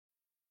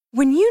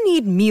When you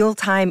need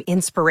mealtime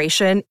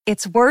inspiration,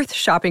 it's worth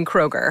shopping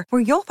Kroger,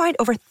 where you'll find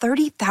over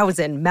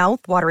 30,000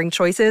 mouth-watering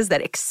choices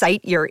that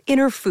excite your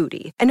inner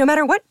foodie. And no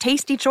matter what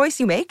tasty choice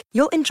you make,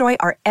 you'll enjoy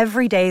our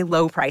everyday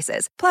low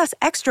prices, plus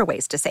extra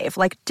ways to save,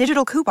 like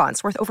digital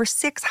coupons worth over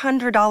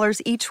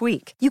 $600 each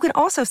week. You can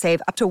also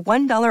save up to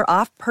 $1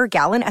 off per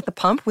gallon at the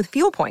pump with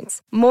fuel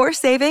points. More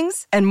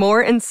savings and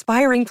more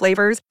inspiring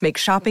flavors make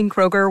shopping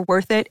Kroger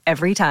worth it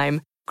every time.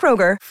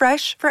 Kroger,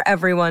 fresh for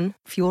everyone.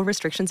 Fuel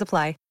restrictions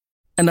apply.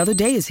 Another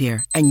day is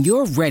here, and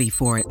you're ready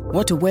for it.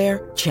 What to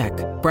wear? Check.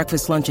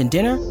 Breakfast, lunch, and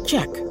dinner?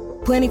 Check.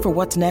 Planning for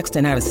what's next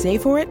and how to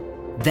save for it?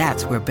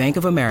 That's where Bank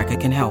of America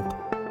can help.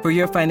 For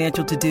your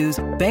financial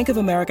to-dos, Bank of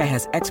America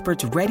has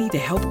experts ready to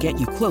help get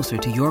you closer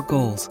to your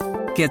goals.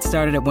 Get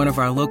started at one of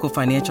our local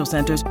financial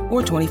centers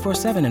or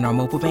 24/7 in our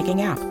mobile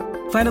banking app.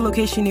 Find a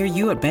location near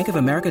you at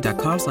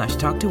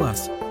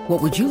bankofamerica.com/talktous.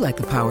 What would you like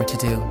the power to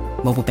do?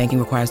 Mobile banking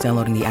requires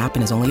downloading the app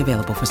and is only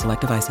available for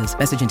select devices.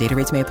 Message and data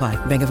rates may apply.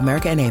 Bank of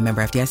America N.A.,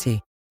 member FDIC.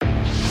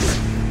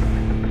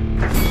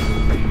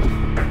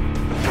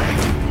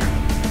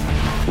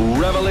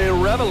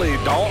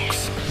 Reveille,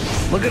 donks.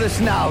 Look at us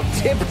now,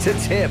 tip to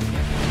tip.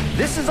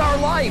 This is our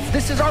life.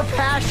 This is our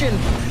passion.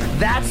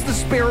 That's the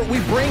spirit we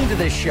bring to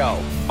this show.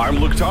 I'm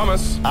Luke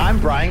Thomas. I'm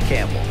Brian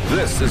Campbell.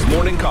 This is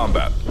Morning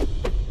Combat.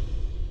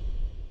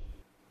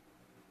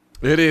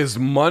 It is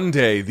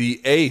Monday,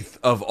 the 8th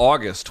of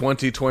August,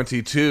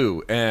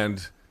 2022,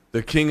 and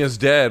the king is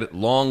dead.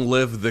 Long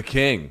live the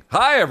king.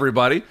 Hi,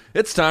 everybody.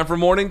 It's time for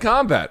Morning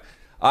Combat.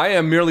 I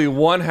am merely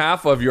one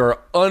half of your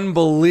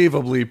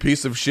unbelievably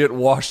piece of shit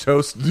washed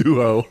host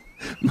duo.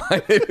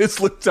 My name is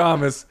Luke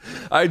Thomas.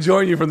 I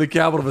join you from the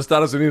capital of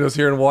Estados Unidos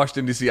here in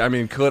Washington, D.C. I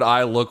mean, could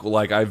I look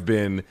like I've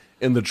been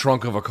in the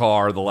trunk of a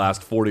car the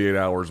last 48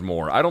 hours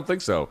more? I don't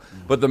think so.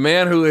 But the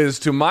man who is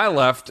to my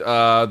left,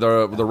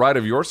 the right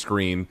of your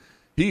screen,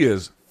 he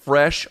is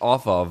fresh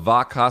off of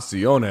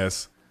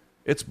vacaciones.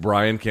 It's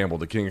Brian Campbell,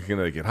 the king of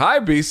Connecticut. Hi,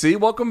 BC.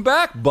 Welcome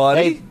back,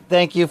 buddy. Hey,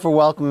 thank you for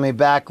welcoming me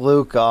back,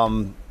 Luke.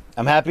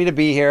 I'm happy to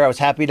be here. I was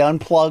happy to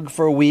unplug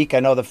for a week. I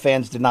know the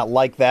fans did not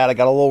like that. I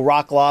got a little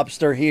rock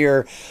lobster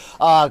here.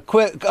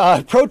 Quick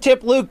pro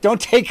tip, Luke, don't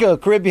take a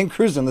Caribbean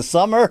cruise in the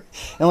summer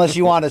unless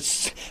you want to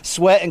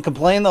sweat and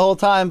complain the whole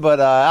time. But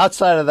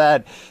outside of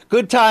that,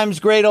 good times,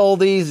 great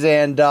oldies.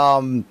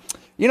 And,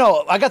 you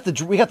know, we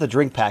got the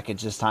drink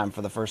package this time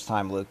for the first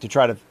time, Luke, to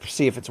try to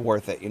see if it's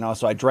worth it, you know.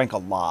 So I drank a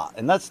lot.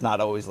 And that's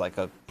not always like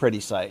a pretty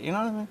sight, you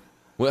know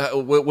what I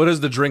mean? What does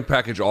the drink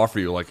package offer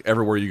you? Like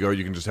everywhere you go,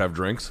 you can just have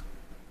drinks?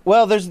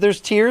 Well,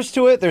 there's tiers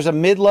to it. There's a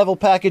mid-level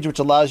package which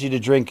allows you to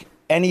drink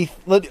any.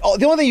 The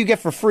only thing you get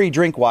for free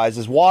drink-wise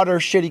is water,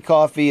 shitty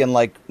coffee, and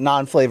like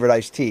non-flavored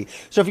iced tea.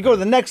 So if you go to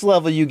the next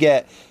level, you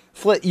get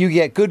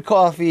good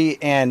coffee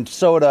and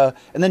soda,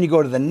 and then you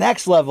go to the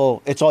next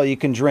level, it's all you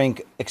can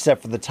drink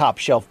except for the top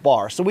shelf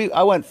bar. So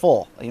I went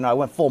full. You know, I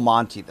went full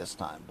Monty this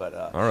time. But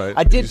all right,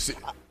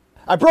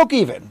 I broke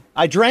even.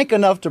 I drank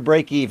enough to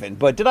break even.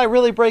 But did I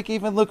really break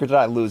even, Luke, or did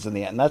I lose in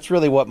the end? That's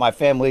really what my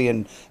family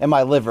and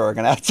my liver are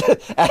going to have to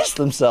ask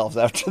themselves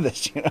after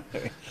this. You know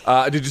what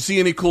I mean? Did you see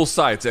any cool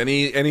sights?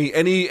 Any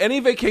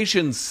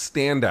vacation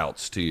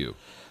standouts to you?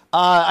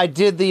 I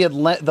did the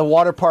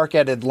water park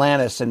at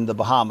Atlantis in the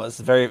Bahamas.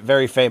 Very,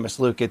 very famous,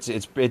 Luke. It's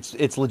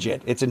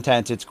legit. It's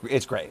intense.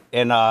 It's great.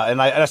 And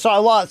I spent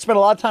a lot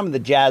of time in the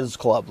jazz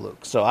club,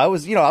 Luke. So I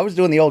was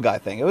doing the old guy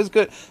thing. It was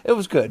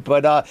good.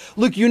 But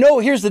Luke,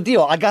 here's the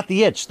deal. I got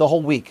the itch the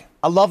whole week.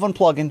 I love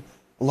unplugging.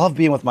 I love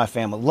being with my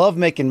family. Love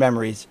making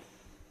memories.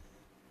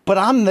 But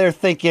I'm there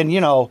thinking,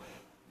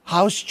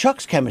 how's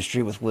Chuck's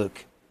chemistry with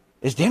Luke?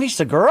 Is Danny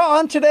Segura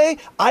on today?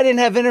 I didn't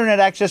have internet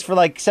access for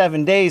like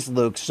 7 days,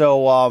 Luke.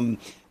 So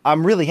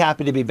I'm really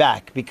happy to be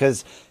back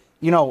because,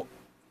 I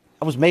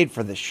was made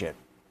for this shit.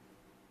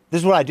 This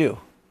is what I do,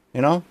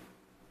 When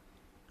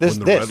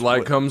the red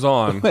light comes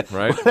on,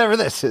 right? Whatever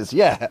this is,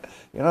 yeah.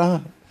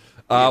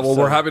 Well,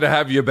 we're happy to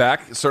have you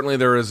back. Certainly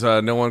there is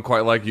no one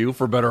quite like you,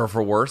 for better or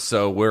for worse.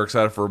 So we're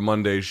excited for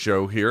Monday's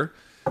show here.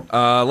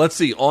 Let's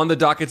see. On the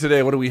docket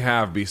today, what do we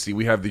have, BC?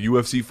 We have the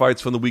UFC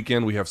fights from the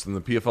weekend. We have some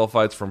of the PFL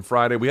fights from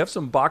Friday. We have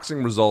some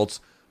boxing results.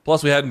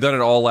 Plus, we hadn't done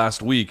it all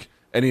last week,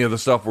 any of the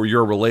stuff where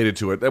you're related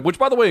to it, which,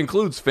 by the way,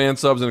 includes fan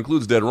subs and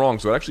includes Dead Wrong,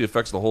 so it actually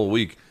affects the whole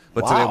week.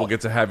 But today we'll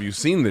get to have you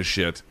seen this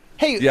shit.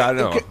 Hey, yeah, I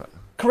know.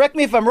 Correct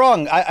me if I'm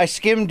wrong. I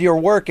skimmed your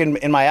work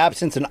in my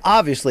absence, and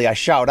obviously I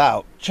shout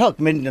out Chuck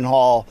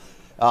Mindenhall,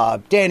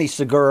 Danny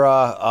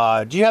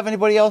Segura. Do you have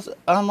anybody else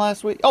on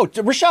last week? Oh,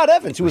 Rashad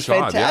Evans, who was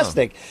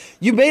fantastic. Yeah.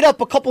 You made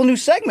up a couple new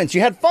segments. You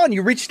had fun.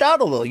 You reached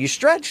out a little. You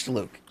stretched,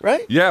 Luke,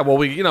 right? Yeah, well,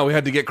 we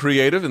had to get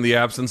creative in the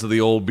absence of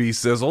the old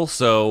B-sizzle,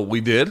 so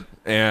we did.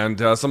 And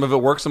some of it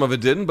worked, some of it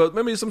didn't, but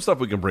maybe some stuff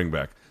we can bring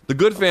back. The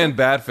good fan,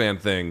 bad fan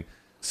thing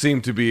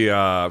seemed to be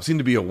a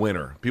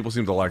winner. People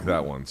seem to like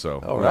that one, so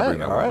all we're right, bring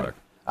that one back.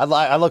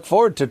 I look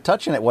forward to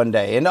touching it one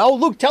day. And,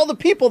 Luke, tell the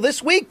people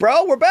this week,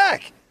 bro, we're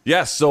back.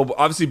 Yes, so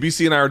obviously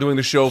BC and I are doing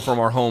the show from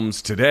our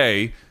homes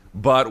today,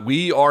 but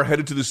we are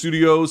headed to the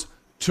studios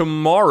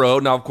tomorrow,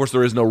 now, of course,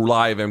 there is no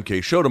live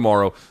MK show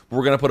tomorrow, but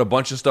we're going to put a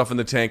bunch of stuff in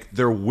the tank.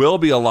 There will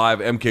be a live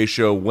MK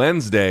show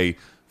Wednesday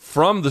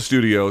from the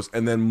studios,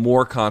 and then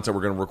more content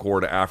we're going to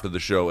record after the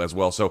show as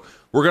well. So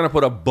we're going to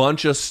put a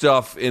bunch of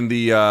stuff in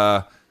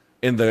the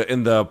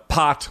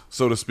pot,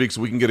 so to speak,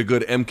 so we can get a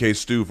good MK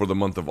stew for the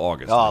month of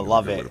August. Oh, I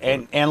love it.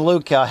 And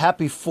Luke,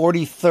 happy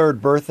 43rd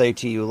birthday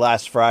to you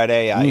last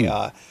Friday.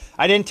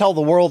 I didn't tell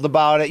the world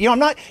about it. You know, I'm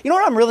not. You know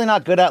what I'm really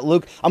not good at,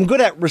 Luke? I'm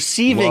good at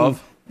receiving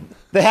Love.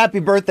 the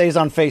happy birthdays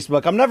on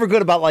Facebook. I'm never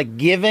good about like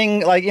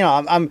giving. Like, you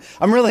know,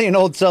 I'm really an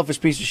old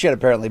selfish piece of shit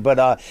apparently.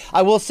 But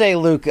I will say,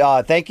 Luke,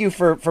 thank you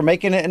for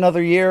making it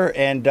another year.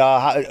 And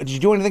did you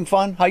do anything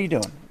fun? How you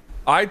doing?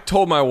 I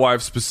told my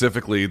wife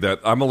specifically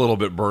that I'm a little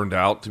bit burned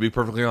out, to be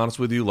perfectly honest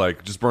with you.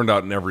 Like, just burned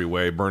out in every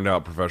way. Burned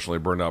out professionally,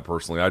 burned out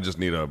personally. I just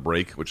need a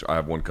break, which I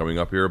have one coming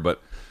up here.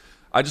 But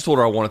I just told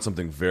her I wanted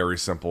something very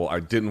simple.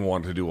 I didn't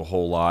want to do a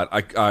whole lot.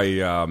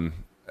 I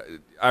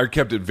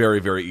kept it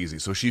very, very easy.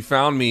 So she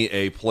found me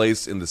a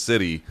place in the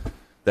city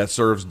that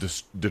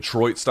serves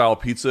Detroit-style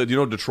pizza. Do you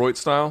know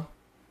Detroit-style?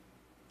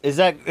 Is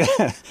that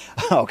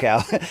okay?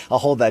 I'll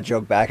hold that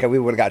joke back. We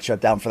would have got shut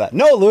down for that.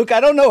 No, Luke,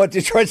 I don't know what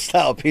Detroit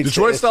style pizza is.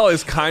 Detroit style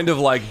is kind of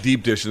like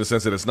deep dish in the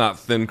sense that it's not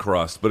thin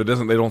crust, but it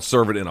doesn't. They don't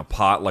serve it in a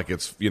pot like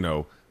it's, you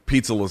know,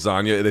 pizza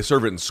lasagna. They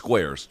serve it in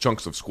squares,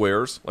 chunks of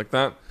squares like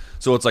that.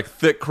 So it's like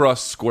thick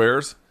crust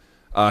squares.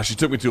 She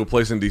took me to a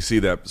place in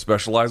DC that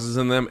specializes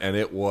in them, and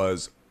it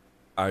was,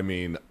 I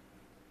mean,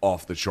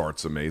 off the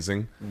charts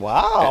amazing.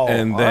 Wow!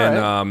 And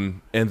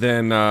then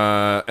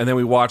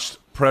we watched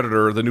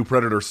Predator, the new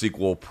Predator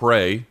sequel,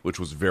 Prey, which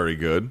was very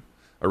good.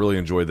 I really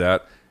enjoyed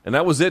that. And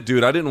that was it,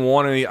 dude. I didn't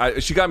want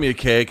any. She got me a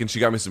cake and she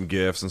got me some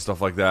gifts and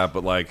stuff like that.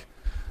 But like,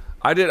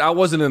 I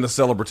wasn't in the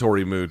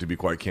celebratory mood, to be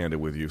quite candid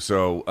with you.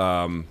 So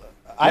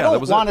I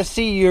don't want to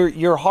see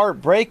your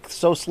heart break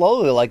so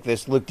slowly like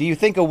this, Luke. Do you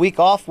think a week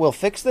off will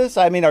fix this?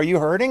 I mean, are you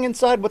hurting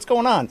inside? What's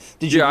going on?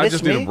 Did you miss I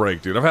just me? need a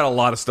break, dude. I've had a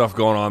lot of stuff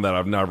going on that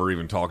I've never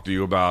even talked to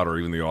you about or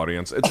even the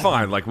audience. It's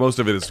fine. Like, most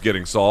of it is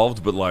getting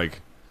solved, but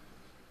like,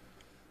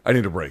 I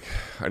need a break.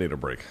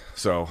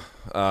 So,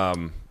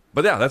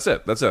 but yeah, that's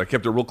it. I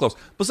kept it real close.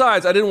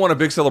 Besides, I didn't want a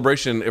big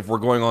celebration if we're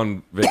going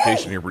on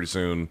vacation here pretty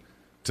soon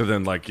to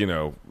then, like, you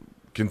know,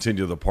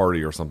 continue the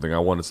party or something. I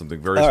wanted something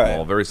very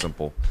small, very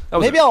simple.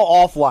 Maybe I'll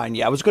offline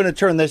you. I was going to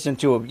turn this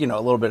into a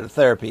little bit of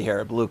therapy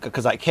here, Luke,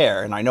 because I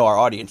care and I know our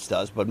audience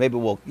does. But maybe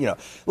we'll,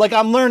 like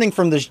I'm learning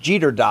from this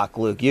Jeter doc,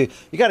 Luke. You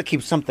got to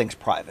keep some things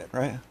private,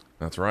 right?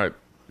 That's right.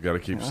 You got to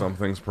keep some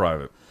things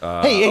private.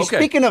 Hey, okay.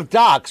 Speaking of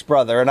docs,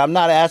 brother, and I'm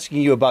not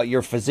asking you about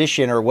your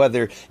physician or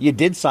whether you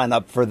did sign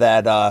up for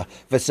that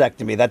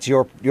vasectomy. That's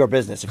your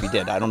business if you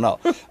did. I don't know.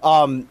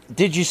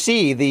 Did you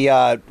see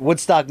the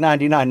Woodstock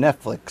 99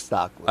 Netflix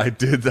doc? I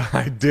did.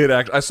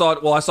 I saw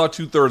it. Well, I saw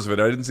 2/3 of it.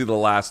 I didn't see the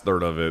last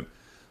third of it.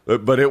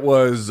 But it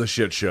was a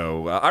shit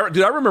show. I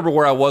remember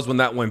where I was when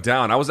that went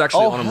down. I was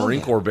actually on a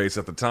Marine Corps base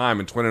at the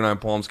time in 29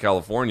 Palms,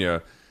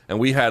 California. And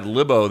we had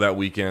Libo that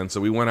weekend,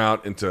 so we went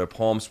out into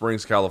Palm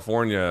Springs,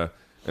 California,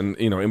 and,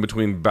 in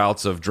between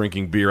bouts of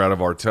drinking beer out of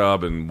our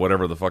tub and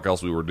whatever the fuck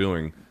else we were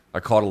doing,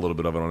 I caught a little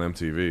bit of it on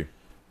MTV.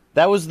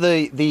 That was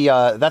that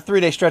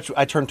 3-day stretch.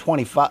 I turned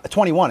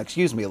 21,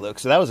 excuse me, Luke.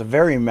 So that was a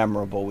very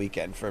memorable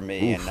weekend for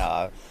me. Oof. And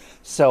I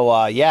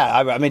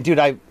mean,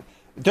 dude,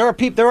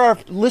 there are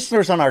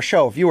listeners on our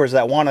show, viewers,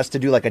 that want us to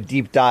do like a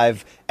deep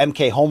dive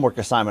MK homework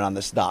assignment on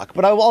this doc.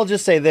 But I'll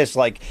just say this,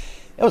 like,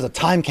 it was a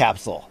time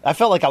capsule. I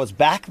felt like I was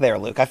back there,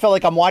 Luke. I felt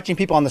like I'm watching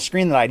people on the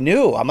screen that I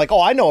knew. I'm like,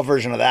 oh, I know a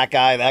version of that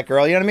guy, that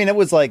girl. You know what I mean? It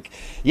was like,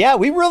 yeah,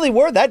 we really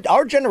were.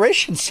 Our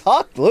generation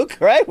sucked, Luke,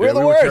 right? We're the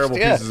worst. Terrible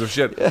pieces of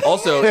shit.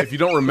 Also, if you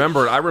don't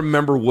remember, I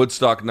remember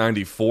Woodstock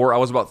 94. I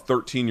was about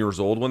 13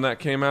 years old when that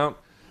came out.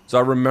 So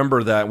I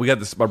remember that. We got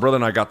this. My brother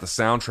and I got the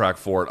soundtrack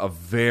for it. A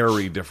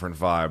very different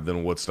vibe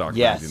than Woodstock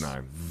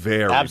 99.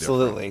 Very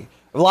absolutely. Different.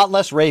 A lot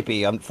less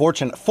rapey,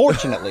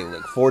 fortunately,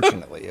 Luke.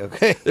 Fortunately,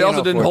 okay. They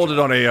also didn't hold it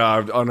on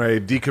a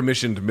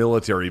decommissioned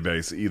military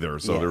base either,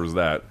 so there was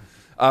that.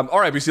 All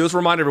right, BC, let's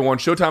remind everyone,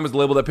 Showtime is the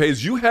label that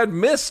pays. You had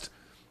missed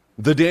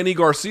the Danny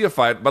Garcia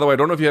fight. By the way, I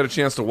don't know if you had a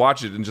chance to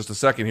watch it in just a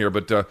second here,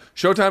 but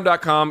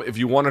Showtime.com, if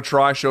you want to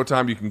try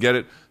Showtime, you can get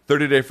it.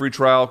 30-day free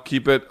trial.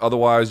 Keep it.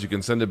 Otherwise, you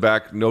can send it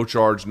back. No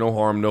charge, no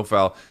harm, no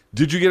foul.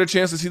 Did you get a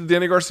chance to see the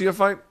Danny Garcia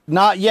fight?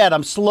 Not yet.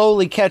 I'm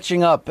slowly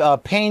catching up.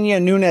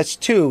 Peña Nunes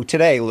 2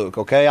 today, Luke,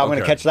 okay? I'm going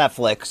to catch that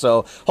flick.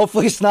 So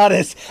hopefully it's not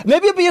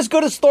maybe it'll be as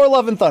good as Thor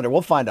Love and Thunder.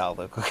 We'll find out,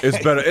 Luke. Okay?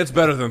 It's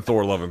better than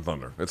Thor Love and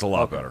Thunder. It's a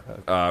lot better.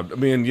 I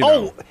mean,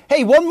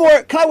 hey, one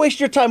more. Can I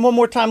waste your time one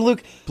more time,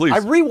 Luke? Please. I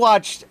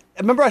rewatched.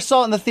 Remember I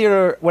saw it in the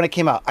theater when it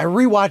came out. I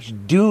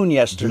rewatched Dune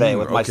yesterday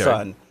with my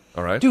son.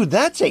 All right. Dude,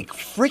 that's a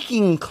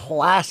freaking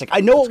classic. I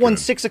know it won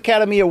 6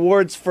 Academy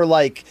Awards for,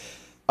 like,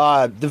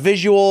 the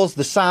visuals,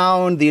 the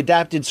sound, the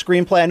adapted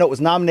screenplay. I know it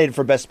was nominated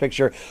for Best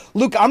Picture.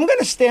 Luke, I'm going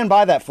to stand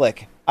by that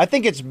flick. I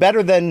think it's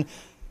better than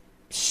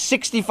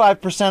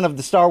 65% of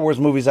the Star Wars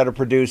movies that are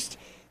produced.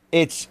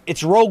 It's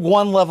Rogue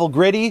One level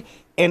gritty,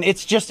 and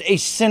it's just a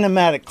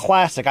cinematic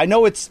classic. I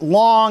know it's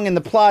long and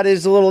the plot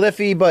is a little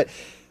iffy, but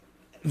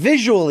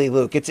visually,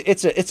 Luke,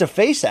 it's a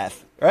face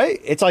F, right?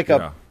 It's like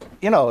Yeah.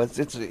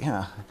 it's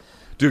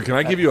Dude, can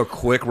I give you a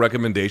quick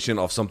recommendation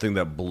of something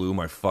that blew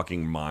my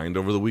fucking mind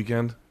over the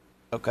weekend?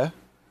 okay.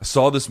 I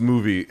saw this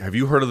movie. Have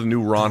you heard of the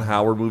new Ron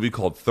Howard movie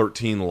called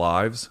 13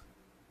 Lives?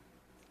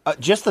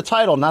 Just the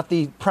title, not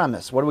the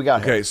premise. What do we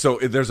got here? Okay, so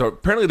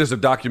apparently there's a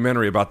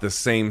documentary about this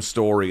same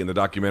story, and the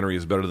documentary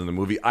is better than the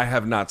movie. I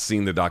have not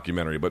seen the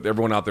documentary, but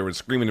everyone out there was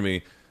screaming to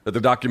me that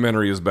the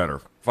documentary is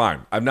better.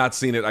 Fine. I've not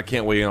seen it. I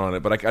can't weigh in on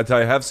it, but I tell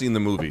you, I have seen the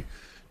movie.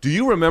 Do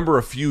you remember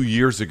a few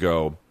years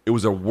ago, it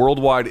was a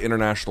worldwide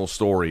international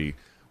story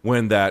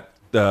when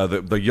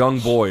the young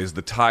boys,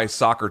 the Thai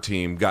soccer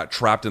team, got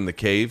trapped in the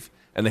cave,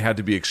 and they had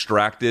to be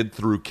extracted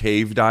through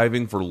cave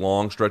diving for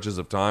long stretches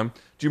of time?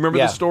 Do you remember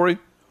Yeah. this story?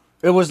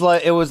 It was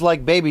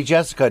like Baby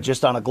Jessica,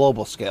 just on a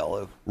global scale,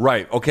 Luke.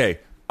 Right. Okay.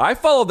 I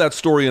followed that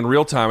story in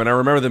real time, and I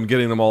remember them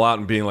getting them all out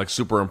and being like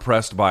super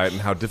impressed by it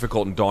and how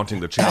difficult and daunting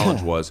the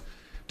challenge was.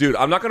 Dude,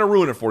 I'm not going to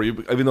ruin it for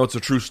you, even though it's a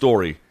true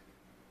story.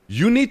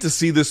 You need to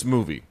see this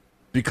movie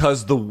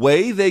because the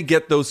way they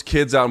get those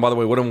kids out, and by the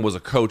way, one of them was a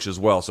coach as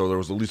well, so there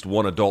was at least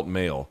one adult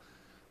male.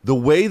 The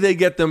way they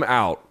get them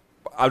out,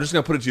 I'm just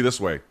going to put it to you this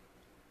way.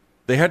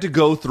 They had to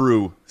go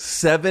through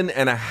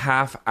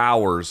 7.5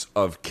 hours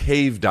of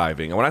cave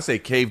diving. And when I say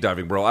cave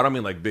diving, bro, I don't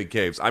mean like big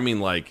caves. I mean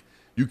like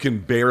you can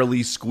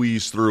barely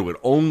squeeze through it.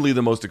 Only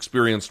the most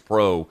experienced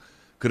pro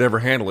could ever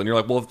handle it. And you're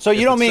like, well, So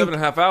you if don't it's mean-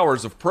 7.5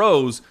 hours of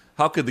pros,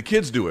 how could the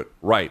kids do it?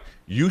 Right.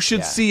 You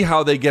should see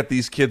how they get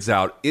these kids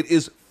out. It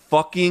is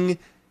fucking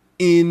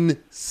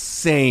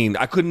insane.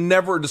 I could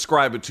never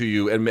describe it to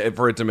you and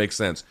for it to make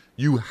sense.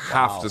 You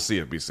have to see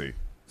it, BC.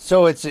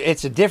 So it's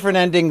a different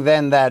ending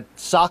than that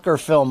soccer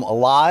film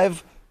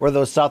Alive, where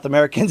those South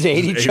Americans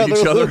ate each other.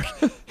 Luke.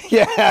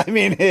 Yeah, I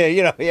mean,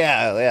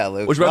 yeah,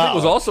 Luke. Which I think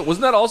was also,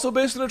 wasn't that also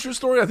based on a true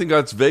story? I think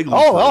that's vaguely true.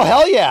 Oh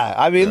hell yeah!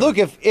 I mean, look,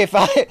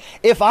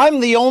 if I'm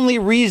the only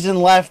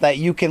reason left that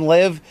you can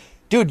live,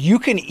 dude, you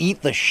can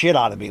eat the shit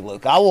out of me,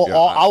 Luke. I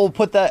will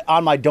put that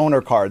on my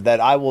donor card. That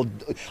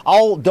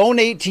I'll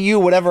donate to you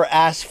whatever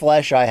ass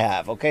flesh I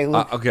have. Okay,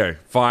 Luke. Okay,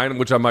 fine,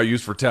 which I might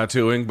use for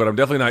tattooing, but I'm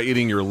definitely not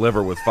eating your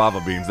liver with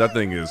fava beans. That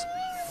thing is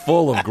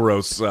full of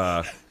gross,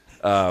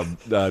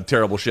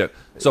 terrible shit.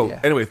 So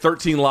anyway,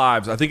 13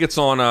 Lives. I think it's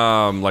on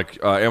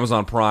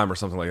Amazon Prime or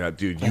something like that.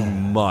 Dude, you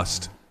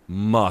must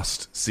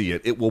see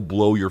it. It will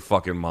blow your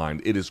fucking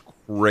mind. It is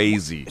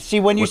crazy. See,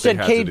 when you what they said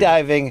had cave to do.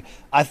 diving,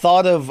 I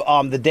thought of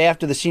the day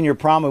after the senior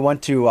prom. We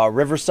went to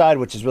Riverside,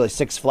 which is really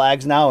Six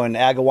Flags now, in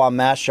Agawam,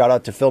 Mass. Shout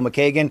out to Phil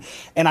McKagan.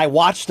 And I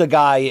watched a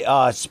guy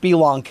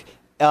spelunk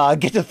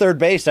get to third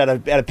base at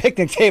a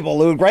picnic table,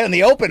 Luke, right in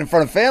the open in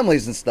front of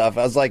families and stuff.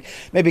 I was like,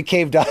 maybe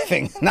cave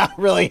diving, not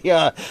really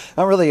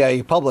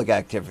a public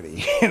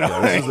activity. You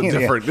know,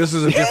 This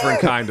is a different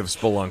kind of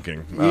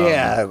spelunking.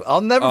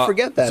 I'll never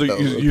forget that. So though,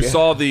 you Luke.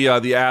 saw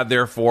the ad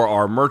there for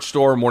our merch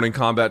store,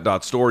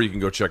 morningcombat.store. You can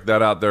go check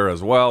that out there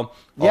as well.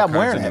 All Yeah, I'm kinds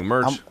wearing of it. new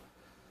merch.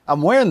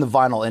 I'm wearing the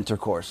vinyl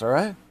intercourse. All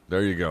right.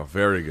 There you go.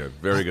 Very good.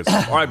 Very good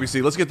stuff. All right,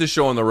 BC, let's get this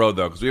show on the road,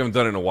 though, because we haven't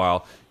done it in a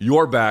while.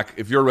 You're back.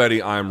 If you're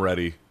ready, I'm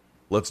ready.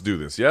 Let's do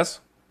this. Yes?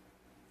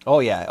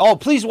 Oh yeah. Oh,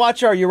 please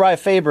watch our Uriah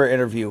Faber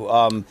interview,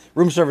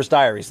 Room Service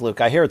Diaries,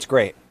 Luke. I hear it's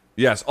great.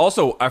 Yes.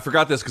 Also, I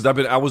forgot this because I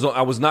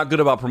was not good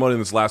about promoting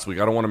this last week.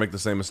 I don't want to make the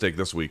same mistake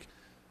this week.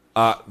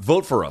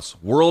 Vote for us.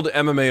 World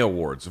MMA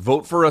Awards.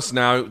 Vote for us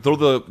now.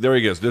 There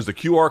he is. There's the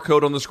QR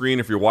code on the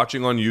screen if you're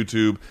watching on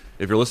YouTube.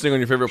 If you're listening on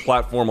your favorite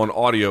platform on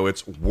audio,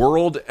 it's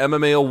World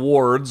MMA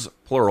Awards,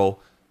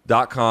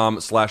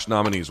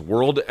 plural.com/nominees.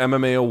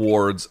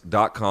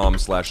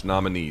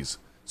 WorldMMAawards.com/nominees.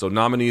 So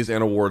nominees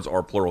and awards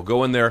are plural.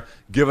 Go in there,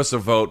 give us a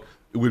vote.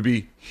 It would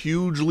be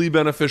hugely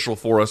beneficial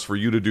for us for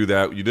you to do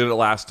that. You did it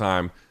last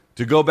time.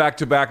 To go back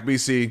to back,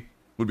 BC,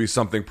 would be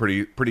something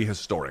pretty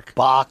historic.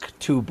 Bach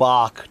to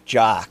Bach,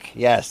 Jock.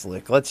 Yes,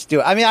 Luke. Let's do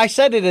it. I mean, I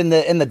said it in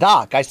the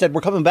doc. I said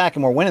we're coming back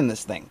and we're winning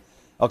this thing.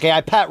 Okay,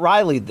 I Pat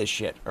Riley'd this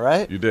shit. All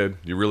right. You did.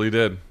 You really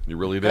did. You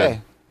really did.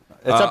 Okay.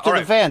 It's up to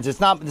the fans. It's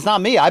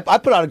not me. I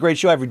put out a great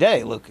show every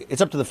day, Luke.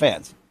 It's up to the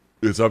fans.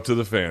 It's up to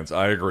the fans.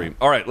 I agree.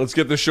 All right, let's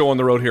get this show on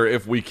the road here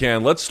if we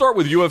can. Let's start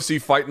with UFC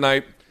Fight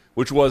Night,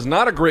 which was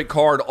not a great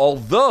card,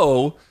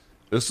 although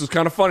this is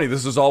kind of funny.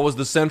 This is always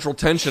the central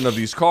tension of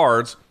these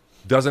cards.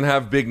 Doesn't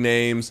have big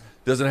names,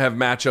 doesn't have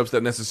matchups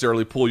that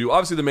necessarily pull you.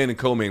 Obviously, the main and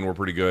co-main were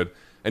pretty good,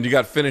 and you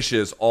got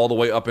finishes all the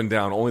way up and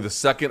down. Only the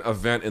second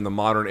event in the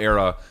modern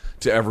era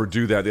to ever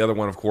do that. The other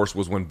one, of course,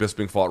 was when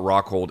Bisping fought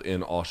Rockhold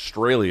in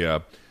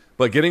Australia.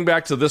 But getting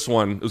back to this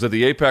one, it was at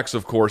the Apex,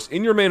 of course.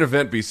 In your main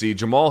event, BC,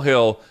 Jamal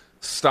Hill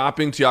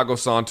stopping Thiago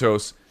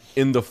Santos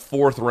in the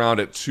fourth round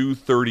at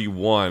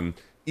 231.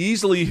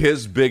 Easily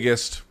his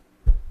biggest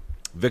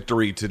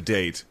victory to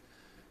date.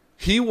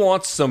 He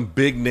wants some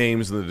big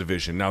names in the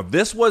division. Now,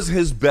 this was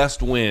his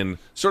best win,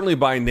 certainly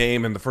by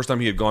name, and the first time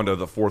he had gone to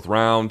the fourth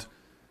round.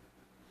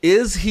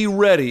 Is he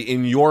ready,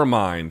 in your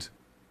mind,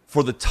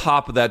 for the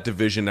top of that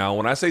division now?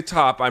 When I say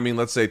top, I mean,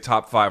 let's say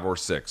top 5 or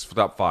 6.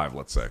 Top 5,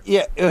 let's say.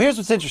 Yeah, here's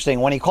what's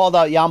interesting. When he called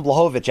out Jan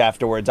Blachowicz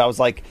afterwards, I was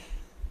like,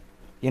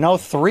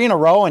 3 in a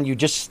row, and you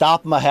just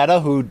stop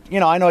Maheta, who,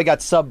 I know he got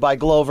subbed by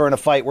Glover in a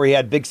fight where he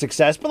had big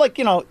success, but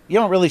you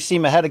don't really see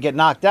Maheta get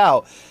knocked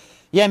out.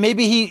 Yeah,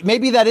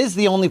 maybe that is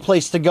the only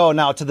place to go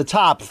now, to the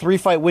top.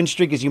 3-fight win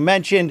streak, as you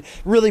mentioned,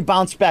 really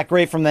bounced back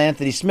great from the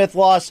Anthony Smith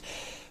loss.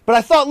 But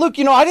I thought, Luke,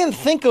 I didn't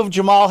think of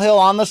Jamal Hill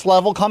on this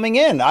level coming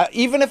in.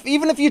 Even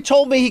if you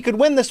told me he could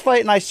win this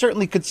fight, and I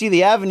certainly could see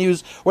the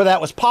avenues where that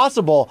was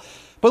possible.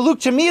 But Luke,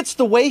 to me, it's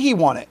the way he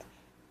won it.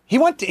 He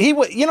went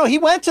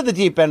to the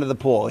deep end of the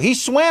pool. He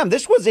swam.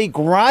 This was a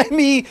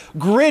grimy,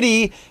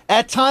 gritty,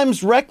 at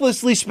times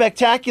recklessly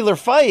spectacular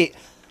fight.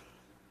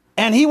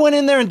 And he went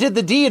in there and did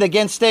the deed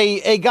against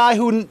a guy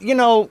who,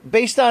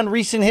 based on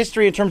recent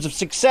history in terms of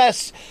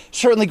success,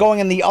 certainly going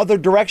in the other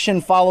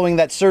direction following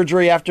that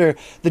surgery after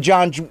the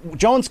John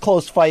Jones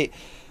close fight.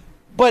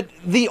 But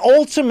the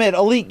ultimate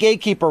elite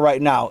gatekeeper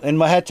right now in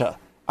Maheta.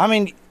 I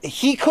mean,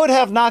 he could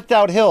have knocked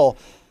out Hill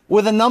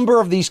with a number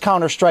of these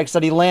counter strikes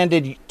that he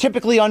landed,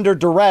 typically under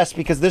duress,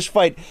 because this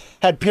fight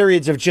had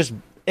periods of just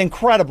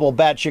incredible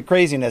batshit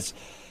craziness.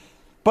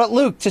 But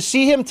Luke, to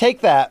see him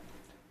take that,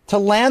 to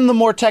land the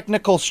more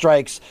technical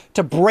strikes,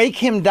 to break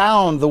him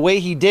down the way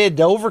he did,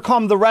 to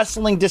overcome the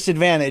wrestling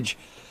disadvantage,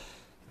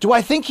 do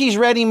I think he's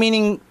ready?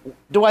 Meaning,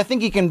 do I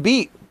think he can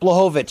beat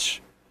Blachowicz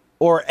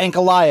or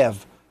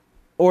Ankalaev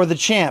or the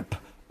champ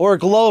or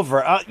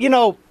Glover?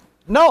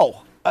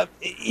 No.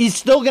 He's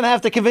still going to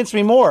have to convince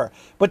me more.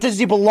 But does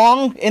he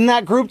belong in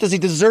that group? Does he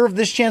deserve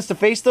this chance to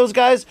face those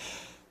guys?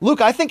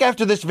 Luke, I think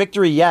after this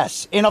victory,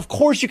 yes. And of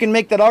course you can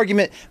make that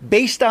argument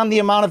based on the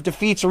amount of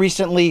defeats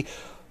recently,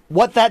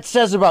 what that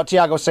says about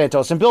Thiago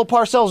Santos. And Bill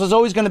Parcells is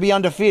always going to be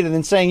undefeated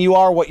in saying you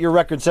are what your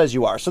record says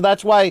you are. So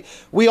that's why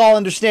we all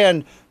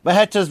understand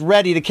Maheta's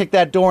ready to kick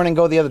that door in and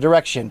go the other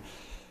direction.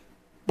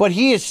 But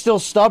he is still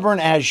stubborn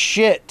as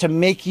shit to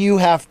make you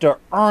have to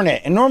earn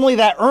it. And normally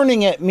that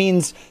earning it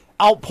means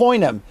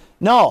outpoint him.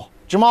 No,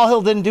 Jamal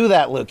Hill didn't do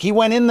that, Luke. He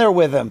went in there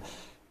with him.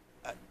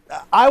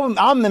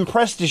 I'm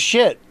impressed as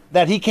shit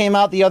that he came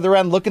out the other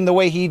end looking the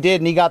way he did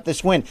and he got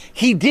this win.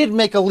 He did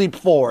make a leap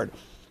forward.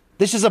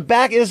 This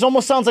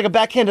almost sounds like a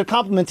backhanded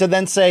compliment to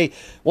then say,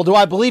 well, do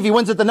I believe he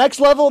wins at the next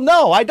level?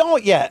 No, I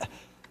don't yet.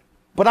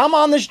 But I'm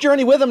on this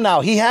journey with him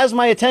now. He has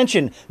my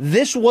attention.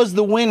 This was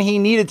the win he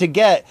needed to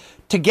get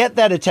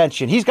that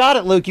attention. He's got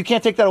it, Luke. You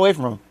can't take that away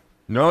from him.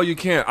 No, you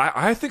can't.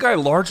 I think I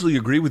largely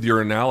agree with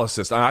your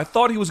analysis. I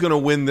thought he was going to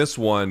win this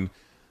one,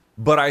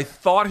 but I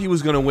thought he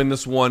was going to win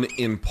this one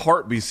in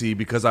part, BC,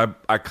 because I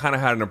kind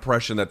of had an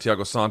impression that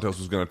Thiago Santos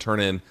was going to turn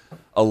in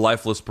a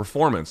lifeless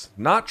performance.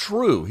 Not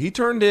true. He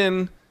turned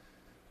in,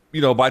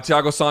 by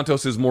Thiago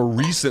Santos' more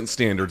recent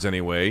standards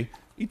anyway,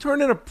 he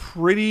turned in a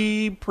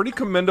pretty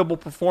commendable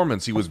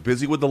performance. He was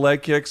busy with the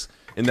leg kicks.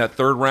 In that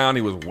third round,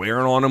 he was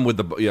wearing on him with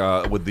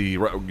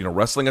the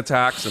wrestling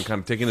attacks and kind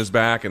of taking his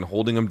back and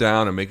holding him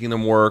down and making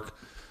them work.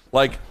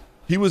 Like,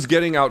 he was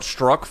getting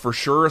outstruck for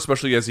sure,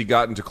 especially as he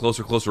got into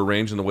closer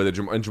range in the way that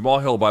and Jamal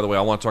Hill, by the way,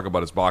 I want to talk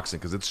about his boxing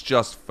because it's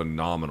just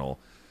phenomenal.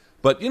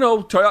 But,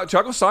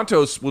 Thiago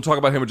Santos, we'll talk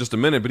about him in just a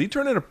minute, but he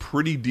turned in a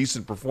pretty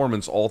decent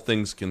performance, all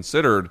things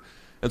considered.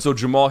 And so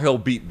Jamal Hill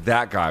beat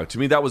that guy. To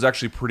me, that was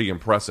actually pretty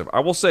impressive.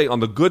 I will say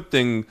on the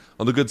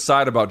good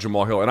side about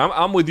Jamal Hill, and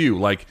I'm with you,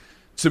 like,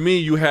 to me,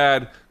 you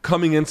had,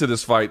 coming into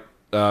this fight,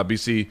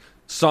 BC,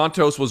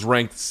 Santos was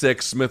ranked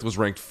 6, Smith was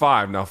ranked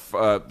 5. Now,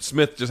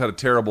 Smith just had a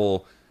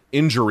terrible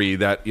injury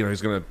that,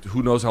 he's going to,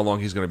 who knows how long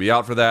he's going to be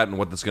out for that and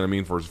what that's going to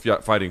mean for his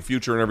fighting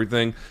future and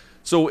everything.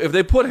 So if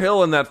they put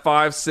Hill in that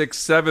 5, 6,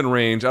 7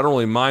 range, I don't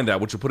really mind that,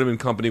 which would put him in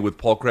company with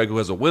Paul Craig, who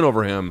has a win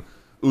over him,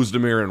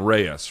 Ozdemir and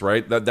Reyes,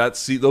 right?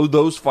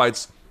 Those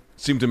fights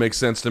seem to make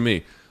sense to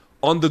me.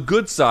 On the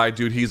good side,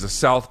 dude, he's a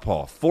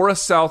southpaw. For a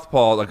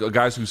southpaw, like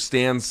guys who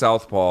stand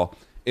southpaw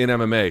in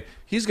MMA,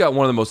 he's got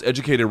one of the most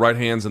educated right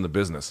hands in the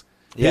business.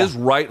 Yeah. His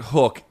right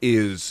hook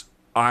is,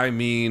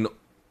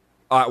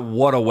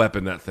 what a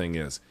weapon that thing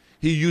is.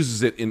 He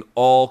uses it in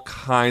all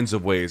kinds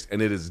of ways,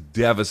 and it is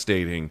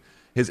devastating.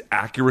 His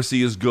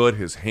accuracy is good.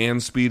 His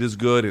hand speed is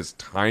good. His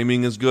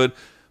timing is good.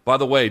 By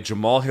the way,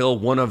 Jamal Hill,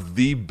 one of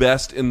the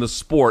best in the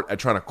sport at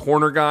trying to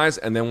corner guys,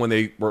 and then when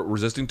they were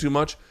resisting too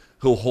much,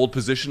 he'll hold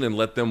position and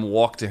let them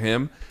walk to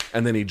him,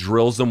 and then he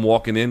drills them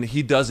walking in.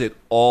 He does it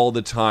all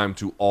the time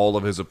to all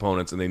of his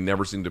opponents, and they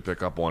never seem to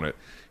pick up on it.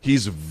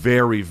 He's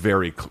very,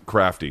 very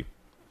crafty.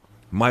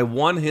 My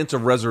one hint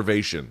of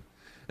reservation,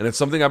 and it's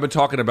something I've been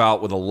talking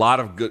about with a lot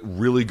of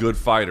really good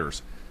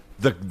fighters,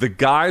 the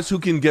guys who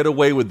can get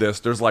away with this,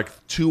 there's like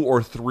 2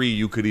 or 3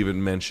 you could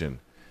even mention,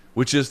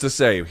 which is to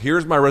say,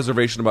 here's my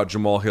reservation about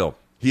Jamal Hill.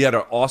 He had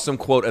an awesome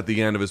quote at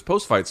the end of his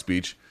post-fight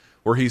speech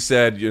where he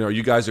said,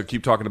 you guys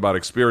keep talking about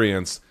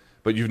experience,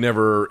 but you've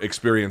never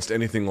experienced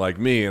anything like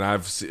me. And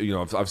I've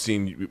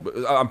seen,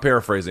 I'm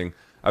paraphrasing,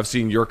 I've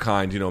seen your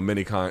kind,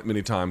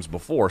 many times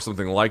before,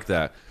 something like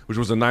that, which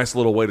was a nice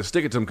little way to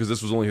stick it to him because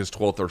this was only his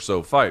 12th or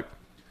so fight.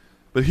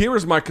 But here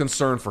is my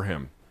concern for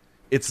him.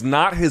 It's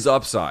not his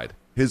upside.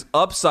 His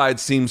upside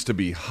seems to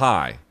be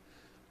high.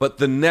 But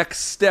the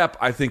next step,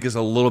 I think, is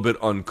a little bit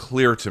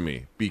unclear to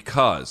me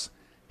because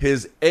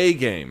his A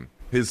game,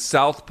 his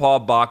southpaw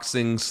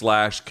boxing /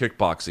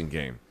 kickboxing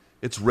game,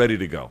 it's ready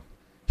to go.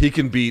 He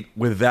can beat,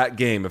 with that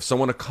game, if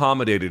someone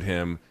accommodated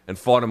him and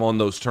fought him on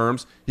those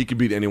terms, he could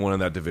beat anyone in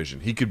that division.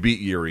 He could beat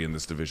Yuri in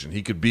this division.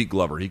 He could beat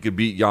Glover. He could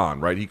beat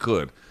Jan, right? He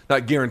could.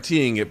 Not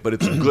guaranteeing it, but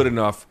it's good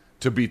enough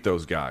to beat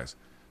those guys.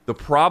 The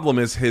problem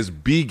is his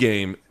B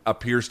game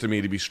appears to me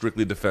to be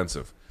strictly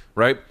defensive,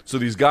 right? So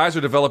these guys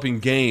are developing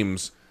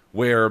games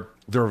where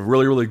they're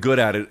really, really good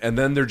at it, and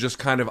then they're just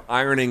kind of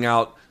ironing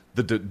out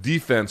the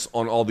defense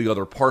on all the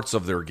other parts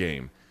of their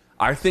game.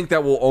 I think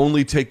that will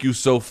only take you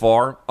so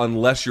far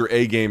unless your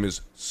A game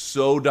is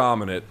so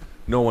dominant,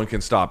 no one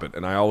can stop it.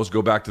 And I always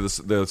go back to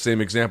the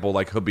same example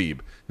like Khabib,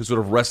 his sort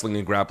of wrestling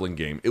and grappling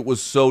game. It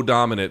was so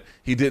dominant,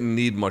 he didn't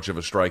need much of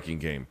a striking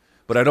game.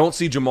 But I don't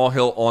see Jamal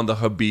Hill on the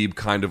Khabib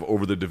kind of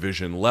over the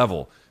division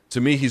level.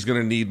 To me, he's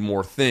going to need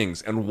more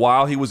things. And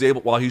while he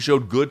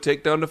showed good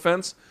takedown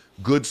defense,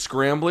 good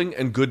scrambling,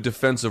 and good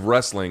defensive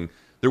wrestling,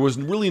 there was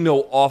really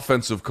no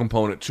offensive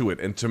component to it.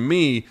 And to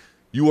me,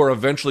 you are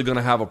eventually going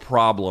to have a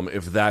problem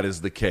if that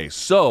is the case.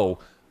 So,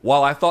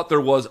 while I thought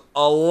there was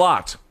a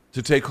lot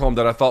to take home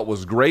that I thought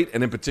was great,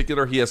 and in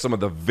particular, he has some of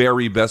the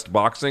very best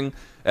boxing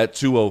at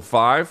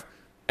 205,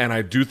 and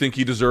I do think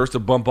he deserves to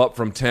bump up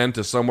from 10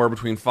 to somewhere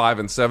between 5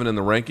 and 7 in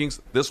the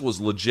rankings. This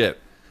was legit.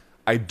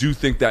 I do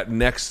think that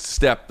next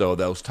step, though,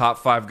 those top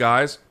 5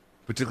 guys,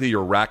 particularly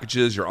your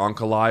Rakic's, your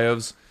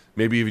Ankalaevs,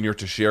 maybe even your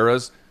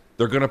Teixeiras,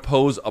 they're going to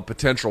pose a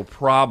potential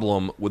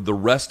problem with the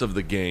rest of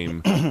the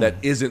game that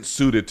isn't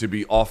suited to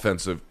be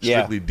offensive,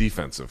 strictly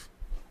defensive.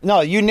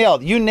 No, you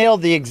nailed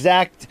the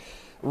exact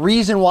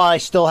reason why I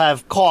still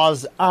have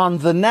cause on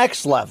the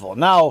next level.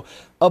 Now,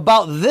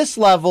 about this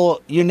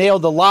level, you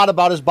nailed a lot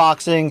about his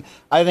boxing.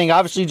 I think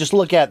obviously just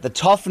look at the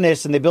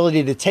toughness and the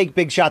ability to take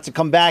big shots and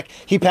come back.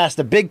 He passed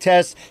a big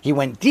test. He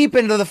went deep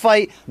into the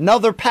fight.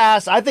 Another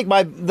pass. I think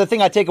the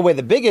thing I take away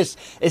the biggest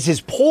is his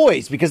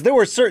poise, because there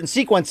were certain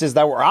sequences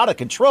that were out of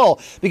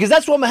control, because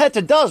that's what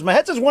Maheta does.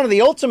 Maheta is one of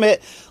the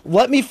ultimate,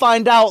 let me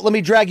find out, let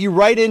me drag you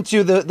right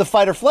into the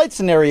fight or flight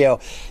scenario.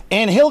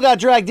 And Hill got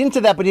dragged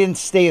into that, but he didn't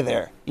stay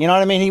there. You know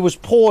what I mean? He was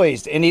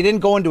poised, and he didn't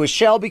go into a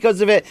shell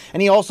because of it,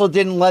 and he also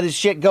didn't let his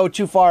shit go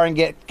too far and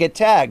get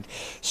tagged.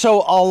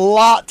 So a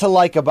lot to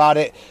like about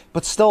it,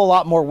 but still a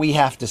lot more we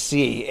have to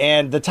see.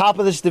 And the top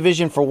of this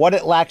division, for what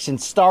it lacks in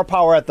star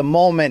power at the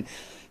moment,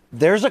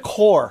 there's a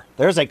core.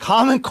 There's a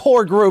common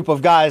core group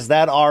of guys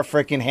that are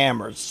freaking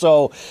hammers.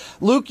 So,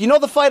 Luke, you know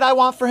the fight I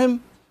want for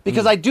him?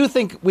 Because I do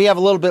think we have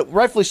a little bit,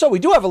 rightfully so, we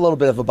do have a little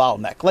bit of a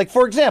bottleneck. Like,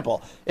 for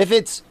example, if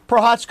it's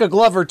Prochazka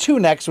Glover 2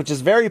 next, which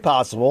is very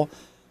possible,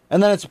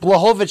 and then it's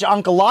Blachowicz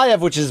Ankalaev,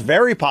 which is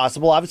very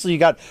possible. Obviously, you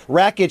got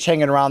Rakic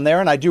hanging around there,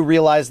 and I do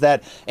realize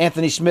that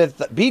Anthony Smith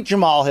beat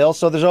Jamal Hill,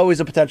 so there's always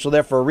a potential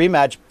there for a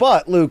rematch.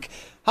 But, Luke,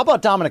 how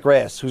about Dominic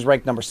Reyes, who's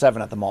ranked number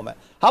 7 at the moment?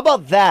 How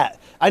about that?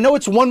 I know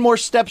it's one more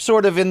step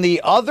sort of in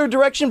the other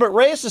direction, but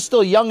Reyes is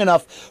still young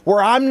enough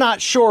where I'm not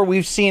sure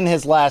we've seen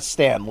his last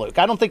stand, Luke.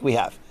 I don't think we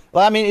have.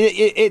 Well, I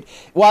mean,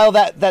 while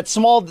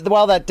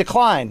that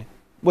decline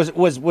was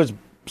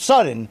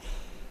sudden,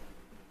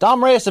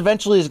 Dom Reyes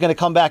eventually is going to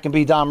come back and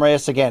be Dom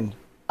Reyes again,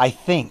 I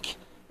think.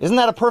 Isn't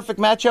that a perfect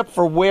matchup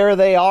for where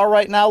they are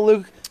right now,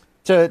 Luke?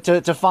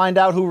 To find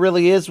out who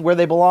really is where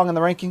they belong in the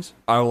rankings?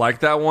 I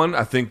like that one.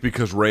 I think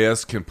because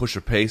Reyes can push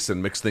a pace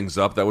and mix things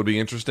up, that would be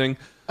interesting.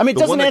 I mean, it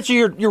doesn't answer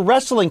your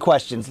wrestling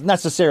questions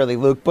necessarily,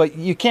 Luke, but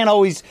you can't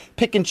always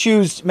pick and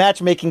choose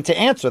matchmaking to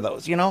answer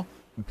those, you know?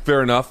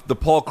 Fair enough. The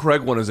Paul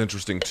Craig one is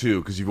interesting,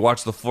 too, because you've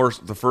watched the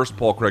first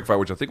Paul Craig fight,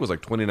 which I think was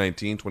like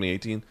 2019,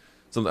 2018,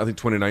 I think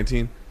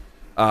 2019.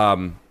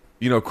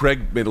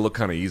 Craig made it look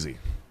kind of easy.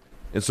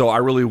 And so I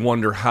really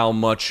wonder how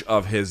much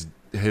of his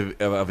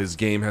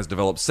game has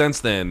developed since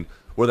then,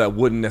 where that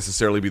wouldn't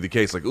necessarily be the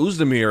case. Like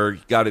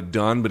Oezdemir got it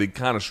done, but he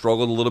kind of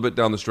struggled a little bit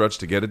down the stretch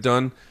to get it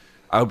done.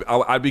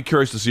 I'd be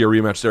curious to see a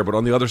rematch there. But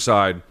on the other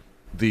side,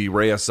 the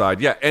Reyes side,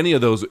 yeah, any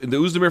of those. The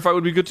Oezdemir fight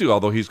would be good too,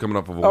 although he's coming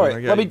up with a All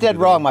right, let me dead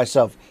wrong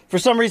myself. For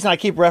some reason, I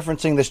keep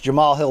referencing this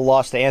Jamal Hill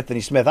loss to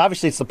Anthony Smith.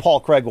 Obviously, it's the Paul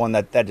Craig one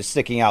that is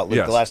sticking out, Luke,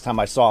 yes. The last time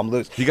I saw him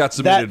lose. He got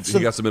submitted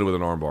with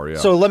an armbar, yeah.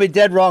 So let me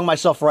dead wrong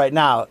myself right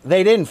now.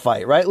 They didn't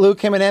fight, right,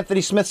 Luke, him and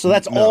Anthony Smith? So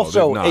that's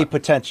also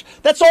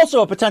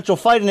a potential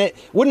fight in it.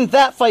 Wouldn't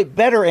that fight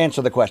better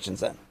answer the questions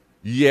then?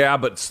 Yeah,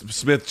 but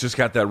Smith just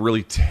got that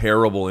really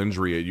terrible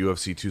injury at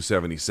UFC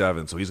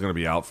 277, so he's going to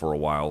be out for a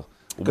while.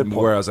 Good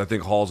point. Whereas I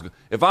think Hill,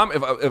 if I'm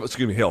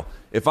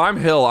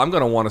Hill, I'm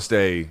going to want to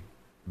stay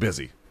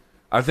busy.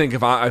 I think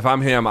if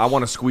I'm him, I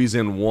want to squeeze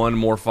in one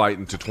more fight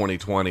into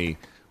 2020,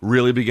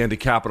 really begin to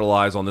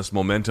capitalize on this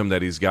momentum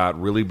that he's got,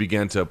 really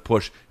begin to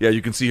push. Yeah,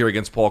 you can see here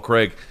against Paul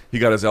Craig, he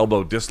got his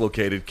elbow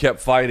dislocated, kept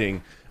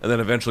fighting, and then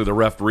eventually the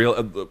ref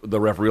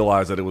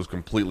realized that it was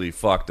completely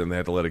fucked and they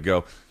had to let it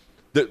go.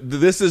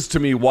 This is, to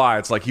me, why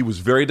it's like he was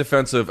very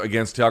defensive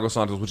against Thiago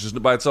Santos, which is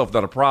by itself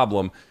not a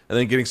problem, and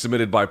then getting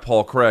submitted by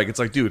Paul Craig. It's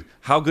like, dude,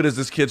 how good is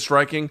this kid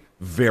striking?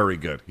 Very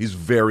good. He's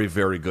very,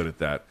 very good at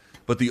that.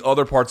 But the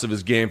other parts of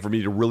his game, for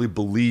me to really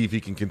believe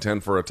he can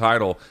contend for a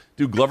title,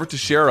 dude, Glover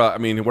Teixeira, I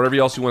mean, whatever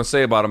else you want to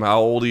say about him,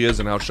 how old he is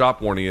and how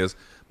shop-worn he is,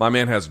 My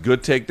man has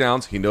good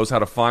takedowns. He knows how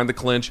to find the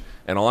clinch.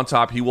 And on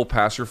top, he will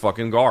pass your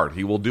fucking guard.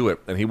 He will do it.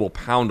 And he will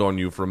pound on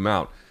you from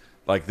mount.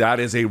 Like, that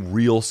is a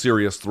real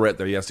serious threat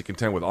that he has to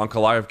contend with.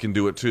 Ankalaev can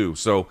do it too.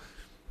 So,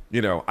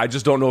 I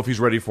just don't know if he's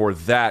ready for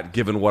that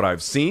given what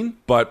I've seen.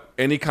 But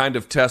any kind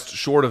of test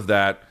short of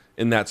that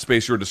in that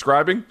space you're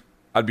describing,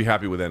 I'd be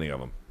happy with any of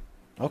them.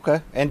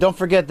 Okay. And don't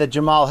forget that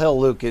Jamal Hill,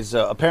 Luke, is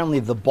apparently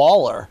the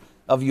baller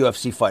of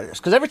UFC fighters.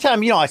 Because every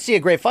time, I see a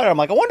great fighter, I'm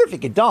like, I wonder if he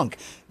could dunk.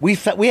 We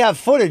have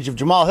footage of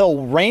Jamal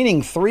Hill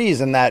raining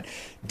threes in that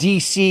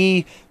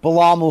DC,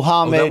 Bilal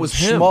Muhammad,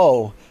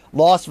 Schmo,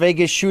 Las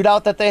Vegas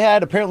shootout that they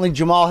had. Apparently,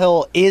 Jamal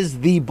Hill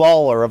is the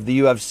baller of the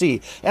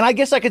UFC. And I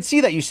guess I could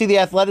see that. You see the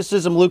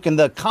athleticism, Luke, and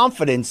the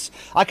confidence.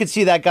 I could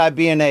see that guy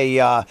being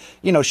a,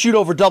 shoot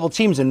over double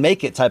teams and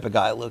make it type of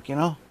guy, Luke,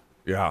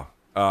 Yeah,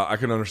 I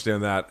can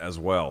understand that as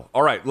well.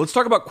 All right, let's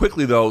talk about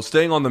quickly, though,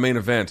 staying on the main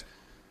event.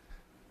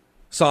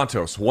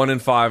 Santos,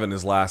 1-5 in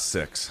his last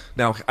 6.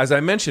 Now, as I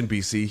mentioned,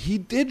 BC, he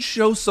did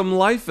show some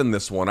life in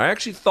this one. I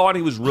actually thought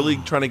he was really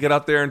trying to get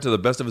out there and to the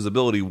best of his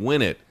ability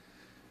win it.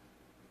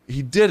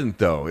 He didn't,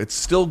 though. It's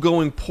still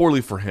going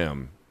poorly for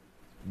him.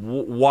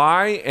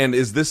 Why? And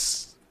is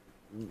this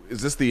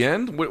the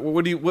end?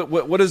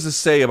 What does this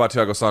say about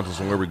Thiago Santos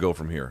and where we go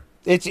from here?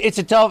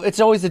 It's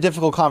always a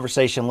difficult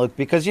conversation, Luke,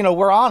 because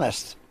we're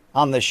honest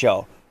on this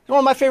show. He's one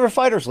of my favorite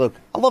fighters, Luke.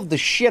 I love the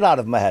shit out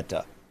of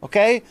Maheta.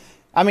 Okay.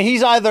 I mean,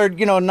 he's either,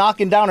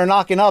 knocking down or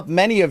knocking up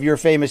many of your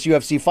famous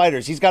UFC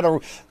fighters. He's got a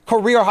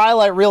career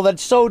highlight reel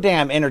that's so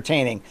damn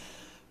entertaining.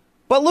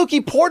 But, Luke,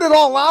 he poured it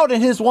all out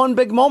in his one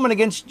big moment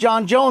against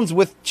John Jones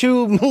with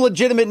 2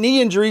 legitimate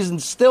knee injuries and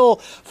still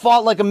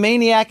fought like a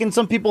maniac, and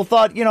some people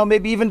thought,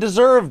 maybe even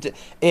deserved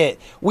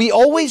it. We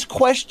always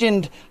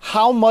questioned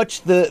how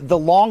much the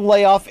long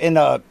layoff and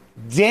a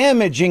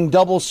damaging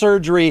double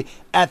surgery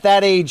at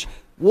that age,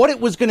 what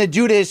it was going to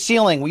do to his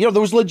ceiling. There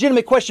was a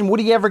legitimate question, would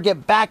he ever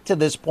get back to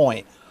this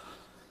point?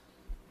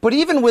 But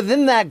even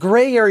within that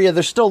gray area,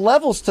 there's still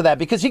levels to that,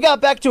 because he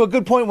got back to a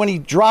good point when he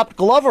dropped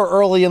Glover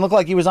early and looked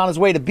like he was on his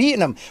way to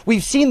beating him.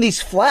 We've seen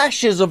these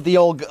flashes of the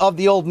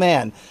old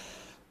man.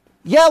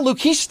 Yeah, Luke,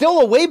 he's still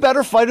a way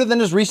better fighter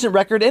than his recent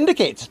record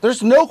indicates.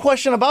 There's no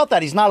question about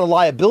that. He's not a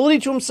liability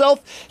to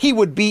himself. He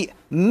would beat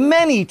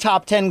many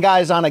top 10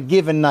 guys on a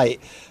given night.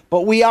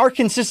 But we are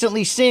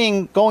consistently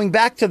seeing, going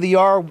back to the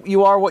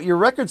you are what your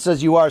record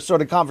says you are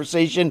sort of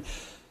conversation,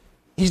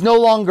 he's no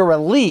longer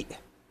elite.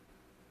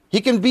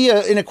 He can be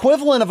an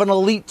equivalent of an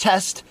elite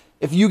test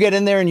if you get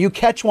in there and you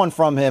catch one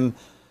from him,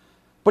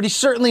 but he's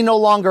certainly no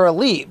longer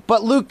elite.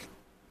 But Luke,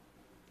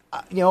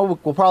 we'll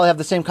probably have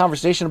the same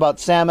conversation about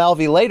Sam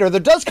Alvey later. There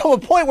does come a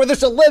point where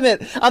there's a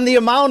limit on the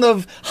amount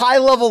of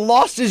high-level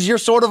losses you're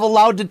sort of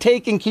allowed to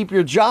take and keep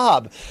your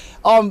job.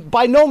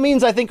 By no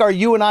means, I think, are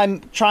you and I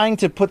trying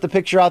to put the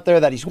picture out there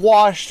that he's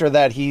washed or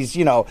that he's,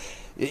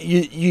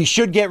 you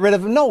should get rid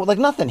of him. No, like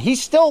nothing. He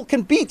still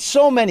can beat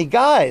so many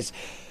guys.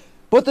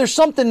 But there's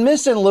something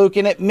missing, Luke,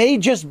 and it may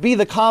just be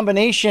the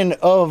combination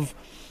of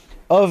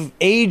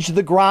age,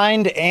 the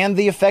grind, and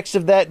the effects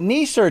of that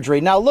knee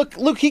surgery. Now,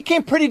 look, he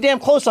came pretty damn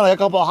close on a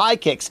couple of high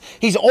kicks.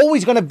 He's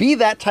always going to be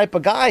that type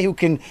of guy who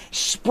can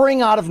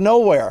spring out of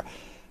nowhere.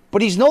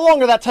 But he's no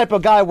longer that type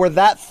of guy where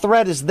that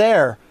threat is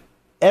there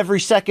every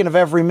second of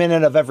every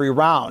minute of every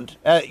round.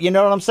 You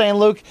know what I'm saying,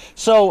 Luke?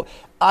 So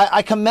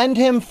I commend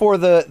him for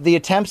the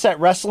attempts at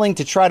wrestling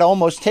to try to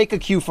almost take a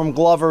cue from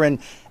Glover and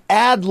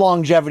add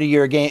longevity to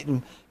your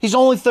game. He's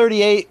only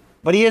 38,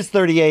 but he is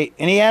 38,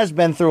 and he has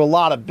been through a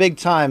lot of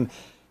big-time,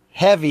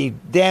 heavy,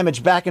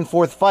 damage,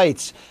 back-and-forth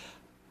fights.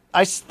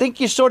 I think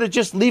you sort of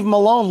just leave him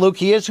alone, Luke.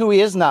 He is who he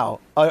is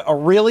now. A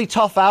really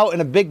tough out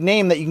and a big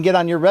name that you can get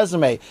on your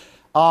resume.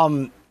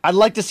 I'd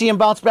like to see him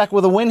bounce back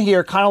with a win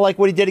here, kind of like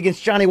what he did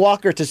against Johnny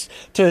Walker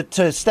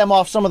to stem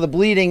off some of the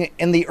bleeding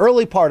in the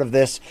early part of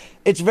this.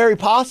 It's very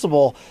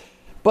possible.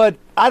 But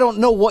I don't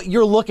know what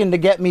you're looking to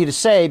get me to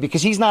say,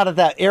 because he's not at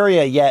that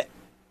area yet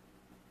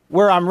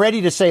where I'm ready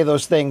to say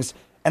those things.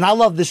 And I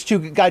love this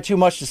guy too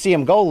much to see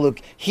him go, Luke.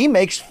 He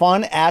makes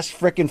fun-ass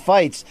frickin'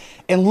 fights.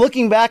 And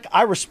looking back,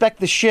 I respect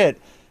the shit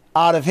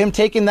out of him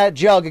taking that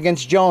jug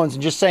against Jones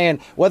and just saying,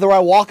 whether I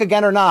walk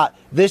again or not,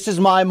 this is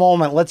my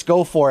moment. Let's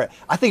go for it.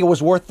 I think it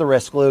was worth the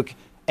risk, Luke.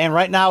 And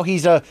right now,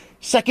 he's a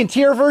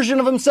second-tier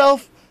version of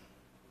himself.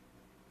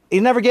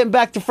 He's never getting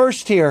back to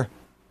first tier.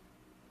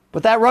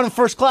 But that run in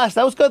first class,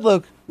 that was good,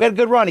 Luke. We had a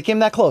good run. He came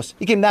that close.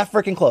 He came that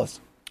freaking close.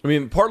 I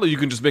mean, partly you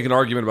can just make an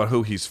argument about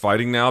who he's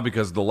fighting now,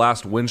 because the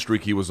last win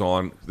streak he was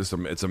on,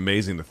 it's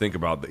amazing to think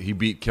about, that he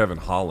beat Kevin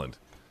Holland.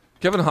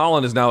 Kevin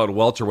Holland is now at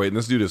welterweight, and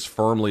this dude is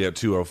firmly at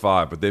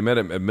 205, but they met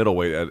him at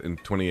middleweight in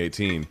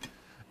 2018.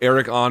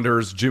 Eric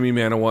Anders, Jimmy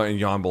Manawa, and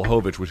Jan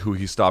Blachowicz, who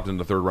he stopped in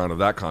the third round of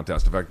that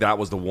contest. In fact, that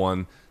was the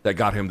one that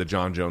got him the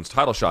John Jones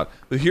title shot.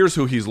 But here's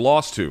who he's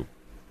lost to.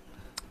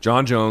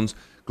 John Jones,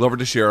 Glover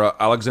Teixeira,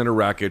 Alexander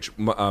Rakic,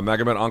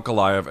 Magomed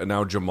Ankalaev, and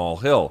now Jamal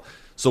Hill.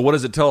 So what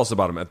does it tell us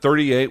about him? At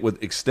 38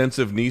 with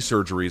extensive knee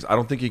surgeries, I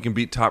don't think he can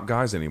beat top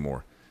guys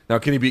anymore. Now,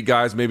 can he beat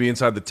guys maybe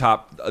inside the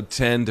top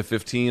 10 to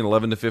 15,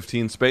 11 to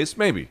 15 space?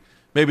 Maybe.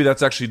 maybe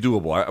that's actually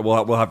doable.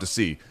 We'll have to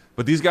see.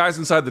 But these guys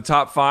inside the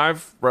top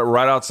 5,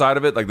 right outside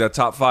of it, like that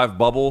top 5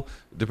 bubble,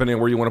 depending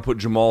on where you want to put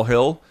Jamal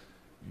Hill,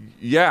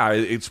 yeah,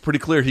 it's pretty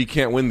clear he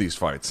can't win these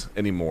fights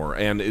anymore.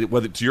 And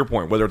whether, to your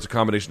point, whether it's a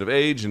combination of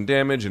age and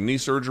damage and knee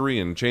surgery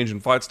and change in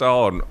fight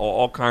style and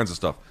all kinds of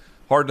stuff.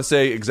 Hard to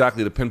say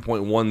exactly to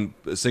pinpoint one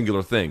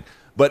singular thing.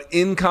 But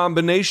in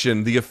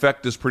combination, the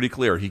effect is pretty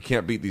clear. He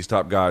can't beat these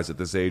top guys at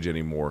this age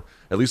anymore.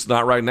 At least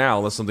not right now,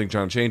 unless something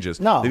changes.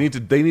 No. They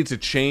need to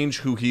change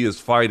who he is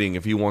fighting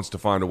if he wants to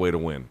find a way to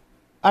win.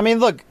 I mean,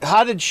 look,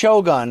 how did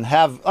Shogun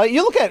have...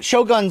 you look at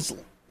Shogun's,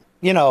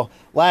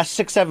 last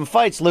 6-7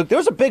 fights, Luke, there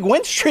was a big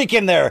win streak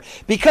in there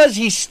because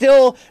he's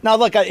still... Now,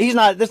 look, there's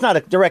not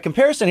a direct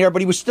comparison here,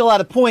 but he was still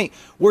at a point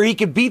where he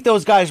could beat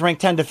those guys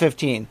ranked 10 to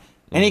 15.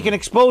 And he can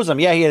expose them.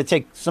 Yeah, he had to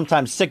take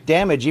sometimes sick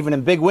damage, even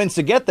in big wins,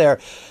 to get there.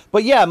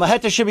 But yeah,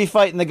 Maheta should be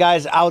fighting the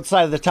guys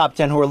outside of the top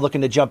 10 who are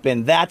looking to jump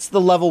in. That's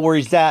the level where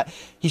he's at.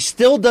 He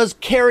still does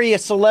carry a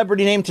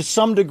celebrity name to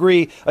some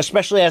degree,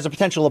 especially as a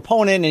potential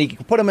opponent, and he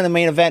can put him in the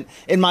main event,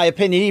 in my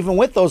opinion, even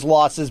with those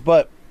losses.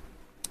 But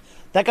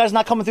that guy's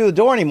not coming through the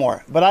door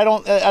anymore. But I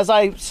don't, as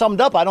I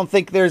summed up, I don't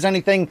think there's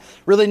anything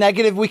really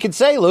negative we could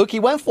say, Luke. He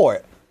went for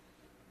it.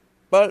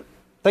 But...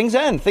 things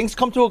end. Things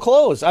come to a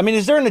close. I mean,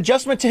 is there an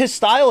adjustment to his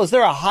style? Is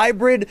there a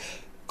hybrid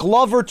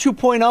Glover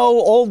 2.0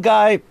 old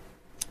guy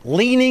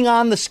leaning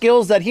on the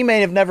skills that he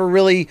may have never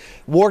really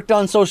worked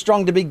on so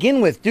strong to begin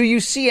with? Do you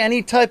see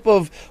any type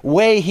of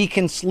way he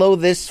can slow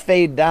this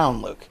fade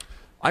down, Luke?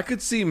 I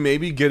could see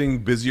maybe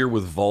getting busier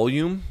with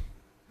volume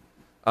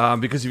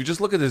because if you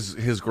just look at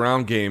his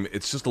ground game,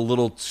 it's just a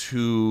little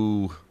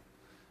too...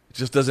 It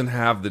just doesn't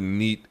have the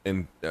neat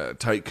and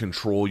tight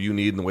control you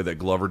need in the way that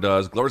Glover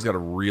does. Glover's got a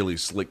really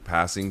slick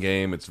passing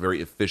game. It's very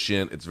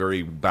efficient. It's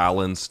very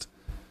balanced.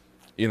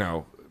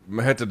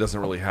 Maheta doesn't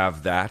really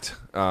have that.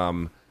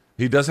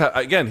 He does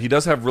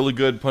have really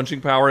good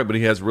punching power, but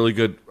he has really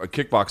good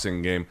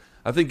kickboxing game.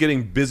 I think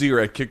getting busier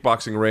at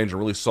kickboxing range and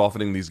really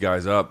softening these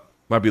guys up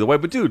might be the way.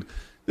 But dude,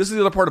 this is the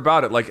other part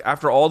about it. Like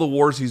after all the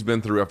wars he's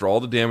been through, after all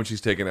the damage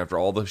he's taken, after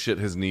all the shit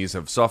his knees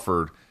have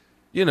suffered,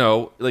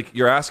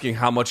 you're asking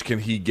how much can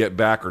he get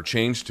back or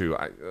change to.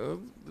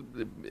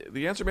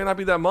 The answer may not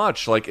be that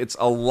much. Like, it's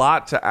a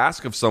lot to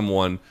ask of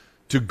someone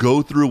to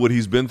go through what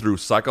he's been through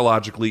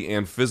psychologically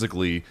and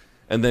physically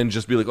and then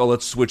just be like, oh,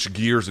 let's switch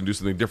gears and do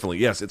something differently.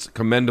 Yes, it's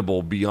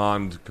commendable,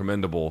 beyond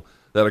commendable,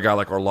 that a guy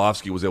like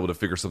Arlovsky was able to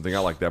figure something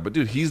out like that. But,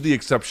 dude, he's the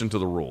exception to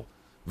the rule.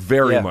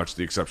 Very much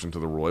the exception to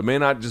the rule. It may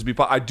not just be...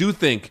 I do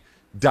think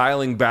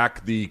dialing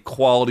back the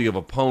quality of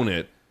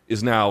opponent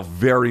is now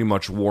very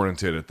much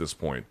warranted at this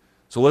point.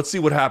 So let's see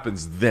what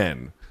happens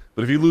then.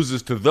 But if he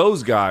loses to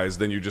those guys,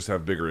 then you just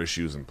have bigger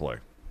issues in play.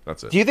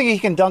 That's it. Do you think he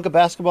can dunk a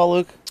basketball,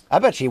 Luke? I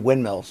bet he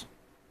windmills.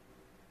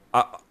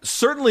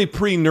 Certainly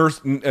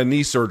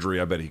pre-knee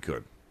surgery, I bet he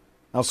could.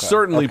 Okay.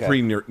 Certainly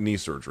pre-knee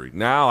surgery.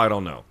 Now, I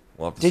don't know.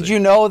 We'll have to Did see. you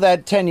know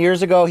that 10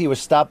 years ago he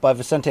was stopped by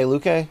Vicente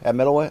Luque at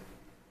middleweight?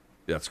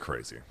 That's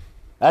crazy.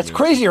 That's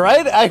crazy,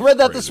 right? I read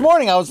that this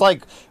morning. I was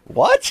like,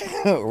 what?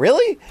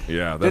 Really?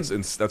 Yeah,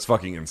 that's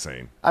fucking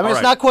insane. I mean,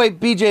 it's not quite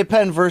BJ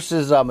Penn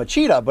versus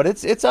Machida, but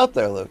it's out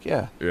there, Luke.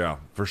 Yeah. Yeah,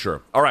 for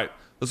sure. All right,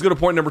 let's go to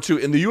point number 2.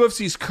 In the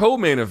UFC's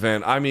co-main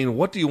event, I mean,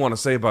 what do you want to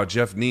say about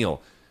Jeff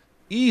Neal?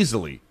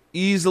 Easily,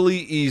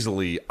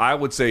 I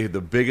would say the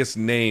biggest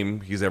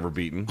name he's ever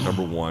beaten,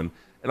 number 1.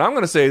 And I'm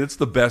going to say it's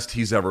the best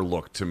he's ever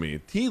looked to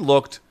me. He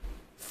looked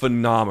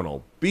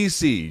phenomenal.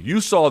 BC, you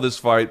saw this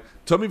fight.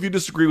 Tell me if you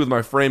disagree with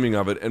my framing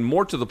of it, and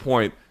more to the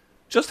point,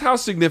 just how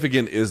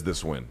significant is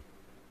this win?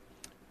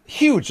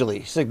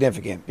 Hugely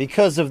significant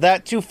because of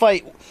that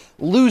 2-fight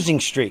losing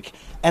streak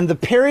and the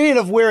period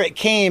of where it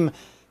came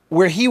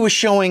where he was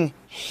showing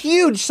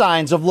huge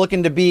signs of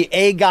looking to be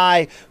a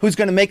guy who's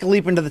going to make a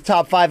leap into the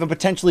top 5 and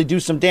potentially do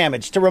some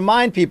damage. To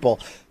remind people,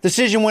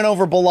 decision win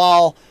over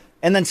Bilal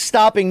and then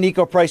stopping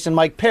Nico Price and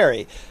Mike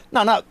Perry.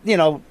 Now, not,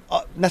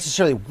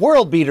 necessarily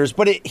world beaters,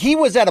 but he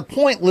was at a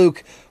point,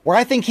 Luke, where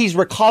I think he's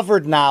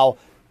recovered now,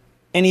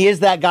 and he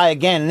is that guy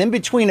again. And in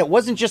between, it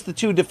wasn't just the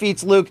 2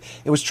 defeats, Luke.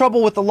 It was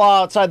trouble with the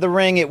law outside the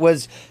ring. It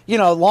was,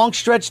 long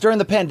stretch during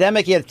the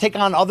pandemic. He had to take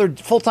on other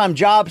full-time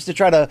jobs to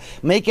try to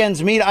make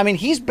ends meet. I mean,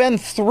 he's been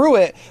through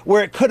it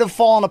where it could have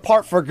fallen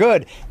apart for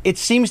good. It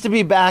seems to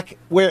be back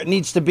where it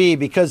needs to be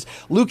because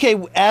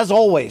Luque, as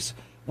always,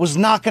 was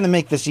not going to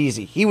make this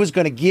easy. He was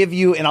going to give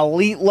you an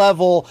elite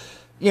level,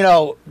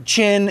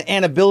 chin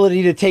and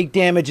ability to take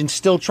damage and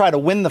still try to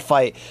win the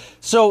fight.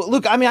 So,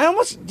 Luke, I mean,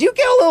 do you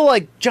get a little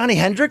like Johnny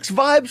Hendricks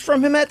vibes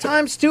from him at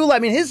times too? I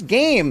mean, his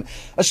game,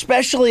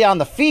 especially on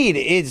the feed,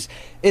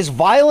 is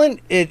violent.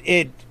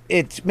 It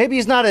maybe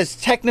he's not as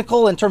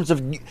technical in terms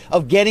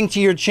of getting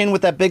to your chin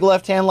with that big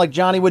left hand like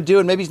Johnny would do,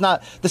 and maybe he's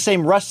not the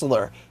same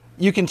wrestler.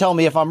 You can tell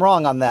me if I'm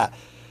wrong on that.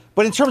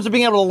 But in terms of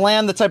being able to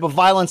land the type of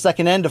violence that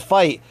can end a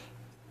fight,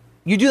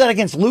 you do that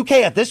against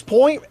Luque at this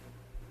point,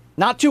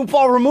 not too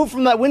far removed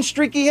from that win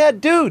streak he had,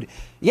 dude.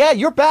 Yeah,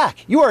 you're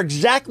back. You are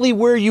exactly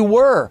where you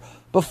were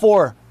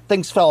before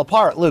things fell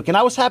apart, Luke. And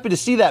I was happy to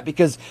see that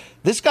because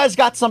this guy's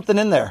got something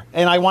in there,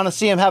 and I want to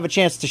see him have a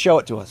chance to show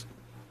it to us.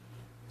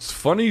 It's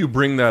funny you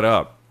bring that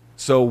up.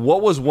 So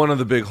what was one of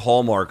the big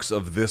hallmarks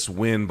of this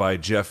win by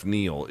Jeff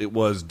Neal? It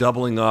was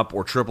doubling up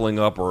or tripling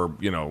up or,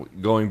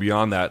 going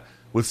beyond that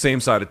with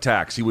same-side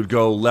attacks. He would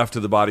go left to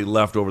the body,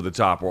 left over the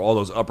top, or all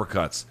those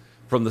uppercuts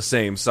from the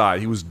same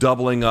side. He was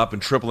doubling up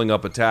and tripling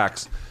up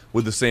attacks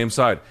with the same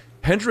side.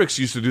 Hendricks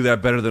used to do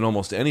that better than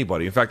almost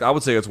anybody. In fact, I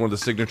would say it's one of the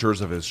signatures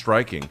of his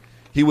striking.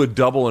 He would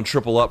double and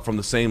triple up from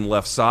the same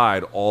left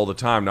side all the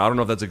time. Now, I don't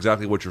know if that's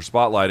exactly what you're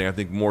spotlighting. I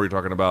think more you're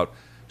talking about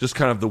just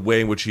kind of the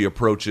way in which he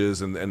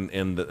approaches and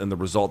the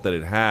result that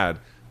it had.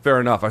 Fair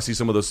enough. I see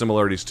some of those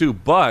similarities too.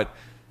 But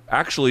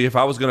actually, if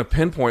I was going to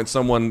pinpoint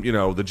someone,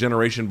 the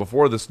generation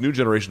before this new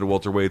generation of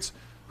welterweights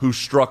who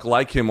struck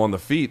like him on the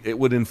feet, it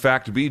would in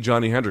fact be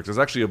Johnny Hendricks.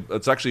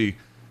 It's actually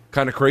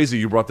kind of crazy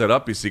you brought that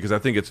up, BC, because I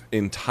think it's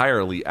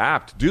entirely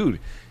apt. Dude,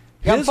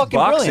 his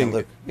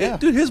boxing,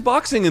 dude, his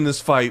boxing in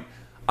this fight,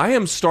 I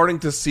am starting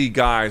to see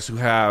guys who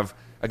have,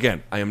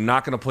 again, I am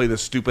not going to play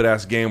this stupid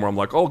ass game where I'm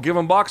like, oh, give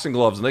them boxing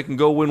gloves and they can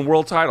go win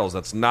world titles.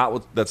 That's not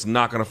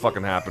going to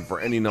fucking happen for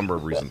any number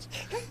of reasons.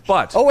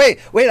 But wait,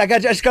 I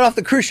just got off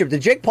the cruise ship.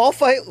 Did Jake Paul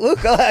fight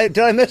Luke? Did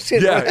I miss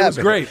it? Yeah, it was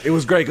great. It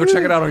was great. Go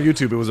check it out on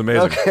YouTube. It was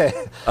amazing. Okay,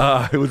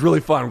 it was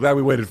really fun. I'm glad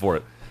we waited for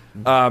it.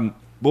 But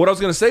what I was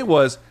going to say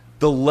was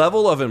the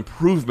level of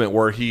improvement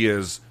where he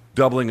is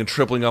doubling and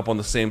tripling up on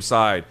the same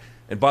side.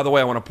 And by the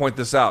way, I want to point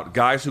this out.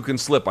 Guys who can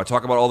slip, I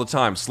talk about all the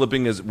time.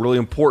 Slipping is really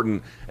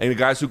important. And the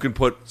guys who can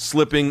put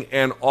slipping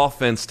and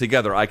offense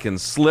together. I can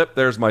slip,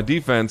 there's my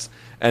defense,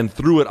 and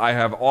through it I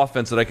have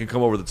offense that I can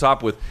come over the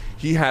top with.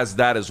 He has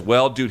that as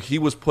well. Dude, he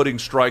was putting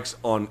strikes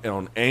on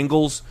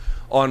angles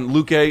on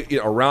Luque,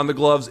 around the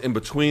gloves, in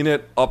between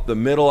it, up the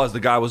middle as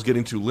the guy was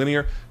getting too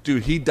linear.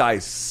 Dude, he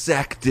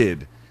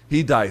dissected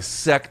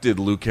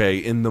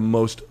Luque in the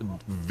most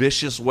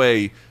vicious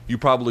way you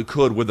probably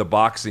could with a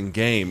boxing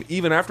game.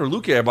 Even after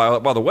Luque,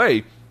 by the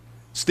way,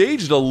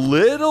 staged a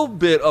little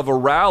bit of a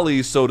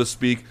rally, so to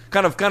speak,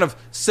 kind of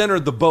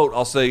centered the boat,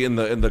 I'll say, in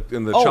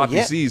the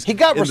choppy seas. He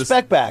got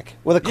respect back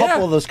with a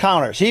couple of those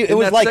counters. It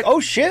was like, oh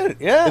shit,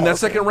 yeah. In that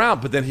second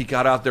round, but then he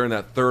got out there in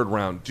that third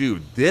round.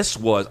 Dude, this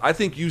was, I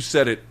think you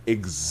said it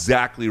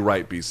exactly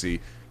right,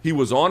 BC. He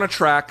was on a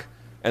track,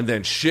 and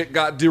then shit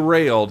got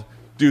derailed.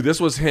 Dude,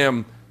 this was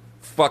him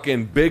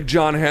fucking Big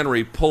John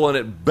Henry pulling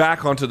it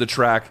back onto the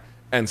track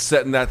and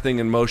setting that thing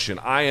in motion.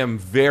 I am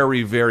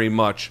very, very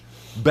much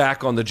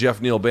back on the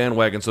Jeff Neal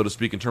bandwagon, so to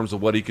speak, in terms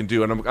of what he can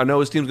do. And I know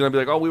his team's going to be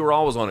like, oh, we were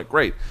always on it.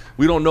 Great.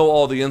 We don't know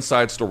all the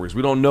inside stories.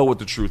 We don't know what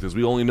the truth is.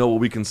 We only know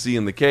what we can see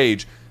in the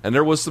cage. And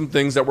there was some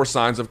things that were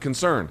signs of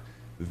concern.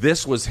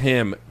 This was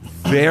him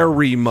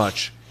very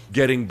much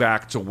getting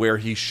back to where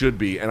he should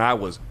be, and I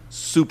was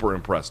super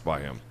impressed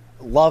by him.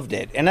 Loved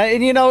it, and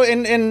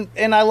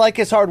I like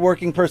his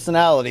hardworking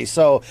personality,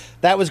 so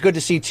that was good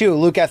to see too.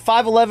 Luke, at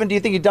 5'11", do you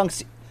think he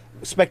dunks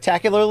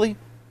spectacularly?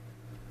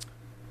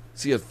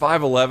 See, at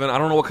 5'11", I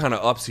don't know what kind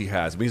of ups he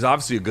has. I mean, he's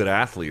obviously a good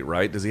athlete,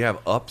 right? Does he have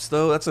ups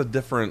though? That's a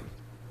different.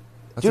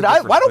 Dude, why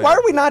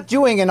are we not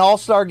doing an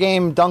all-star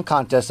game dunk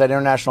contest at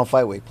International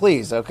Fight Week?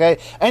 Please, okay.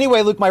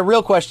 Anyway, Luke, my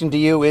real question to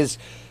you is,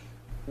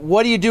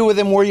 what do you do with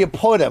him? Where do you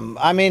put him?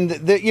 I mean,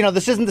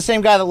 this isn't the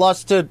same guy that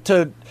lost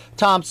to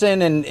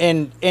Thompson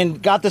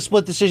and got the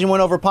split decision win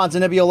over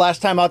Ponzinibbio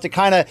last time out to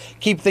kind of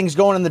keep things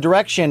going in the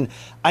direction.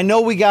 I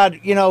know we got,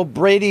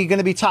 Brady going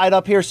to be tied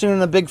up here soon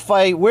in a big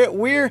fight.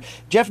 Where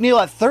Jeff Neal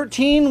at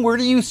 13, where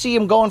do you see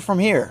him going from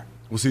here?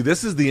 Well, see,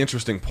 this is the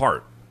interesting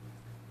part.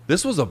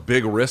 This was a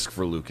big risk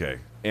for Luque,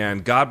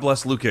 and God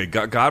bless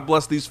Luque. God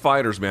bless these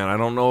fighters, man. I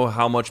don't know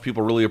how much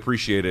people really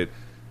appreciate it.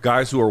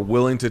 Guys who are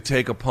willing to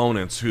take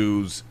opponents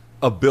whose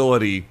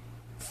ability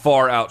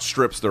far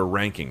outstrips their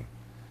ranking.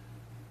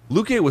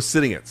 Luque was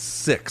sitting at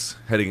 6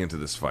 heading into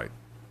this fight.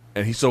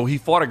 And he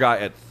fought a guy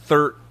at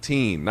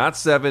 13. Not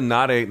 7,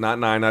 not 8, not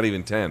 9, not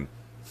even 10.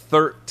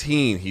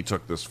 13 he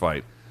took this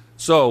fight.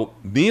 So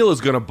Neal is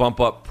going to bump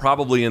up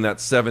probably in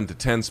that 7 to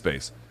 10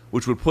 space,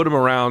 which would put him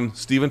around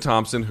Stephen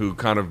Thompson, who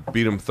kind of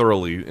beat him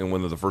thoroughly in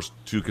one of the first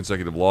 2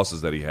 consecutive losses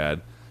that he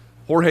had.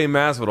 Jorge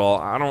Masvidal,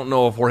 I don't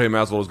know if Jorge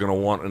Masvidal is going to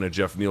want in a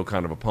Jeff Neal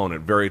kind of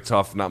opponent. Very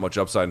tough, not much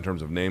upside in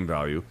terms of name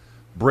value.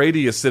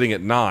 Brady is sitting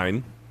at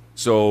 9,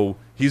 so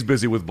he's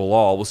busy with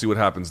Bilal. We'll see what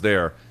happens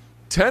there.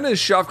 10 is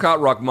Shavkat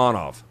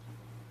Rakhmonov.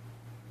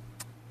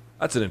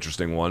 That's an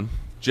interesting one.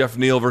 Jeff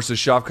Neal versus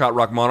Shavkat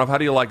Rakhmonov. How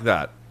do you like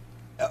that?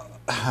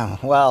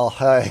 Well,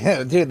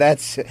 dude,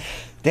 that's...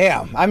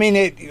 Damn. I mean,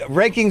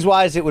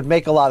 rankings-wise, it would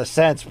make a lot of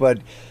sense, but...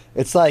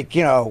 It's like,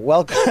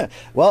 well,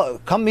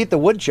 come meet the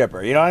wood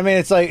chipper. You know what I mean?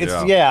 It's like,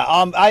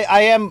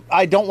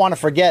 I don't want to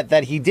forget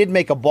that he did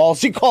make a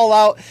ballsy call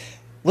out.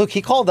 Look,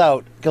 he called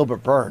out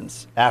Gilbert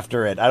Burns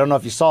after it. I don't know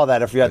if you saw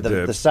that, if you had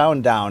the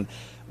sound down.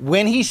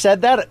 When he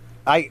said that,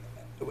 I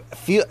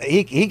feel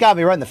he got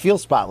me right in the feel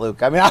spot,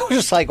 Luke. I mean, I was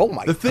just like, oh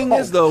my God. The thing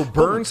is, though,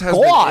 Burns has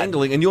been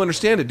angling, and you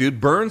understand it, dude.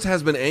 Burns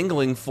has been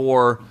angling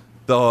for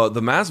the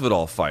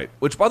Masvidal fight,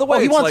 which, by the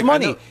way, he wants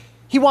money.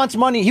 He wants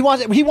money. He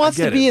wants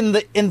to be in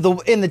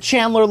the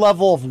Chandler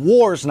level of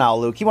wars now,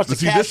 Luke. He wants to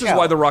cash out. This is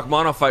why the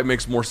Rakhmonov fight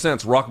makes more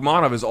sense.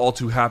 Rakhmonov is all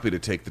too happy to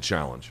take the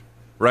challenge,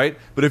 right?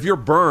 But if you're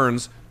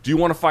Burns, do you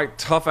want to fight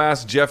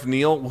tough-ass Jeff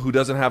Neal, who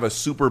doesn't have a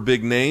super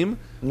big name?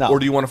 No. Or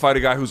do you want to fight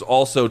a guy who's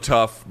also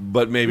tough,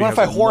 but maybe has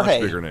a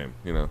much bigger name?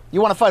 You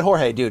want to fight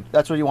Jorge, dude.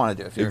 That's what you want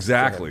to do.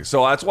 Exactly.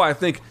 So that's why I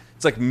think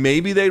it's like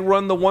maybe they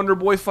run the Wonder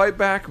Boy fight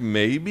back,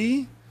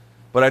 maybe.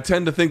 But I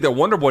tend to think that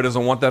Wonder Boy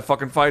doesn't want that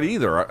fucking fight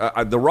either.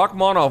 The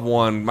Rachmanov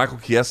one, Michael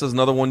Chiesa is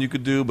another one you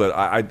could do, but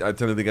I tend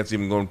to think that's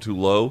even going too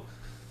low.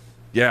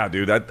 Yeah,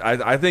 dude,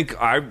 I think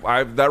that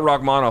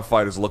Rachmanov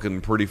fight is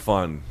looking pretty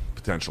fun,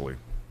 potentially.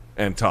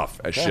 And tough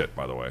as shit,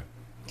 by the way.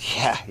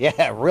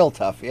 Yeah, real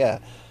tough, yeah.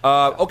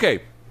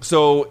 Okay,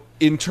 so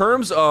in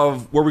terms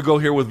of where we go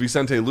here with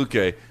Vicente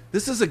Luque,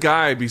 this is a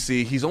guy,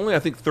 BC, he's only, I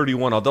think,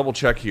 31. I'll double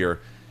check here.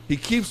 He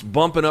keeps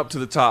bumping up to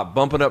the top,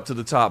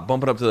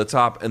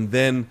 and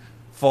then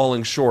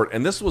falling short.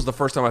 And this was the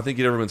first time I think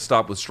he'd ever been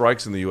stopped with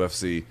strikes in the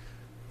UFC.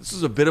 This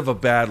is a bit of a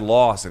bad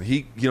loss, and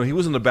he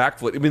was in the back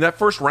foot. I mean, that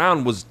first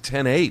round was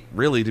 10-8,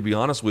 really, to be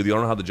honest with you. I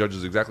don't know how the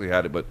judges exactly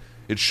had it, but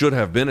it should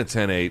have been a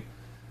 10-8.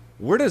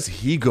 Where does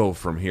he go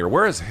from here?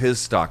 Where is his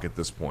stock at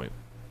this point?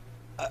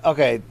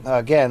 Okay,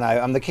 again,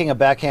 I'm the king of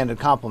backhanded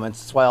compliments.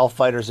 That's why all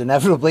fighters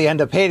inevitably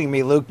end up hating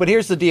me, Luke. But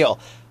here's the deal.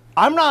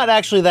 I'm not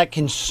actually that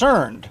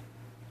concerned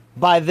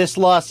by this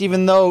loss,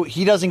 even though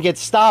he doesn't get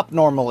stopped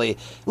normally.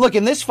 Look,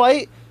 in this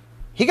fight,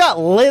 he got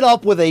lit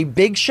up with a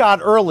big shot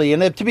early.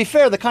 And to be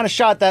fair, the kind of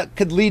shot that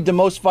could lead to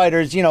most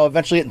fighters,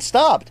 eventually getting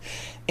stopped.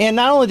 And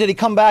not only did he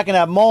come back and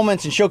have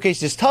moments and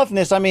showcase his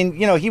toughness, I mean,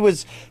 he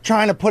was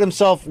trying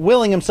to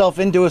willing himself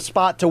into a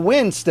spot to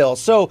win still.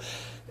 So,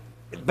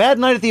 bad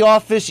night at the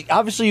office.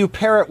 Obviously, you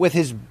pair it with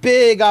his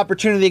big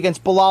opportunity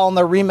against Bilal in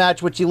their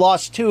rematch, which he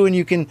lost to, and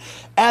you can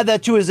add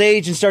that to his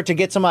age and start to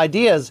get some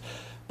ideas.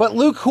 But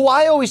Luke, who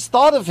I always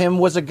thought of him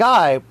was a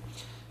guy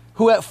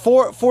who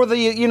for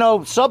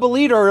the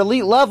sub-elite or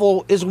elite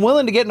level is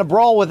willing to get in a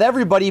brawl with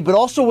everybody, but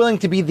also willing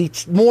to be the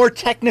more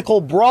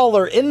technical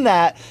brawler in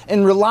that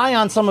and rely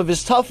on some of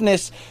his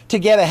toughness to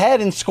get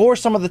ahead and score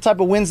some of the type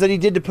of wins that he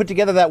did to put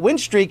together that win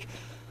streak.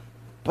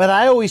 But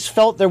I always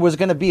felt there was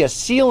going to be a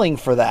ceiling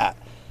for that.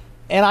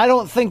 And I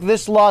don't think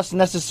this loss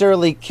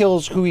necessarily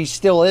kills who he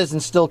still is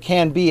and still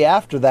can be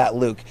after that,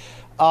 Luke.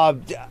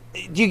 Do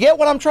you get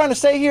what I'm trying to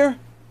say here?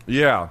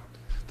 Yeah.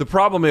 The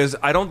problem is,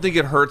 I don't think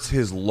it hurts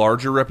his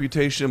larger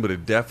reputation, but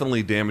it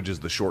definitely damages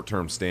the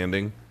short-term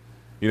standing.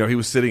 He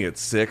was sitting at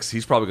 6.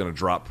 He's probably going to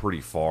drop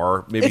pretty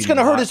far. Maybe it's going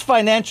to hurt his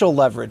financial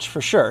leverage,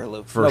 for sure,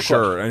 Luke. For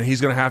sure. And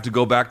he's going to have to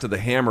go back to the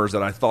hammers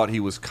that I thought he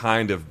was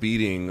kind of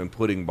beating and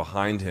putting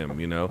behind him,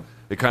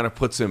 It kind of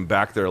puts him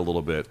back there a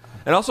little bit.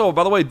 And also,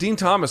 by the way, Dean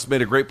Thomas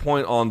made a great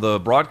point on the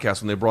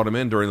broadcast when they brought him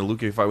in during the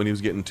Luque fight when he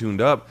was getting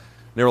tuned up.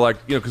 And they were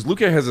like, because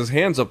Luque has his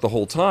hands up the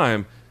whole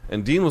time,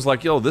 and Dean was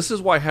like, this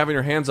is why having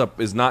your hands up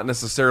is not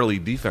necessarily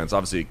defense.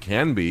 Obviously, it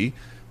can be,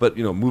 but,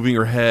 moving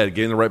your head,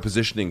 getting the right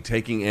positioning,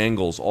 taking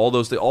angles, all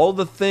those things, all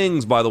the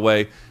things, by the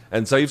way.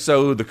 And Saif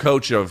Saud, the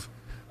coach of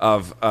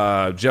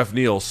Jeff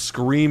Neal,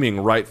 screaming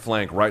right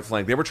flank.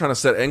 They were trying to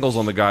set angles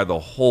on the guy the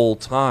whole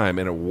time,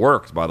 and it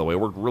worked, by the way. It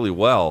worked really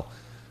well.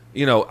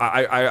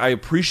 I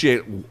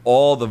appreciate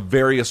all the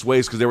various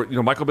ways, because they were,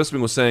 Michael Bisping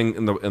was saying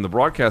in the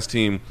broadcast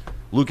team,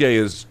 Luque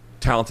is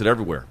talented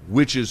everywhere,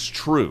 which is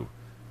true.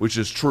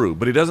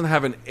 But he doesn't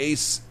have an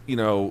ace in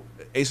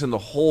the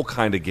hole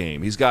kind of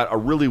game. He's got a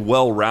really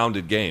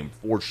well-rounded game,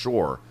 for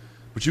sure.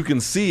 But you can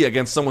see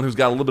against someone who's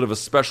got a little bit of a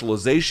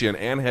specialization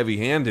and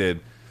heavy-handed,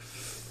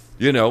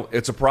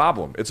 it's a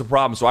problem.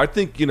 So I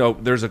think,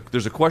 there's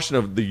a question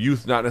of the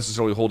youth not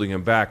necessarily holding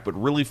him back, but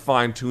really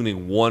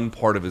fine-tuning one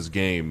part of his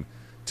game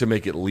to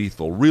make it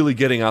lethal. Really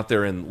getting out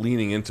there and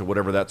leaning into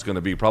whatever that's going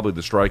to be, probably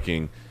the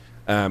striking.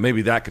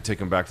 Maybe that could take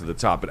him back to the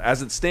top. But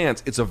as it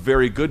stands, it's a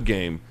very good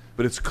game,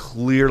 but it's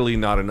clearly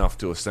not enough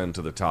to ascend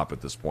to the top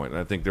at this point. And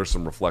I think there's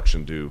some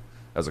reflection due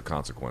as a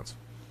consequence.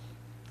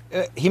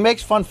 He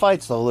makes fun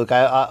fights, though, Luke.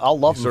 I'll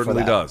love him for that.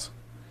 Certainly does.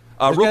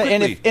 Real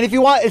quickly, and if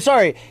you want,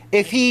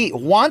 if he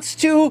wants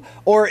to,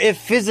 or if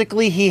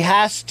physically he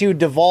has to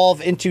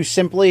devolve into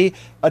simply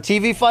a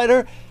TV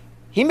fighter,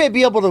 he may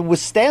be able to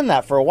withstand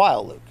that for a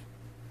while, Luke.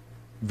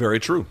 Very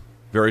true.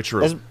 Real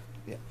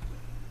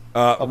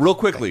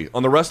quickly,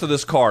 on the rest of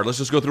this card, let's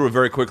just go through it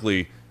very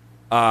quickly.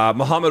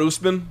 Muhammad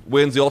Usman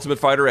wins the Ultimate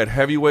Fighter at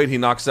heavyweight. He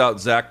knocks out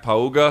Zach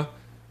Pauga,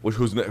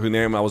 whose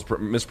name I was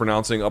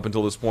mispronouncing up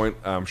until this point.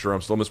 I'm sure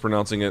I'm still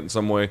mispronouncing it in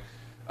some way.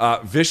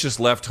 Vicious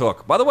left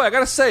hook. By the way, I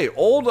got to say,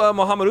 old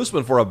Muhammad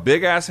Usman, for a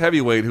big-ass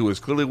heavyweight who is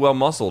clearly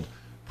well-muscled,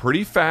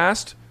 pretty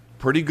fast,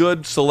 pretty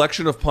good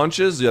selection of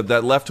punches.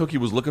 That left hook he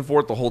was looking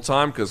for it the whole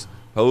time, because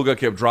Pauga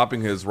kept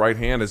dropping his right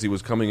hand as he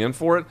was coming in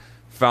for it.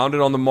 Found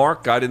it on the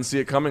mark. Guy didn't see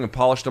it coming and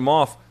polished him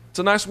off. It's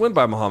a nice win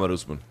by Muhammad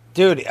Usman.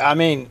 Dude, I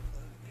mean,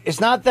 it's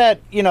not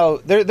that,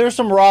 there's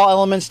some raw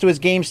elements to his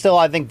game still.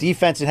 I think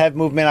defense and head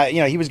movement,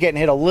 he was getting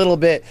hit a little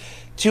bit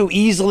too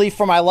easily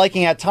for my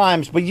liking at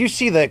times. But you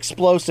see the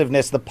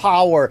explosiveness, the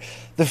power,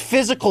 the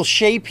physical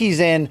shape he's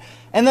in.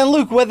 And then,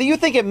 Luke, whether you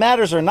think it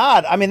matters or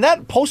not, I mean,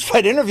 that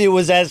post-fight interview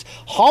was as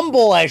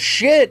humble as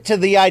shit to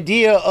the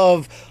idea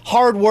of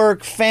hard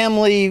work,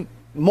 family,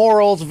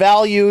 morals,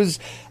 values.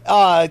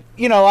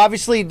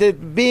 Obviously,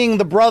 being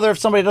the brother of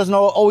somebody doesn't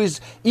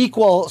always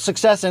equal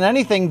success in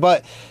anything,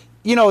 but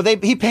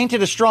he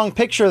painted a strong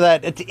picture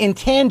that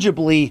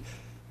intangibly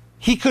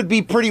he could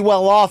be pretty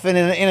well off and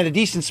in a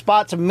decent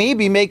spot to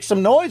maybe make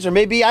some noise, or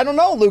maybe, I don't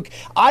know, Luke.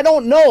 I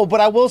don't know,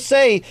 but I will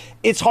say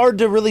it's hard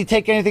to really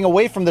take anything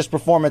away from this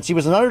performance. He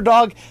was an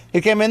underdog. He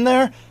came in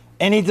there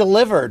and he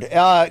delivered.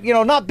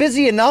 Not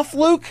busy enough,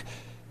 Luke,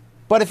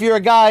 but if you're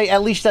a guy,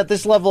 at least at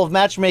this level of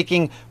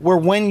matchmaking, where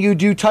when you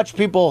do touch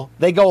people,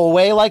 they go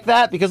away like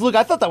that. Because, look,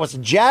 I thought that was a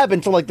jab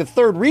until like the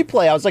third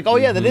replay. I was like, oh,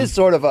 yeah, that is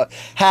sort of a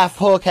half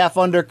hook, half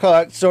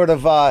undercut sort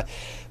of.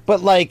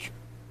 But, like,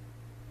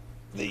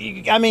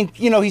 I mean,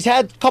 he's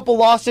had a couple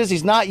losses.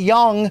 He's not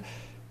young.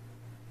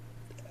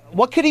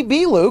 What could he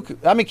be, Luke?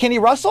 I mean, can he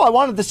wrestle? I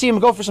wanted to see him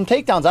go for some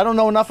takedowns. I don't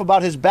know enough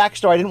about his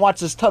backstory. I didn't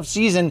watch this tough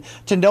season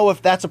to know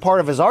if that's a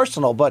part of his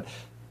arsenal, but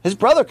his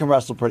brother can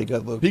wrestle pretty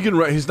good, Luke. He can't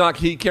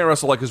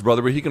wrestle like his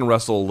brother, but he can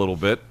wrestle a little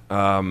bit.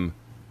 I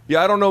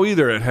don't know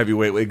either at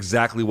heavyweight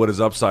exactly what his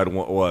upside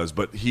was,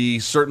 but he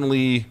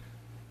certainly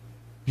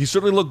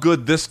looked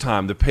good this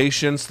time. The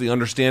patience, the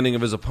understanding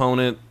of his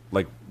opponent,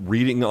 like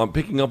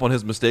picking up on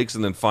his mistakes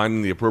and then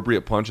finding the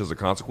appropriate punch as a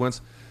consequence.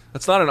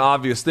 That's not an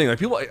obvious thing. Like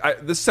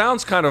this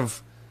sounds kind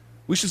of.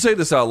 We should say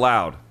this out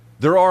loud.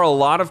 There are a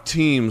lot of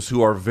teams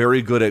who are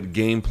very good at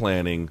game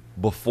planning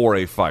before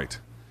a fight.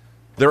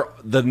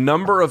 The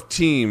number of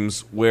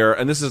teams where,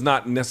 and this is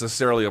not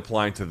necessarily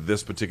applying to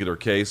this particular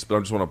case, but I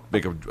just want to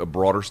make a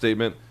broader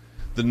statement.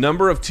 The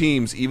number of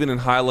teams, even in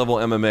high-level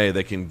MMA,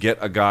 that can get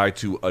a guy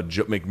to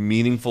make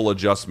meaningful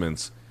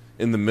adjustments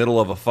in the middle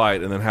of a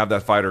fight and then have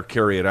that fighter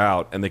carry it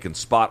out, and they can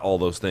spot all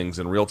those things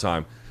in real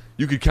time,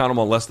 you could count them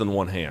on less than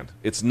one hand.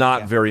 It's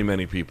not very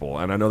many people,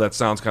 and I know that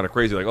sounds kind of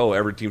crazy, like, oh,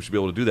 every team should be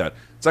able to do that.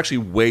 It's actually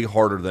way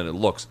harder than it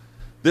looks.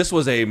 This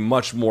was a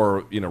much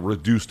more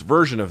reduced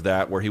version of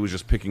that, where he was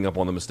just picking up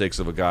on the mistakes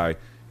of a guy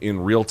in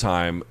real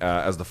time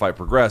as the fight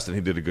progressed, and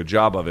he did a good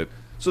job of it.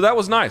 So that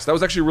was nice. That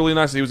was actually really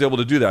nice that he was able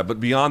to do that. But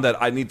beyond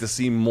that, I need to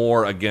see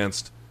more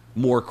against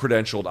more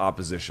credentialed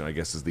opposition, I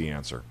guess is the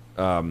answer.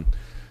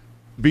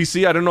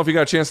 BC, I don't know if you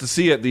got a chance to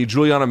see it. The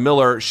Juliana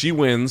Miller, she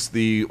wins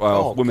the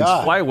women's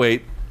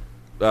flyweight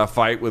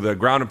fight with a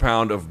ground and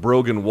pound of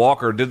Brogan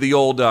Walker. Did the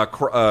old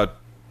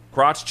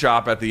crotch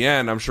chop at the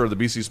end. I'm sure the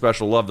BC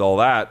special loved all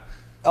that.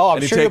 Oh,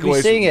 I'm sure you'll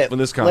be seeing it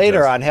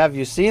later on. Have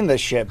you seen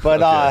this shit?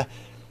 But, okay.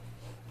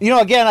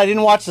 Again, I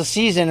didn't watch the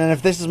season, and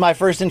if this is my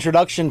first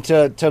introduction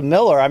to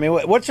Miller, I mean,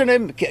 what's her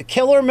name?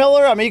 Killer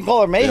Miller? I mean, you can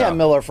call her Mayhem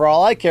Miller for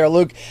all I care,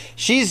 Luke.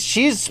 She's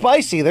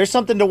spicy. There's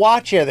something to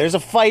watch here. There's a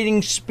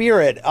fighting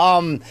spirit.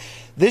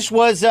 This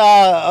was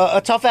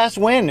a tough-ass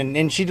win,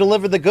 and she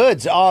delivered the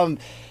goods.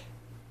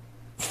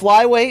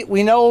 Flyweight,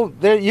 we know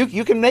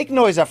you can make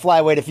noise at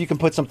flyweight if you can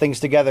put some things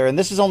together, and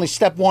this is only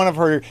step one of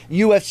her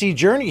UFC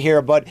journey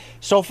here, but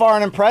so far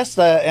I'm impressed,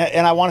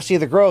 and I want to see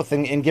the growth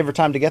and give her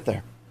time to get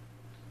there.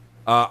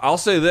 I'll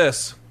say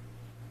this,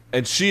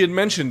 and she had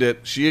mentioned it.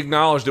 She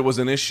acknowledged it was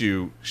an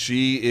issue.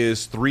 She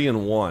is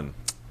 3-1.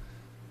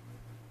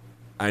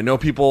 I know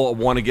people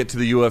want to get to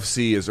the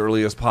UFC as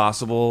early as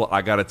possible.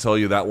 I got to tell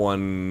you, that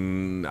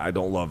one, I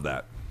don't love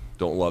that.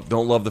 Don't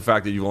love the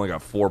fact that you've only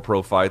got 4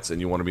 pro fights and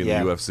you want to be in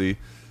the UFC.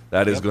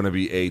 That is going to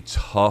be a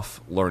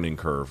tough learning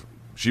curve.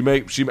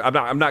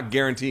 I'm not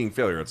guaranteeing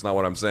failure. It's not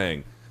what I'm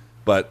saying.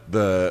 But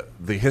the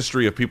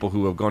history of people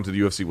who have gone to the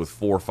UFC with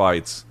 4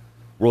 fights,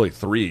 really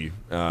 3,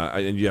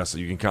 and yes,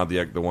 you can count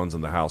the ones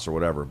in the house or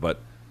whatever,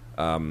 but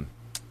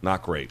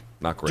not great.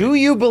 Not great. Do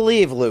you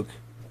believe, Luke?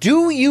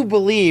 Do you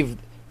believe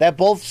that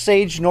both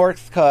Sage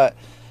Northcutt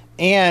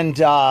and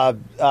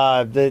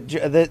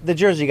the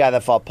Jersey guy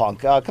that fought Punk?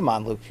 Come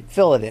on, Luke,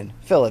 fill it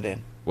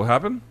in. What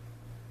happened?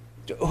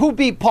 Who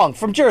beat Punk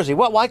from Jersey?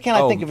 Why can't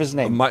I think of his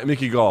name?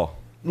 Mickey Gall.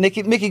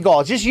 Mickey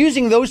Gall. Just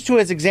using those 2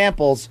 as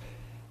examples,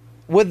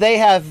 would they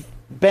have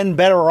been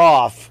better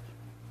off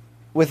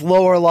with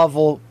lower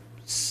level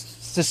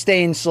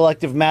sustained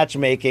selective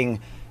matchmaking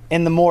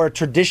in the more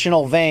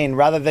traditional vein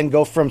rather than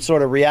go from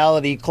sort of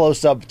reality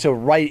close up to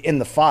right in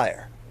the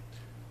fire?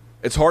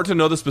 It's hard to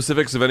know the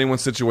specifics of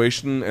anyone's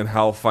situation and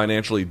how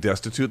financially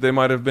destitute they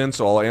might have been,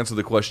 so I'll answer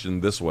the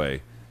question this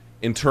way.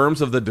 In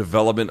terms of the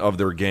development of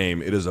their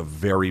game, it is a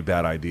very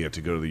bad idea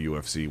to go to the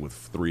UFC with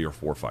 3 or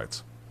 4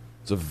 fights.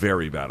 It's a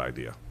very bad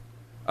idea.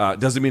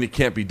 Doesn't mean it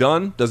can't be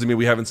done. Doesn't mean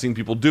we haven't seen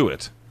people do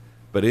it.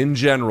 But in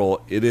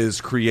general, it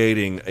is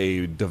creating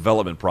a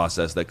development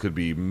process that could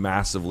be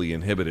massively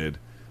inhibited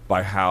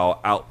by how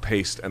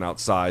outpaced and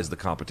outsized the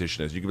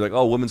competition is. You can be like,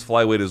 oh, women's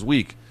flyweight is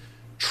weak.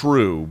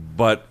 True,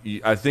 but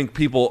I think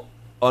people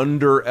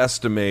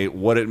underestimate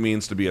what it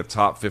means to be a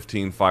top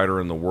 15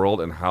 fighter in the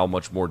world and how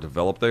much more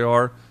developed they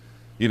are.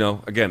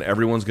 Again,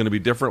 everyone's going to be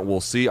different. We'll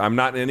see. I'm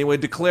not in any way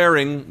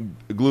declaring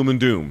gloom and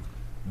doom,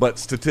 but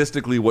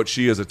statistically what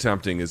she is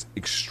attempting is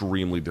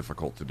extremely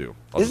difficult to do.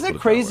 Isn't it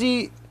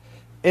crazy?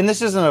 and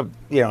this isn't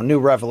a new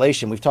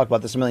revelation. We've talked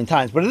about this a million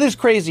times, but it is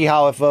crazy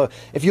how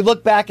if you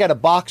look back at a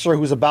boxer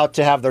who's about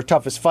to have their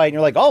toughest fight, and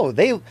you're like, oh,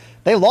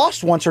 they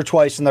lost once or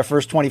twice in their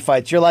first 20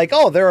 fights. You're like,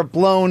 oh, they're a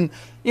blown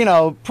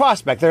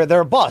prospect.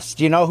 They're a bust.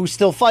 Who's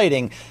still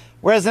fighting.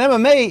 Whereas in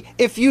MMA,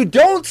 if you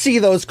don't see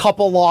those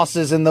couple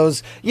losses in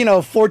those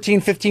 14,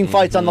 15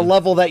 fights on the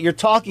level that you're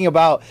talking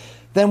about,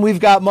 then we've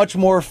got much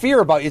more fear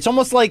about you. It's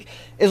almost like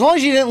as long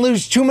as you didn't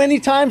lose too many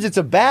times, it's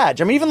a badge.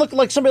 I mean, even look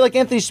like somebody like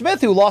Anthony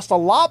Smith, who lost a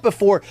lot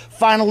before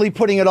finally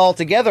putting it all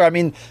together. I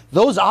mean,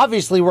 those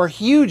obviously were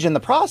huge in the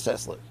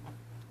process, Luke.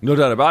 No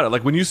doubt about it.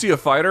 Like when you see a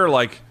fighter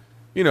like,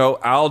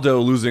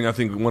 Aldo losing, I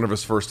think, one of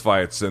his first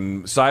fights,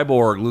 and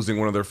Cyborg losing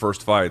one of their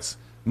first fights,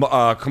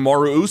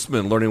 Kamaru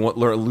Usman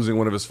losing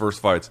one of his first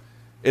fights,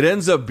 it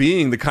ends up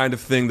being the kind of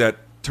thing that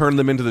turned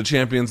them into the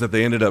champions that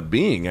they ended up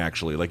being,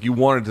 actually. Like you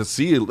wanted to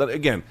see,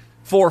 again,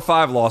 4 or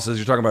 5 losses,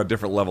 you're talking about a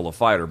different level of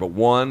fighter, but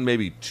 1,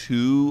 maybe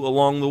 2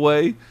 along the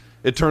way,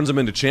 it turns them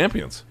into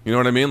champions. You know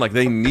what I mean? Like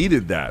they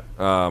needed that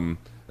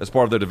as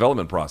part of their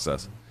development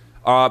process.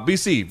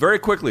 BC, very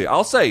quickly,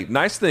 I'll say,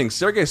 nice thing.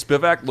 Sergey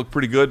Spivak looked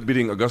pretty good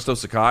beating Augusto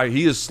Sakai.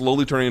 He is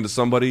slowly turning into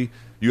somebody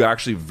you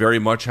actually very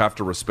much have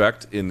to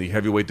respect in the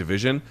heavyweight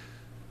division.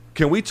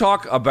 Can we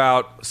talk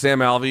about Sam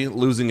Alvey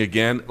losing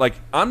again? Like,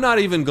 I'm not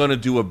even going to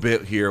do a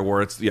bit here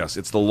where it's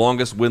the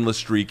longest winless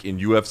streak in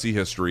UFC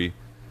history.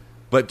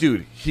 But,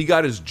 dude, he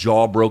got his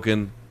jaw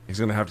broken. He's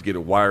going to have to get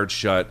it wired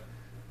shut.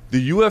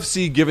 The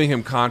UFC giving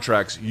him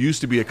contracts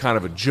used to be a kind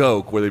of a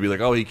joke where they'd be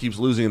like, oh, he keeps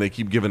losing and they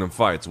keep giving him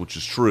fights, which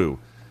is true.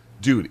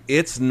 Dude,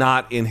 it's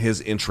not in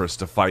his interest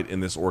to fight in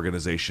this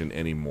organization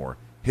anymore.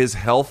 His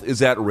health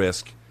is at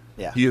risk.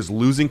 Yeah. He is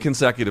losing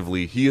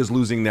consecutively. He is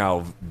losing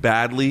now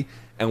badly.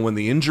 And when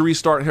the injuries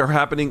start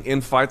happening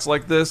in fights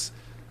like this,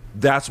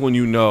 that's when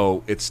you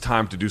know it's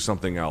time to do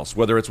something else.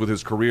 Whether it's with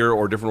his career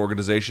or a different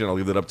organization, I'll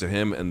leave that up to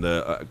him and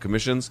the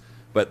commissions.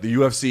 But the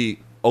UFC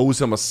owes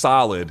him a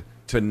solid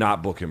to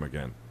not book him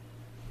again.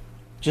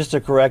 Just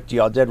to correct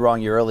you, I did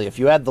wrong you early. If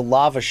you add the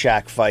Lava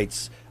Shack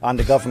fights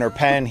onto Governor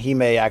Penn, he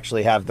may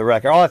actually have the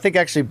record. Oh, I think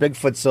actually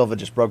Bigfoot Silva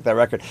just broke that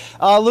record.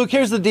 Luke,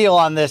 here's the deal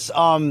on this.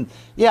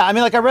 Yeah, I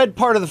mean, like I read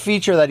part of the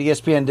feature that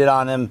ESPN did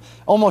on him,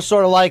 almost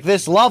sort of like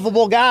this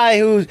lovable guy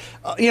who,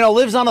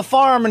 lives on a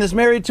farm and is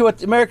married to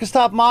America's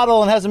Top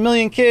Model and has 1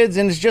 million kids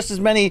and is just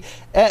as many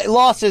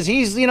losses.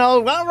 He's,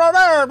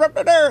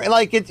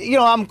 like it.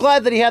 I'm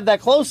glad that he had that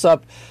close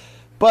up,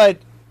 but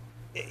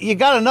you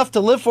got enough to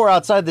live for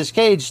outside this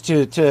cage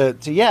to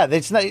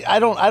it's not, I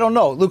don't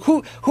know, Luke,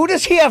 who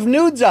does he have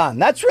nudes on?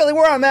 That's really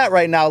where I'm at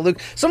right now,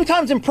 Luke.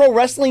 Sometimes in pro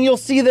wrestling you'll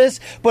see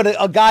this, but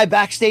a guy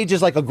backstage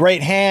is like a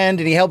great hand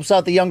and he helps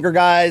out the younger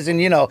guys,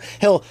 and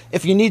he'll,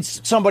 if you need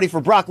somebody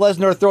for Brock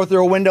Lesnar to throw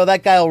through a window,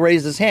 that guy will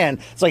raise his hand.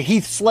 It's like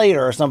Heath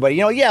Slater or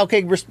somebody,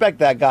 okay, respect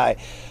that guy.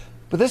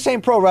 But this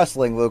ain't pro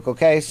wrestling, Luke,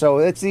 okay? So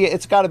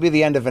it's got to be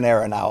the end of an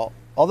era now.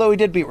 Although he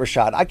did beat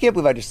Rashad. I can't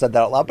believe I just said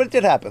that out loud, but it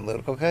did happen,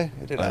 Luke, okay?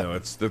 It did happen. I know,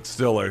 it's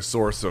still a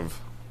source of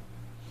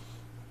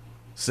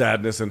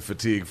sadness and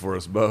fatigue for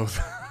us both.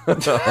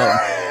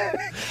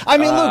 I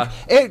mean, Luke,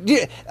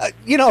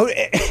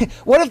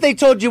 what if they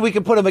told you we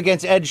could put him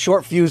against Ed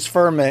Shortfuse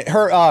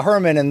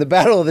Herman in the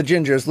Battle of the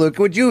Gingers, Luke?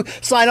 Would you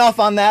sign off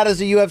on that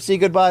as a UFC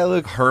goodbye,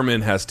 Luke?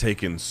 Herman has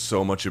taken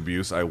so much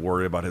abuse. I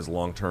worry about his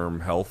long-term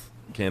health,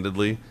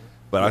 candidly.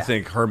 But yeah. I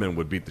think Herman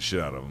would beat the shit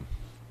out of him.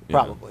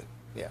 Probably,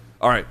 yeah.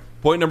 All right.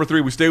 Point number 3,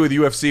 we stay with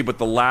UFC, but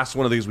the last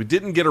one of these, we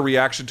didn't get a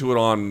reaction to it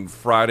on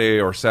Friday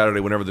or Saturday,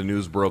 whenever the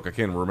news broke. I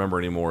can't remember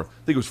anymore.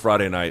 I think it was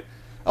Friday night.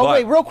 Oh,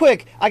 wait, real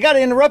quick. I got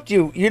to interrupt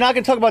you. You're not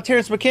going to talk about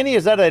Terrence McKinney?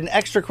 Is that an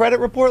extra credit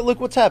report? Luke,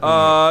 what's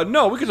happening?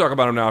 No, we can talk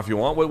about him now if you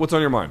want. What's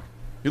on your mind?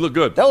 You look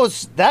good. That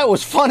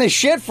was fun as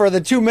shit for the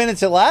 2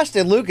 minutes it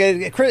lasted, Luke.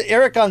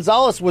 Eric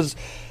Gonzalez was,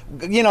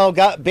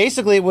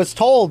 basically was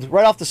told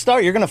right off the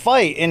start, you're going to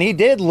fight. And he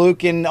did,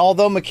 Luke. And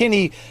although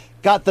McKinney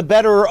got the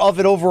better of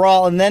it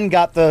overall and then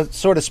got the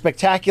sort of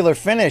spectacular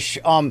finish.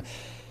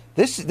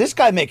 This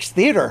guy makes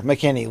theater,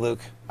 McKinney, Luke.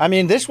 I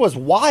mean, this was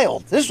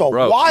wild. This is a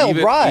wild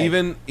ride.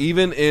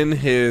 Even in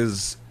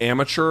his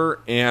amateur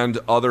and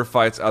other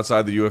fights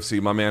outside the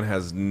UFC, my man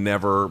has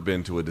never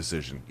been to a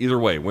decision. Either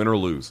way, win or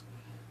lose,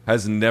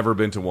 has never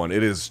been to one.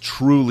 It is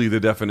truly the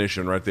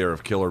definition right there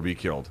of kill or be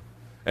killed.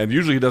 And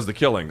usually he does the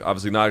killing,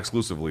 obviously not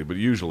exclusively, but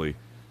usually.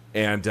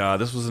 And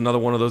this was another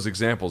one of those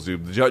examples,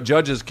 dude. The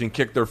judges can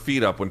kick their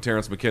feet up when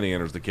Terrence McKinney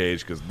enters the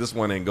cage because this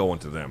one ain't going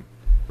to them.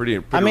 Pretty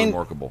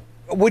remarkable.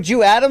 Would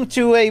you add him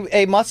to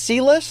a must-see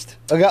list?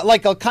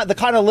 Like the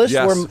kind of list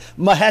where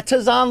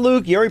Maheta's on,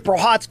 Luke, Yuri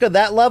Prochazka,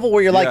 that level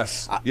where you're like...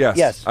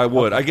 Yes, I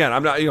would. Okay. Again,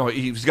 I'm not.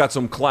 He's got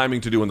some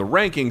climbing to do in the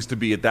rankings to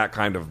be at that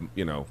kind of,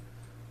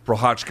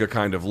 Prochazka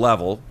kind of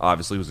level.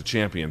 Obviously, he was a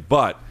champion.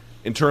 But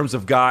in terms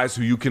of guys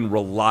who you can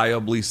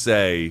reliably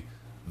say...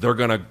 They're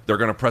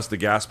gonna press the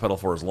gas pedal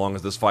for as long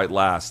as this fight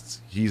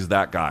lasts. He's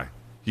that guy.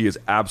 He is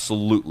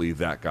absolutely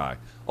that guy.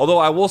 Although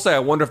I will say, I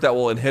wonder if that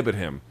will inhibit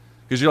him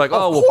because you're like,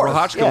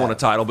 Prochazka won a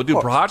title, but dude,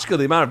 Prochazka,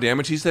 the amount of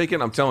damage he's taken,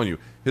 I'm telling you,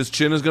 his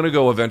chin is going to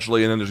go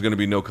eventually, and then there's going to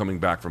be no coming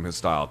back from his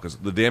style because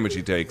the damage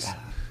he takes,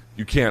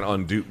 you can't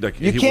undo. Like,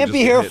 you he will can't just be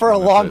get here hit for a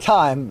and that's long it.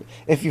 time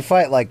if you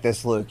fight like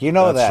this, Luke. You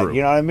know That's that. true.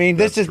 You know what I mean?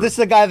 That's This true. is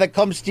the guy that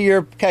comes to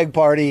your keg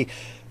party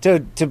to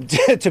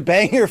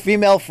bang your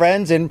female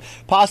friends and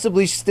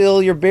possibly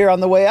steal your beer on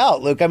the way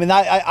out, Luke. I mean,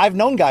 I've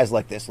known guys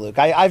like this, Luke.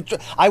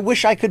 I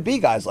wish I could be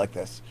guys like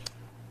this.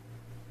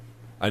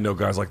 I know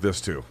guys like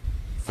this too.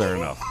 Fair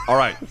enough. All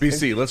right,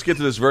 BC, let's get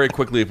to this very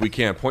quickly if we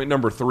can. Point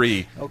number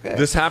 3. Okay.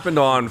 This happened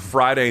on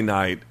Friday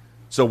night.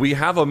 So we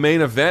have a main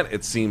event,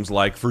 it seems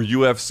like, for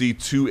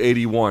UFC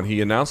 281.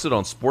 He announced it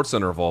on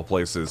SportsCenter of all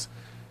places.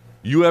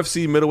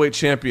 UFC middleweight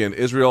champion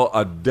Israel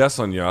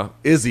Adesanya,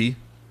 Izzy,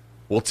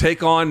 will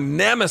take on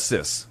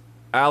nemesis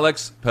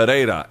Alex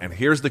Pereira. And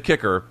here's the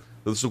kicker.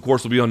 This, of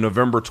course, will be on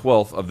November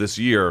 12th of this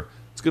year.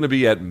 It's going to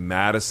be at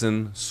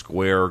Madison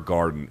Square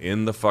Garden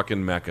in the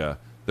fucking Mecca.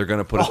 They're going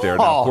to put it there.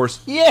 Now, of course,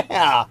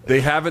 Yeah.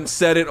 they haven't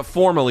said it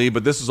formally,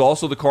 but this is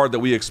also the card that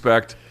we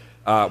expect.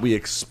 We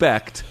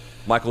expect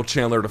Michael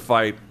Chandler to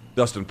fight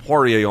Dustin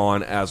Poirier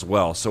on as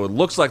well. So it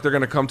looks like they're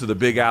going to come to the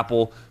Big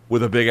Apple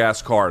with a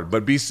big-ass card.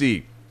 But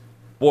BC,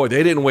 boy,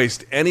 they didn't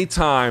waste any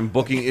time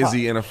booking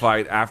Izzy in a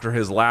fight after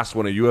his last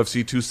one at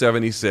UFC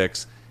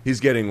 276.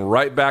 He's getting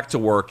right back to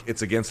work.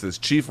 It's against his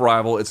chief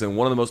rival. It's in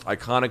one of the most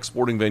iconic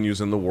sporting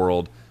venues in the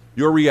world.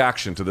 Your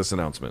reaction to this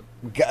announcement?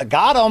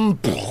 Got him.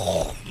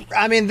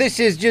 I mean, this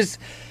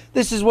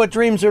is what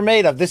dreams are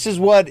made of. This is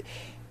what,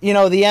 the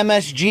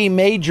MSG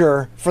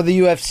major for the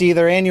UFC,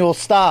 their annual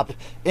stop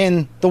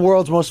in the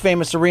world's most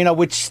famous arena,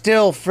 which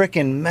still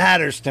freaking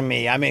matters to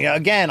me. I mean,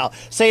 again, I'll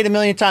say it a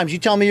million times. You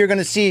tell me you're going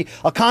to see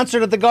a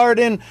concert at the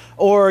Garden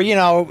or,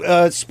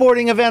 a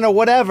sporting event or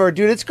whatever,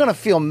 dude, it's going to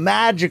feel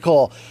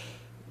magical.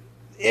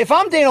 If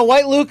I'm Dana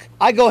White, Luke,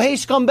 I go, hey,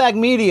 scumbag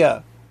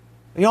media.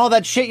 You know all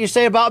that shit you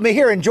say about me?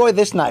 Here, enjoy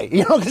this night.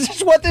 Because this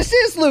is what this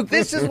is, Luke.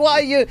 This is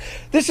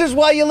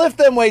why you lift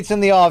them weights in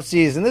the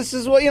offseason. This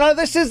is what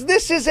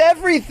this is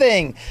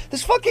everything.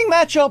 This fucking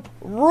matchup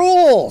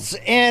rules.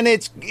 And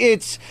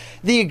it's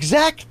the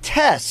exact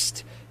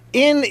test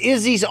in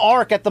Izzy's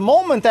arc at the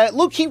moment that,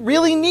 Luke, he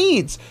really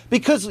needs.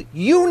 Because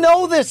you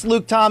know this,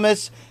 Luke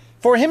Thomas.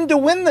 For him to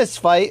win this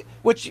fight,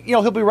 which,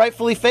 he'll be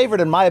rightfully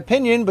favored in my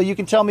opinion, but you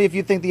can tell me if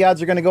you think the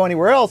odds are going to go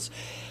anywhere else.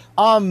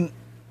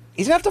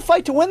 He's going to have to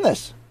fight to win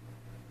this.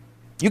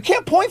 You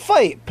can't point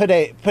fight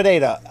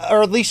Pereira,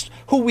 or at least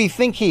who we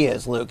think he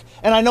is, Luke.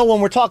 And I know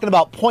when we're talking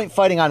about point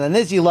fighting on an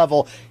Izzy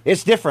level,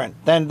 it's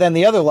different than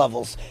the other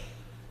levels.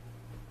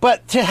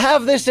 But to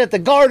have this at the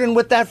Garden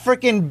with that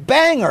freaking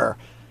banger,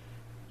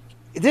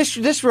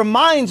 this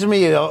reminds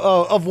me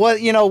of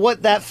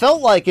what that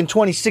felt like in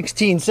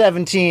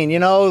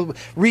 2016-17,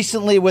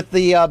 recently with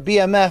the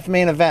BMF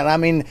main event. I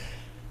mean,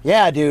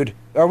 yeah, dude.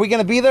 Are we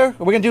going to be there?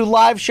 Are we going to do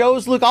live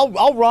shows, Luke?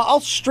 I'll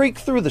streak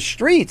through the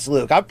streets,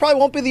 Luke. I probably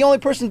won't be the only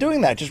person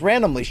doing that, just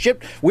randomly.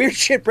 Weird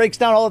shit breaks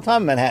down all the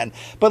time in Manhattan.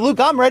 But, Luke,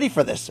 I'm ready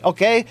for this,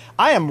 okay?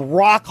 I am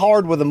rock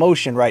hard with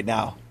emotion right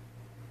now.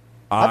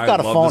 I've got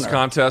a love phoner. This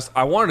contest.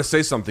 I wanted to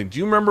say something. Do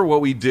you remember what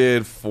we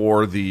did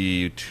for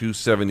the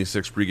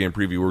 276 pregame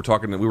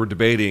preview? We were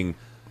debating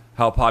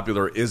how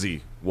popular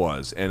Izzy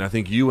was. And I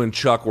think you and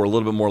Chuck were a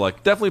little bit more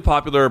like, definitely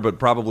popular, but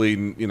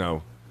probably,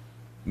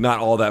 not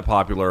all that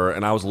popular,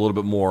 and I was a little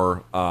bit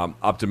more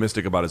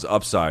optimistic about his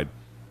upside.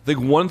 I think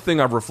one thing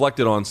I've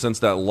reflected on since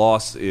that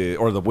loss,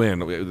 or the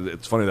win,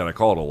 it's funny that I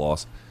call it a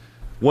loss.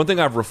 One thing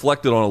I've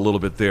reflected on a little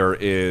bit there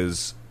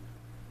is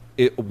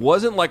it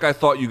wasn't like I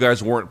thought you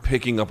guys weren't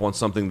picking up on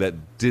something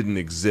that didn't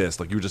exist,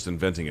 like you were just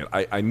inventing it.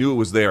 I knew it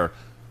was there.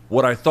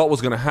 What I thought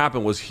was going to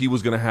happen was he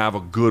was going to have a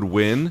good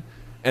win,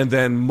 and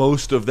then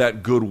most of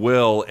that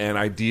goodwill and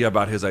idea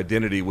about his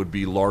identity would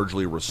be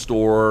largely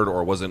restored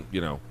or wasn't,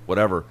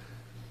 whatever.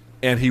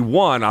 And he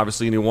won,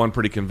 obviously, and he won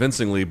pretty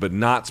convincingly, but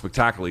not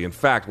spectacularly. In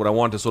fact, what I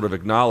wanted to sort of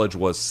acknowledge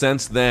was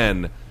since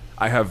then,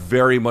 I have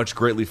very much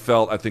greatly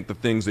felt, I think, the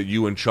things that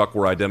you and Chuck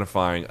were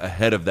identifying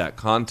ahead of that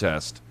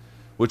contest,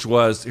 which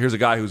was, here's a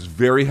guy who's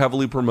very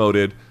heavily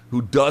promoted,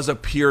 who does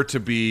appear to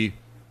be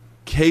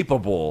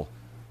capable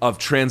of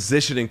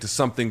transitioning to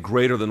something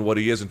greater than what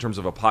he is in terms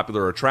of a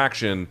popular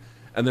attraction,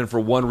 and then for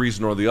one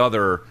reason or the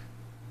other,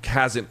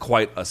 hasn't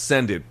quite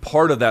ascended.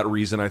 Part of that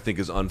reason, I think,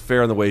 is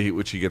unfair in the way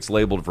which he gets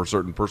labeled for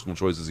certain personal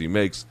choices he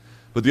makes.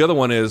 But the other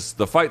one is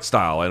the fight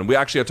style. And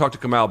I talked to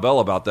Kamal Bell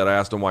about that. I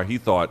asked him why he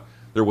thought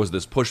there was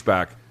this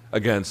pushback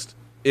against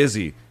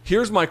Izzy.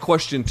 Here's my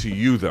question to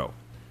you, though.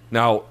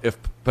 Now, if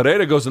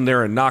Pereira goes in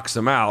there and knocks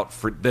him out,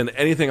 then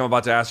anything I'm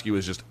about to ask you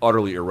is just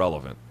utterly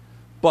irrelevant.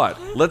 But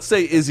let's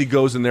say Izzy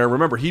goes in there.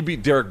 Remember, he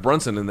beat Derek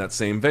Brunson in that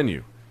same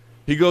venue.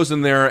 He goes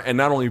in there and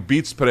not only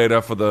beats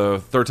Pereira for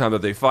the third time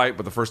that they fight,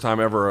 but the first time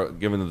ever,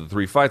 given the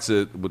 3 fights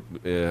at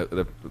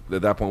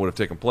that point would have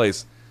taken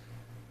place.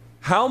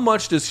 How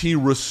much does he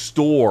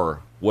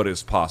restore what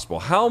is possible?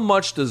 How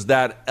much does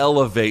that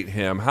elevate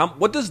him?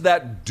 What does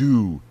that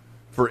do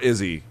for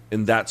Izzy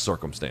in that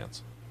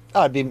circumstance?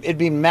 Oh, it'd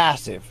be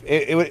massive.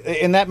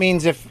 And that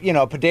means if,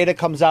 Pereira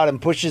comes out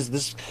and pushes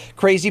this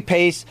crazy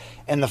pace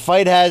and the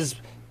fight has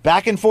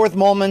back and forth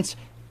moments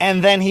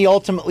and then he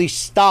ultimately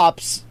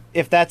stops,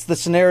 if that's the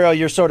scenario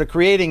you're sort of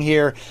creating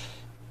here,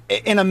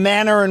 in a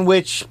manner in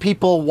which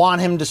people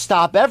want him to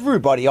stop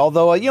everybody.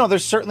 Although,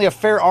 there's certainly a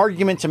fair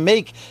argument to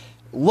make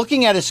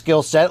looking at his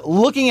skill set,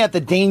 looking at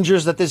the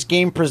dangers that this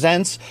game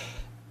presents,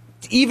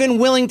 even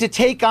willing to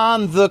take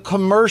on the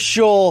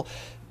commercial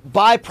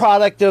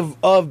byproduct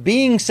of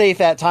being safe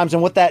at times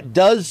and what that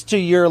does to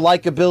your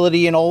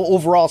likability and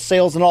overall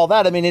sales and all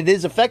that. I mean, it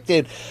is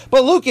affected.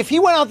 But Luke, if he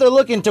went out there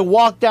looking to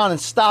walk down and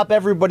stop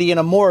everybody in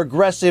a more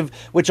aggressive,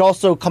 which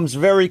also comes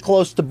very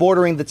close to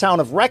bordering the town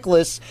of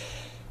reckless,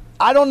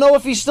 I don't know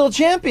if he's still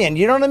champion.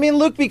 You know what I mean,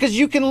 Luke? Because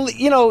you can,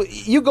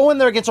 you go in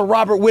there against a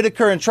Robert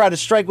Whittaker and try to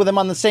strike with him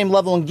on the same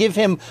level and give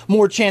him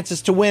more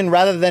chances to win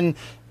rather than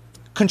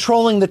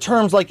controlling the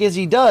terms like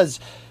Izzy does.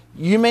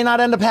 You may not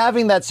end up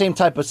having that same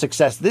type of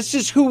success. This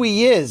is who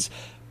he is,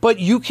 but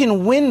you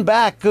can win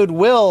back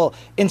goodwill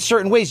in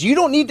certain ways. You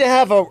don't need to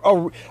have a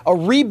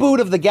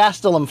reboot of the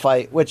Gastelum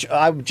fight, which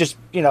I just,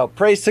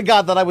 praise to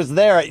God that I was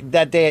there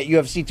that day at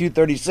UFC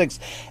 236,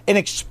 an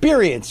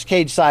experience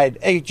cage side,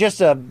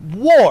 just a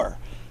war.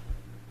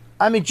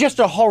 I mean, just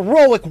a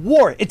heroic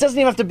war. It doesn't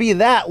even have to be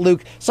that,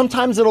 Luke.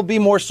 Sometimes it'll be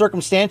more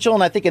circumstantial,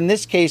 and I think in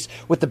this case,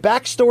 with the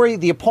backstory,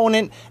 the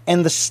opponent,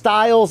 and the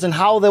styles and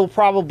how they'll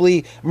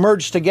probably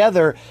merge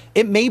together,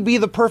 it may be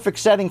the perfect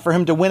setting for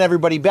him to win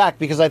everybody back,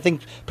 because I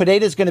think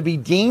Pineda is going to be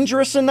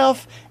dangerous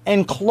enough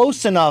and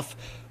close enough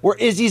where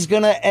Izzy's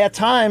going to, at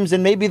times,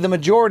 and maybe the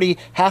majority,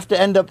 have to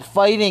end up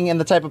fighting in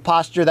the type of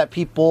posture that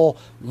people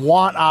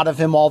want out of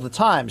him all the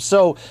time.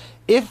 So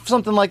if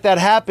something like that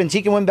happens,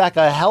 he can win back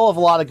a hell of a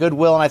lot of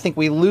goodwill, and I think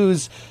we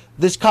lose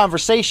this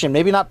conversation.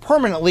 Maybe not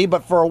permanently,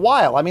 but for a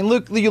while. I mean,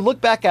 Luke, you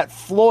look back at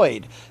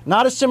Floyd,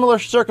 not a similar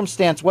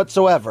circumstance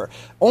whatsoever.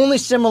 Only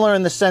similar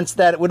in the sense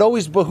that it would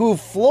always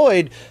behoove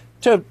Floyd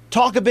to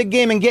talk a big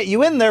game and get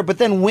you in there, but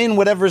then win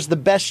whatever's the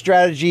best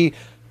strategy,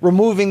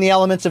 removing the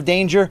elements of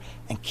danger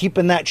and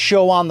keeping that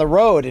show on the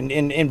road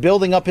and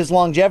building up his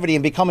longevity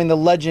and becoming the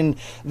legend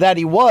that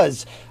he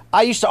was.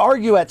 I used to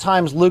argue at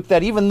times, Luke,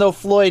 that even though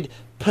Floyd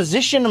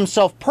positioned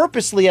himself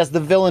purposely as the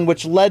villain,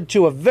 which led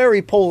to a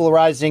very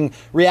polarizing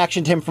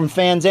reaction to him from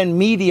fans and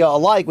media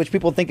alike, which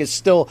people think is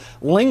still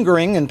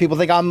lingering, and people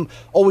think I'm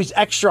always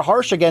extra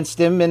harsh against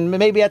him, and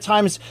maybe at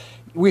times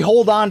we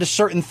hold on to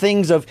certain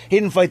things of he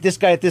didn't fight this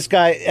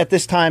guy at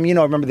this time,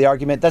 remember the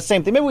argument, that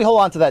same thing. Maybe we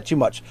hold on to that too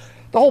much.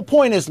 The whole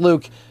point is,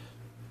 Luke,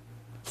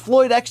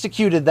 Floyd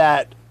executed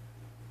that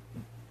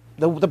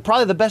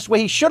probably the best way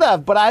he should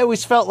have, but I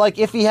always felt like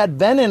if he had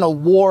been in a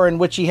war in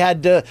which he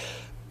had to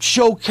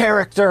show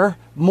character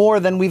more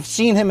than we've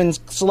seen him in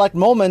select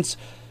moments,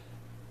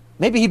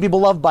 maybe he'd be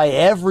beloved by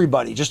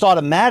everybody just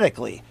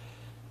automatically.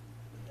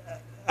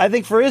 I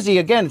think for Izzy,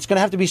 again, it's going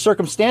to have to be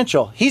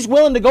circumstantial. He's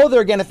willing to go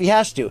there again if he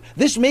has to.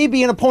 This may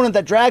be an opponent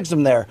that drags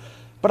him there,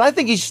 but I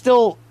think he's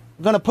still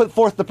going to put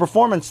forth the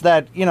performance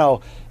that,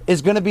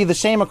 is going to be the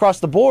same across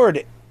the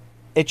board.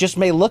 It just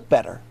may look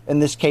better in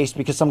this case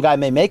because some guy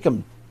may make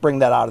him bring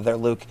that out of there,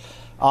 Luke.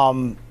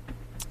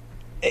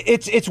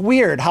 It's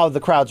weird how the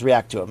crowds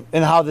react to him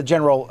and how the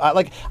general,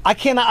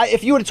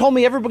 if you would have told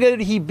me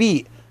everybody he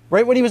beat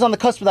right when he was on the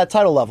cusp of that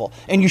title level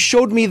and you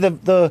showed me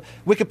the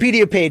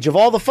Wikipedia page of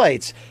all the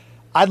fights,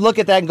 I'd look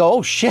at that and go,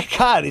 oh shit,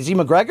 God, is he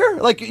McGregor?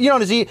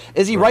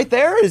 Is he right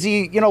there? Is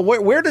he,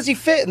 where does he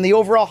fit in the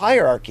overall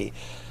hierarchy?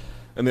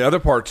 And the other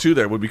part, too,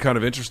 that would be kind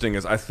of interesting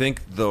is I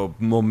think the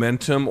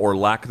momentum or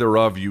lack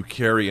thereof you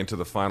carry into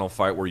the final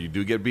fight where you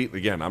do get beat.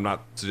 Again, I'm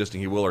not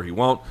suggesting he will or he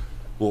won't.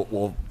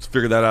 We'll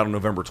figure that out on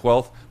November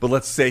 12th. But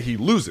let's say he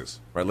loses,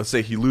 right? Let's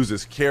say he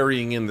loses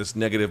carrying in this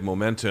negative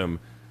momentum.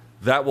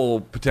 That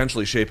will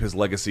potentially shape his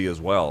legacy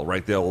as well,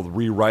 right? They'll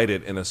rewrite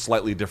it in a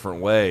slightly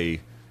different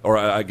way. Or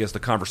I guess the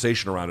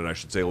conversation around it, I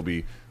should say, will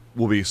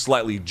be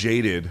slightly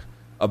jaded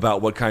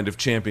about what kind of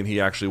champion he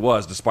actually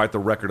was, despite the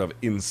record of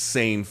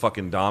insane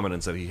fucking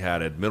dominance that he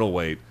had at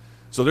middleweight.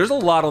 So there's a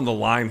lot on the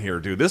line here,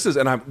 dude.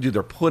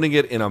 They're putting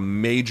it in a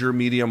major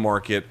media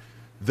market.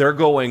 They're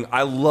going,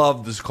 I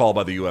love this call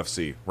by the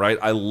UFC, right?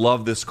 I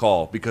love this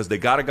call because they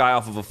got a guy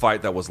off of a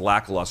fight that was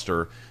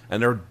lackluster,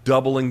 and they're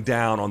doubling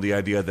down on the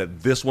idea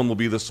that this one will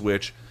be the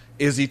switch.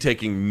 Izzy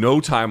taking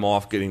no time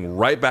off, getting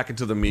right back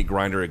into the meat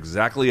grinder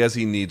exactly as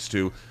he needs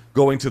to,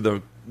 going to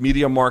the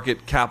media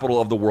market capital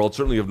of the world,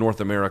 certainly of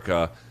North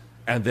America,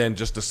 and then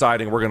just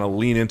deciding we're going to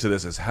lean into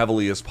this as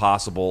heavily as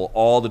possible.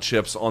 All the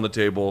chips on the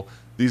table.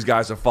 These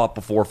guys have fought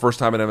before. First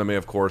time in MMA,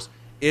 of course.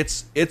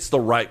 It's the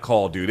right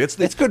call, dude. It's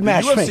good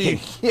matchmaking.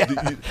 Yeah.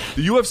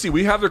 The UFC,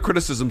 we have their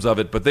criticisms of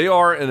it, but they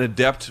are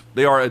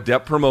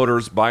adept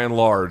promoters by and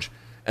large.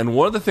 And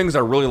one of the things I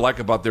really like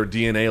about their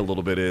DNA a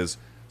little bit is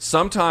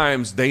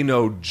sometimes they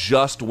know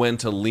just when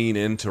to lean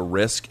into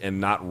risk and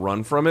not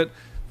run from it.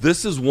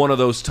 This is one of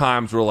those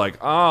times where like,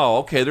 oh,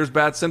 okay, there's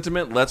bad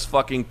sentiment. Let's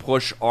fucking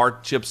push our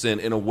chips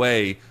in a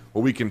way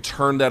where we can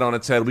turn that on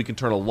its head. We can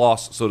turn a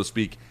loss, so to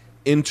speak,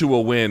 into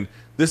a win.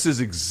 This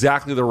is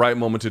exactly the right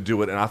moment to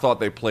do it, and I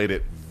thought they played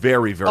it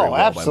very, very well. Oh,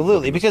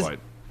 absolutely, because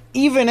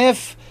even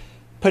if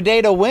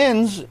Pineda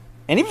wins,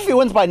 and even if he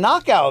wins by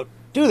knockout,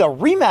 dude, a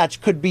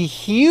rematch could be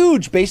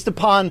huge based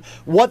upon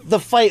what the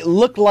fight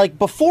looked like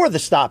before the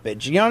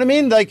stoppage. You know what I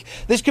mean? Like,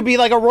 this could be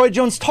like a Roy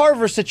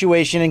Jones-Tarver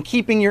situation and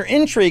keeping your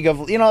intrigue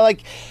of,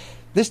 like,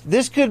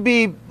 this could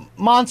be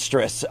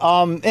monstrous.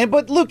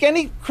 But Luke,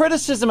 any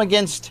criticism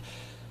against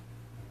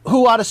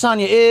who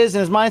Adesanya is and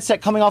his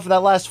mindset coming off of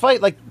that last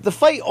fight, like, the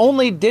fight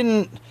only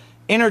didn't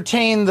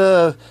entertain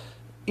the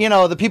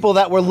people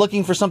that were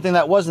looking for something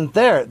that wasn't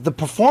there. The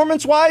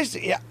performance-wise,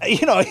 he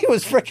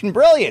was freaking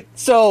brilliant.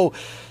 So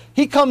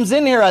he comes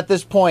in here at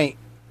this point,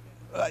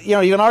 you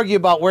can argue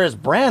about where his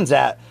brand's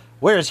at.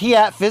 Where is he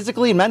at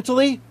physically,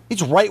 mentally?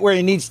 He's right where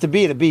he needs to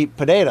beat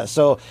Pineda.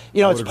 So,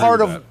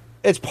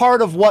 it's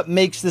part of what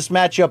makes this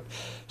matchup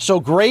so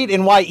great,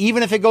 and why,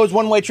 even if it goes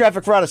one-way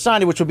traffic for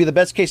Adesanya, which would be the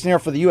best case scenario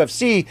for the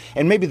UFC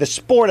and maybe the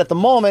sport at the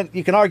moment,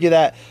 you can argue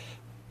that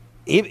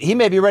he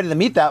may be ready to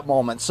meet that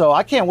moment. So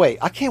I can't wait.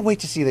 I can't wait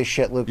to see this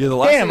shit, Luke. Yeah, the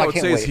last thing I would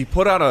say is he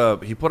put out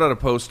a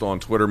post on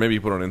Twitter, maybe he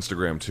put it on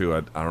Instagram too. I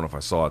don't know if I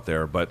saw it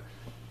there, but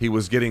he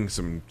was getting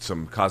some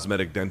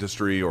cosmetic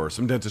dentistry or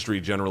some dentistry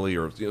generally,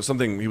 or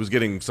something. He was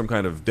getting some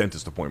kind of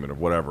dentist appointment or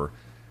whatever,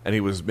 and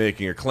he was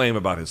making a claim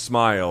about his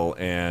smile,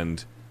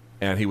 and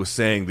he was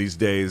saying these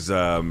days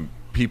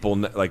people,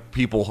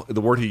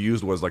 the word he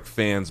used was like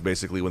fans,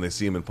 basically, when they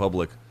see him in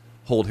public,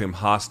 hold him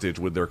hostage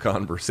with their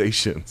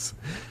conversations.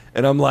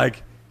 And I'm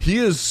like, he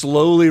is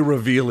slowly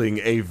revealing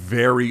a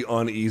very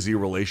uneasy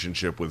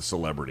relationship with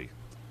celebrity.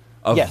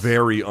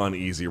 Very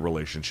uneasy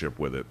relationship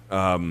with it.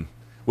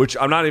 Which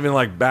I'm not even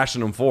like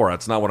bashing him for.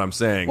 That's not what I'm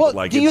saying. Well, but,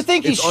 like, do you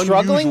think he's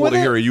struggling with it?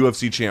 It's unusual to hear a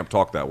UFC champ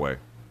talk that way.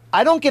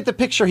 I don't get the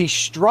picture he's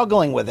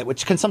struggling with it,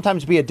 which can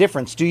sometimes be a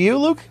difference. Do you,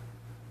 Luke?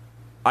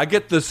 I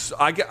get this.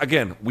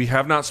 Again, we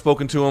have not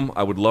spoken to him.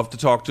 I would love to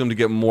talk to him to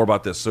get more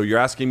about this. So you're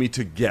asking me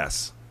to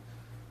guess.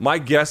 My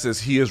guess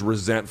is he is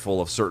resentful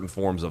of certain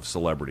forms of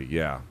celebrity.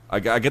 Yeah, I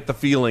get the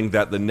feeling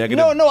that the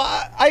negative. No,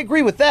 I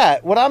agree with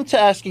that. What I'm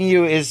asking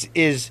you is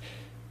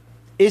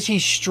he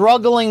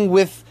struggling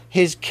with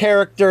his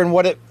character and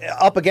what it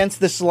up against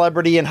the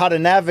celebrity and how to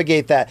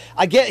navigate that?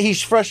 I get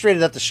he's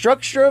frustrated at the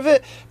structure of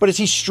it, but is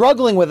he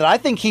struggling with it? I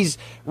think he's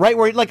right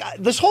where, like,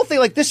 this whole thing,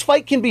 like, this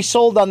fight can be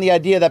sold on the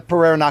idea that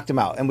Pereira knocked him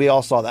out, and we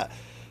all saw that.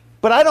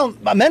 But I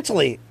don't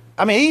mentally.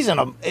 I mean, he's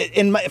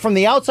from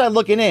the outside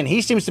looking in,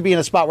 he seems to be in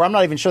a spot where I'm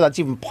not even sure that's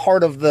even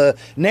part of the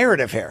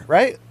narrative here,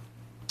 right?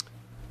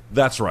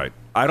 That's right.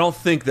 I don't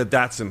think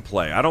that's in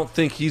play. I don't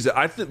think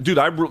I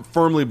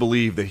firmly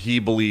believe that he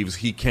believes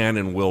he can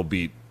and will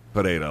beat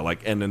Pereira.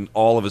 Like, and then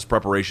all of his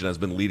preparation has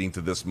been leading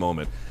to this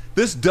moment.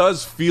 This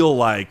does feel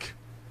like,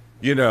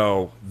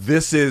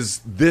 this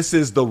is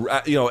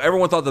the,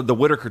 everyone thought that the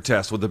Whitaker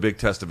test was the big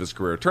test of his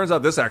career. It turns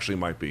out this actually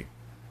might be.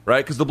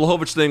 Right, because the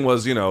Blachowicz thing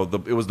was, it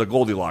was the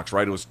Goldilocks,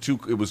 right? It was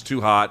too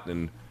hot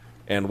and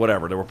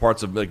whatever. There were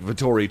parts of like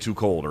Vittori too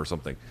cold or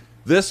something.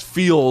 This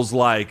feels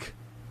like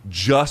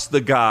just the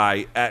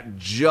guy at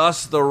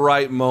just the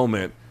right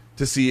moment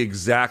to see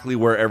exactly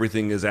where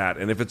everything is at.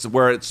 And if it's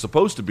where it's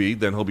supposed to be,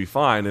 then he'll be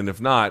fine. And if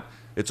not,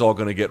 it's all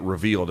going to get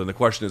revealed. And the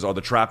question is, are the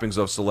trappings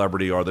of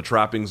celebrity, are the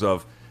trappings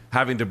of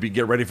having to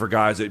get ready for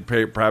guys that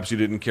perhaps you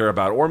didn't care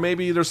about, or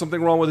maybe there's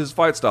something wrong with his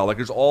fight style. Like,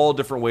 there's all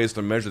different ways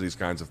to measure these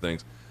kinds of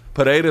things.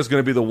 Pereira is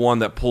going to be the one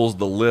that pulls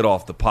the lid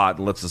off the pot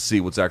and lets us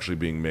see what's actually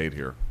being made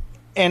here.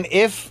 And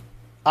if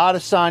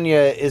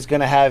Adesanya is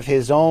going to have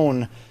his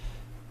own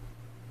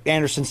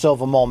Anderson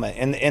Silva moment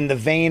in the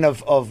vein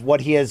of what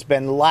he has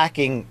been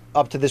lacking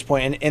up to this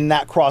point, in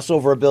that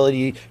crossover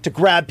ability to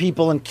grab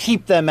people and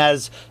keep them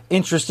as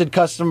interested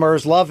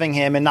customers, loving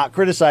him and not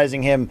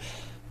criticizing him,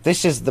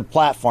 this is the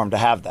platform to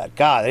have that.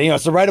 God,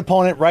 it's the right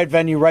opponent, right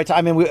venue, right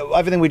time. I mean,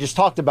 everything we just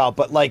talked about,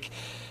 but like,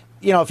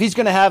 if he's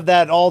going to have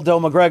that Aldo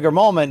McGregor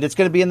moment, it's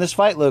going to be in this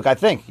fight, Luke, I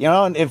think.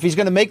 And if he's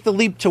going to make the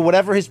leap to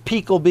whatever his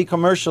peak will be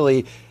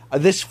commercially,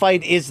 this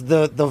fight is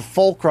the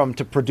fulcrum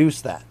to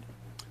produce that.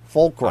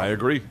 Fulcrum. I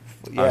agree.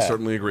 Yeah. I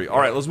certainly agree. All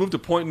right, let's move to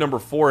point number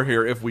 4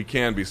 here, if we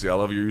can, BC. I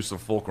love your use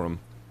of fulcrum.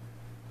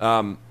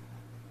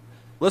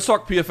 Let's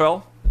talk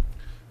PFL.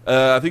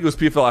 I think it was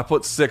PFL. I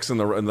put 6 in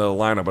the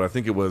lineup, but I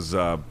think it was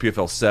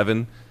PFL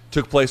 7.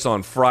 Took place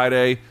on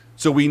Friday.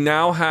 So we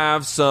now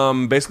have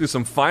basically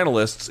some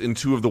finalists in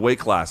 2 of the weight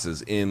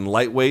classes, in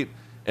lightweight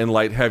and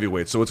light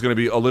heavyweight. So it's going to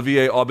be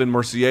Olivier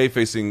Aubin-Mercier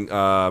facing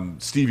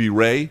Stevie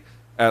Ray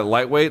at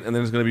lightweight, and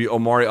then it's going to be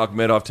Omari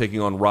Akhmedov taking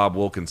on Rob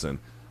Wilkinson.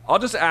 I'll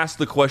just ask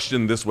the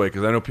question this way,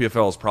 because I know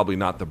PFL is probably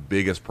not the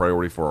biggest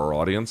priority for our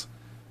audience.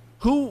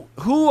 Who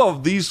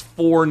of these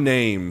 4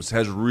 names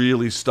has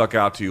really stuck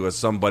out to you as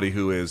somebody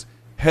who is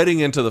heading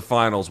into the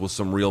finals with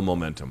some real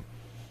momentum?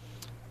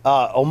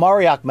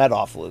 Omari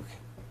Akhmedov, Luke.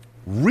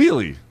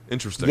 Really?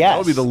 Interesting. Yes. That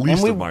would be the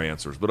least of my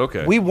answers, but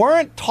okay. We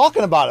weren't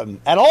talking about him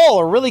at all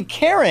or really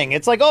caring.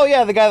 It's like, oh,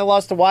 yeah, the guy that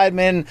lost to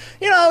Weidman,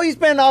 he's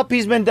been up,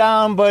 he's been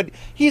down, but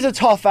he's a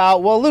tough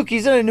out. Well, Luke,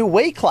 he's in a new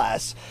weight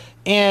class.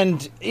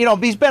 And,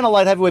 he's been a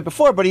light heavyweight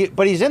before, but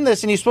he's in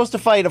this, and he's supposed to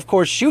fight, of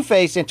course,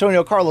 Shoeface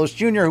Antonio Carlos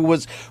Jr., who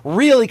was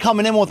really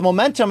coming in with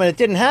momentum, and it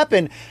didn't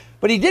happen.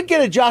 But he did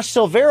get a Josh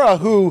Silveira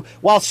who,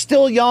 while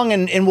still young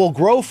and will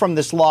grow from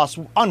this loss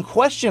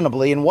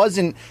unquestionably and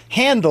wasn't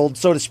handled,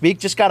 so to speak,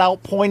 just got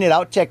out-pointed,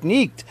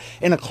 out-techniqued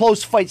in a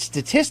close fight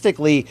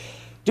statistically.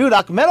 Dude,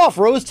 Akhmedov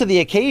rose to the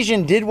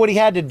occasion, did what he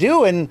had to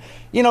do, and,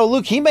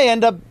 Luke, he may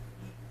end up,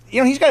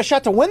 he's got a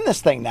shot to win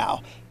this thing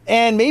now.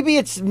 And maybe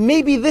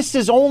this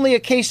is only a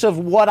case of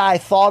what I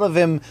thought of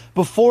him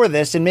before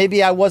this, and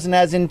maybe I wasn't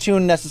as in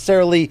tune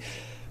necessarily,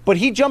 but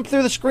he jumped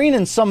through the screen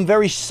in some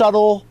very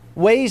subtle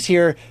ways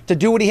here to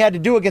do what he had to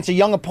do against a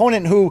young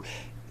opponent who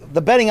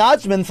the betting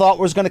oddsman thought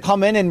was going to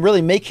come in and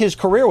really make his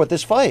career with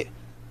this fight.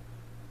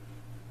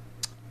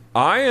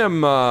 I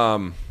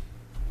am...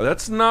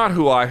 That's not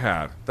who I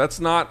had. That's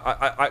not...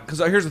 Because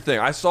here's the thing.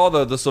 I saw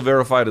the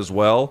Silveira fight as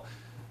well.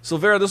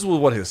 Silveira, this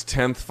was, his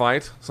 10th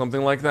fight?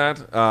 Something like that.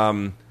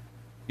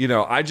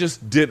 I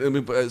just did...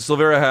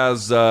 Silveira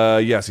has...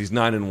 yes, he's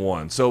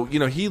 9-1. So,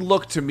 he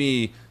looked to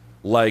me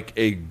like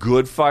a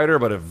good fighter,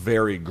 but a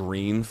very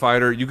green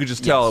fighter. You could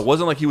just tell. Yes. It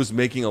wasn't like he was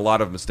making a lot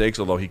of mistakes,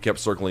 although he kept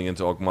circling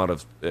into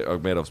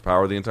Akhmedov's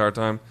power the entire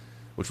time,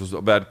 which was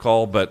a bad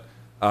call, but...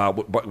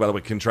 by the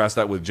way, contrast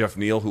that with Jeff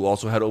Neal, who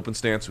also had open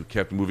stance, who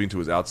kept moving to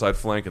his outside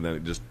flank and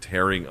then just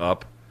tearing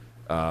up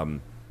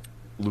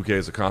Luque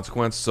as a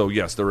consequence. So,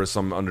 yes, there is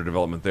some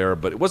underdevelopment there,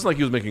 but it wasn't like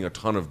he was making a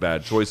ton of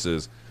bad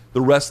choices.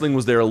 The wrestling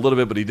was there a little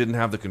bit, but he didn't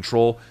have the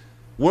control.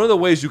 One of the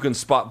ways you can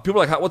spot...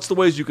 People are like, what's the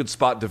ways you can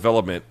spot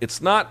development?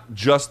 It's not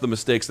just the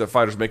mistakes that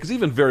fighters make, because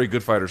even very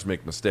good fighters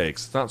make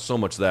mistakes. It's not so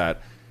much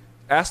that.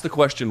 Ask the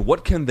question,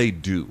 what can they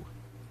do,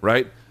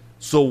 right?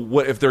 So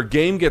what if their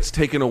game gets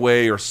taken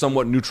away or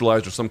somewhat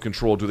neutralized or some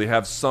control, do they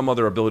have some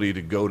other ability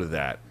to go to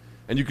that?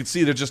 And you can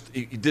see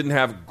he didn't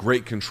have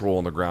great control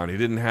on the ground. He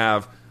didn't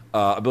have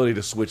ability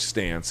to switch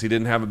stance. He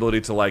didn't have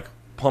ability to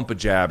pump a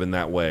jab in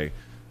that way.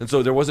 And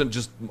so there wasn't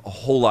just a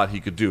whole lot he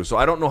could do. So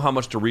I don't know how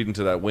much to read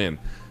into that win.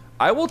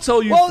 I will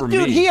tell you,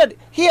 me,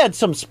 he had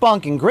some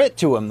spunk and grit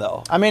to him,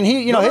 though. I mean,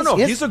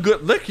 he's a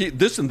good look.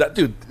 This and that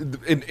dude.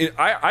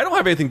 I don't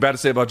have anything bad to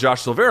say about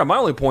Josh Silveira. My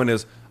only point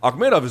is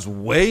Akhmedov is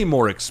way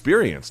more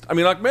experienced. I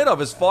mean, Akhmedov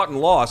has fought and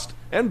lost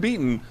and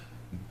beaten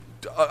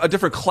a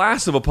different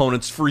class of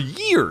opponents for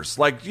years.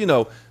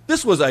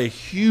 This was a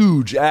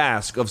huge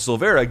ask of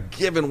Silveira,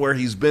 given where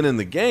he's been in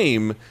the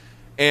game.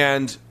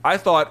 And I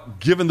thought,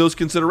 given those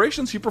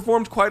considerations, he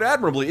performed quite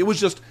admirably. It was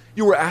just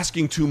you were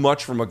asking too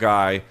much from a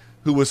guy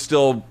who was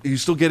still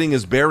getting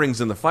his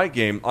bearings in the fight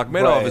game.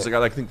 Akhmedov is a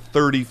guy I think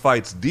 30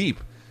 fights deep.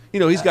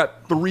 He's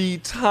got 3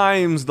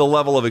 times the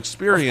level of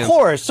experience. Of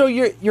course. So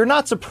you're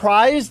not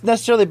surprised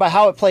necessarily by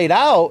how it played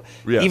out,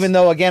 yes. Even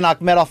though, again,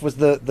 Akhmedov was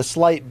the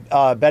slight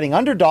betting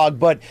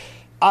underdog. But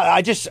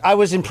I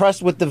was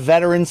impressed with the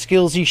veteran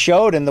skills he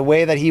showed and the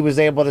way that he was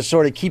able to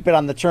sort of keep it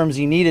on the terms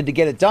he needed to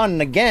get it done.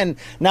 And again,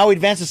 now he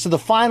advances to the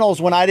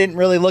finals when I didn't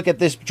really look at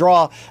this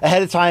draw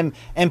ahead of time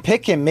and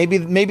pick him. Maybe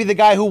the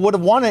guy who would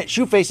have won it,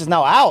 Shoeface, is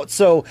now out.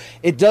 So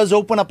it does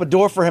open up a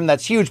door for him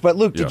that's huge. But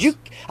Luke, yes.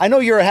 I know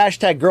you're a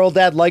hashtag girl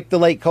dad like the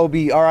late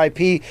Kobe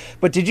RIP,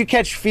 but did you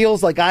catch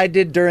feels like I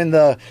did during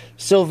the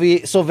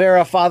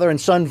Silveira father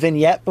and son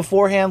vignette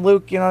beforehand,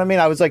 Luke? You know what I mean?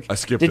 I was like, I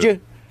skipped did it.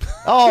 You?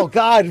 Oh,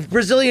 God.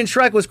 Brazilian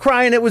Shrek was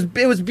crying. It was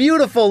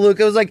beautiful, Luke.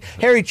 It was like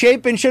Harry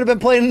Chapin should have been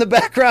playing in the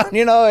background,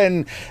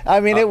 And, I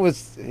mean, it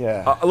was,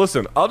 yeah.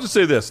 Listen, I'll just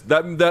say this.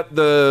 That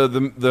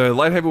the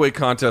light heavyweight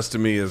contest to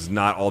me is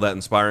not all that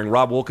inspiring.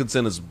 Rob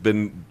Wilkinson has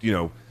been,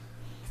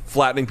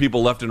 flattening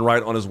people left and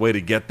right on his way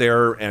to get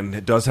there,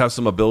 and does have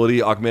some ability.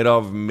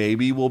 Akhmedov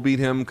maybe will beat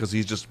him because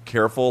he's just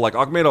careful.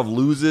 Akhmedov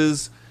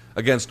loses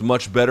against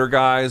much better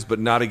guys, but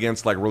not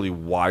against, really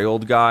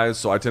wild guys,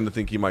 so I tend to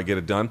think he might get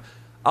it done.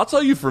 I'll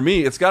tell you, for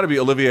me, it's got to be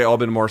Olivier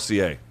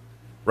Aubin-Mercier,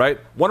 right?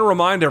 Want to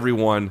remind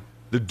everyone,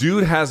 the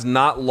dude has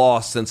not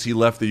lost since he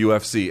left the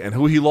UFC. And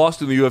who he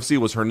lost in the UFC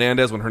was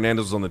Hernandez, when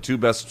Hernandez was on the 2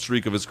 best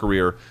streak of his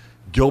career,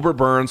 Gilbert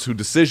Burns, who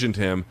decisioned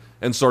him,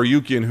 and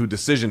Saryukian, who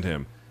decisioned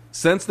him.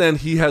 Since then,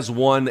 he has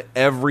won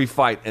every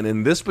fight. And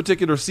in this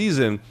particular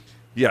season,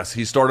 yes,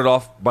 he started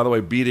off, by the way,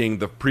 beating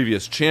the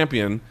previous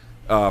champion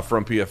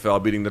from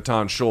PFL, beating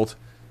Natan Schulte.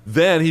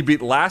 Then he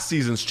beat last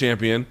season's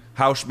champion,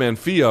 Raush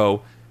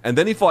Manfio. And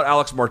then he fought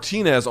Alex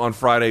Martinez on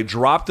Friday,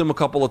 dropped him a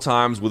couple of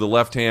times with a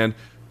left hand,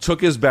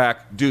 took his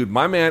back. Dude,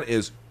 my man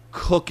is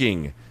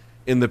cooking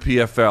in the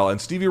PFL.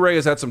 And Stevie Ray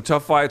has had some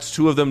tough fights,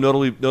 2 of them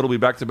notably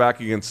back-to-back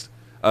against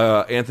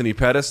Anthony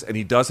Pettis, and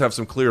he does have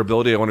some clear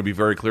ability. I want to be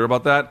very clear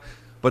about that.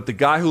 But the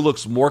guy who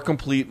looks more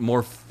complete,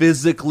 more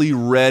physically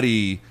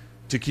ready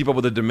to keep up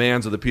with the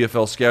demands of the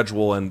PFL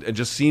schedule and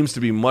just seems to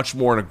be much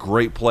more in a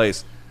great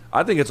place,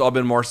 I think it's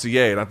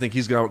Aubin-Mercier, and I think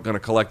he's going to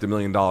collect $1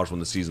 million when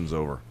the season's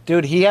over.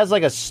 Dude, he has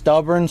a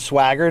stubborn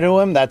swagger to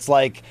him that's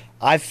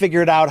I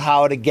figured out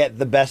how to get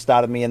the best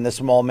out of me in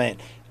this moment.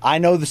 I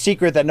know the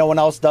secret that no one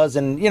else does,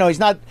 and he's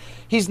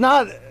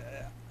not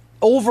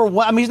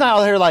overwhelmed. I mean, he's not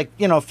out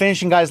here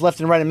finishing guys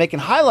left and right and making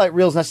highlight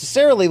reels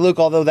necessarily, Luke.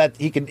 Although that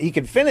he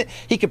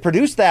could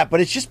produce that,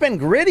 but it's just been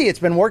gritty. It's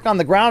been work on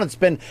the ground. It's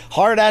been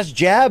hard ass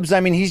jabs.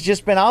 I mean, he's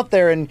just been out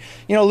there, and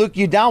Luke,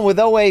 you down with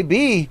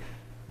OAB.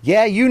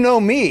 Yeah, you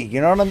know me.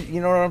 You know what I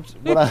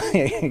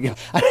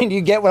mean, you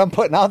get what I'm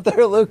putting out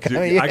there, Luke. Dude,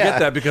 I mean, yeah. I get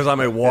that because I'm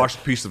a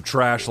washed piece of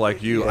trash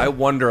like you. I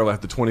wonder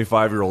if the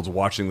 25-year-olds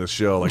watching this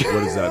show, like,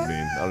 what does that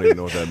mean? I don't even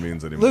know what that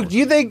means anymore. Luke, do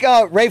you think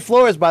Ray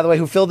Flores, by the way,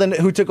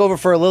 who took over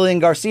for Lillian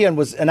Garcia and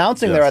was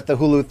announcing there at the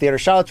Hulu Theater,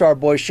 shout out to our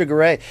boy Sugar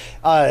Ray,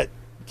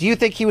 do you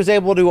think he was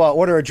able to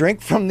order a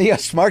drink from the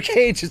Smart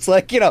Cage? It's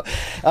like,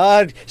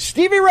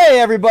 Stevie Ray,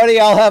 everybody,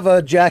 I'll have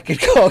a Jack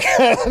and Coke.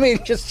 I mean,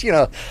 just,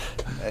 yeah.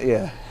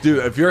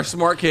 Dude, if your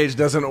Smart Cage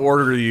doesn't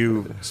order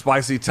you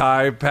spicy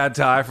pad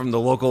Thai from the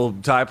local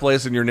Thai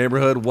place in your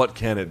neighborhood, what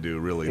can it do,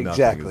 really?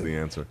 Exactly. Nothing is the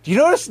answer. Do you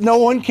notice no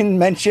one can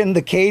mention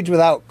the cage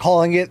without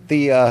calling it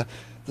the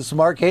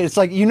Smart Cage? It's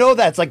like,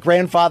 that's like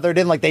grandfathered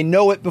in, like they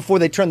know it before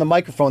they turn the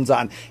microphones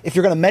on. If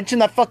you're going to mention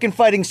that fucking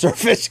fighting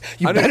surface,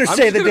 you better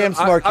say the damn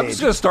Smart Cage. I'm just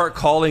going to start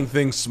calling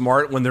things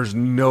smart when there's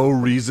no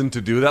reason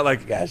to do that.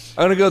 Like, yes.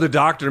 I'm going to go to the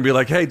doctor and be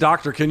like, hey,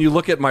 doctor, can you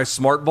look at my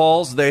smart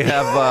balls? They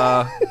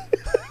have...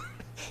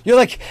 You're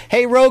like,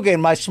 hey,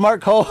 Rogan, my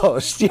smart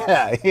co-host.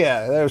 Yeah.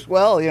 There's,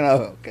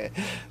 okay.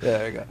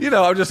 There you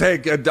go. I'm just, hey,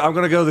 I'm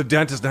going to go to the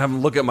dentist and have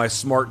them look at my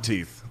smart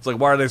teeth. It's like,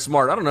 why are they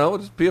smart? I don't know.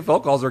 Just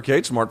PFL calls their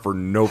cage smart for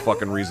no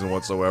fucking reason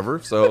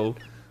whatsoever. So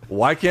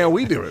why can't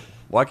we do it?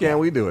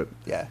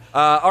 Yeah.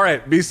 All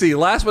right, BC,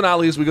 last but not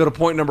least, we go to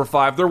point number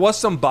 5. There was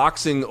some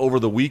boxing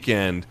over the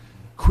weekend.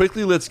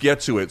 Quickly, let's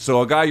get to it.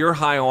 So a guy you're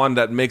high on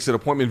that makes it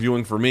appointment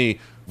viewing for me,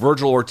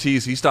 Virgil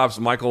Ortiz, he stops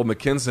Michael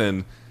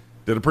McKinson.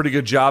 Did a pretty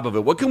good job of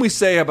it. What can we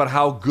say about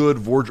how good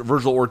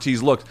Virgil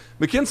Ortiz looked?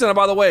 McKinson,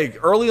 by the way,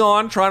 early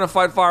on trying to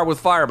fight fire with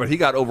fire, but he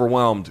got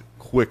overwhelmed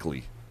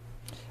quickly.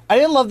 I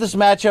didn't love this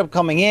matchup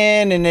coming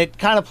in, and it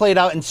kind of played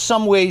out in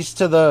some ways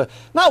to the,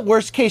 not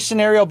worst case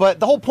scenario, but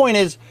the whole point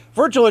is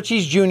Virgil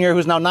Ortiz Jr.,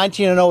 who's now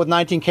 19-0 with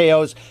 19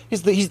 KOs,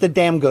 he's the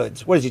damn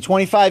goods. What is he,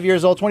 25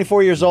 years old,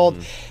 24 years old?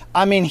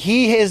 I mean,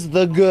 he is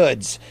the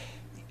goods.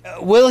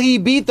 Will he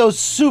beat those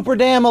super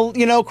damn,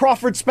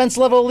 Crawford Spence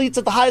level elites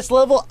at the highest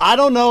level? I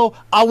don't know.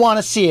 I want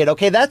to see it.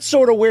 Okay, that's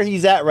sort of where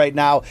he's at right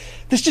now.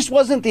 This just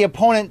wasn't the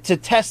opponent to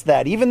test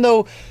that. Even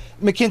though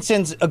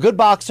McKinson's a good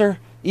boxer,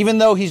 even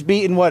though he's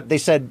beaten what they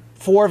said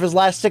 4 of his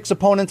last 6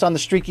 opponents on the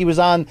streak he was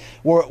on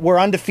were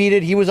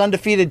undefeated. He was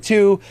undefeated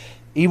too.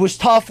 He was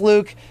tough,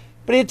 Luke,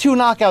 but he had 2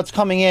 knockouts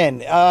coming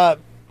in.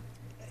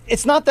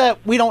 It's not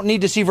that we don't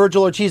need to see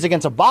Virgil Ortiz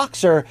against a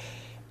boxer.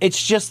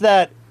 It's just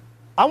that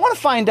I want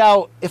to find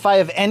out if I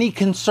have any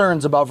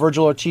concerns about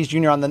Virgil Ortiz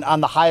Jr. on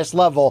the highest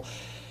level.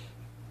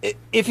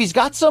 If he's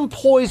got some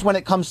poise when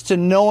it comes to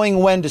knowing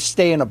when to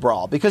stay in a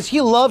brawl, because he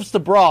loves to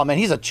brawl, man.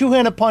 He's a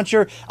 2-handed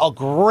puncher, a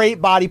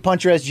great body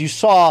puncher, as you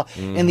saw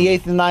in the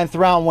 8th and 9th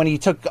round when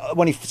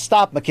he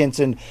stopped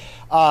McKinson.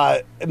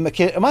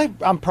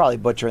 I'm probably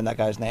butchering that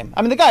guy's name.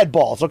 I mean, the guy had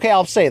balls. Okay,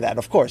 I'll say that,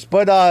 of course.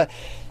 But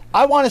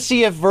I want to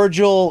see if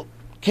Virgil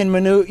can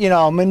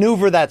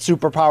maneuver that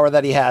superpower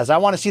that he has. I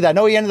want to see that. I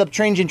know he ended up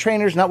changing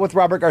trainers, not with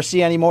Robert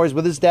Garcia anymore. He's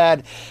with his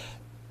dad.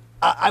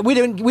 We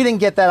didn't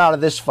get that out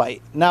of this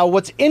fight. Now,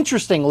 what's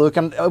interesting, Luke,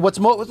 and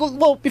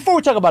before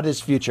we talk about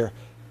his future,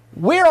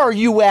 where are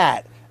you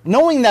at,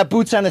 knowing that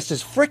Boots Ennis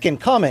is freaking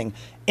coming,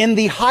 in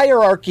the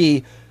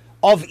hierarchy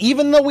of,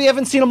 even though we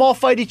haven't seen them all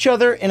fight each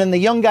other, and in the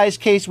young guy's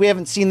case, we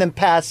haven't seen them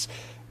pass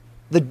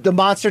the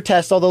monster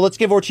test, although let's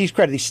give Ortiz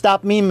credit. He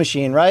stopped Meme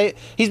Machine, right?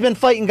 He's been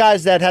fighting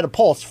guys that had a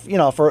pulse,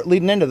 for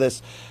leading into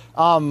this.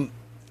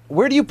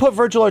 Where do you put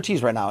Virgil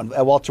Ortiz right now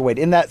at welterweight,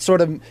 in that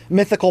sort of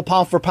mythical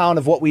pound for pound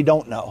of what we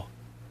don't know?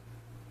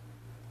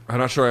 I'm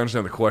not sure I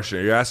understand the question.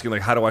 Are you asking,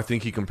 like, how do I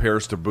think he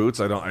compares to Boots?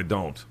 I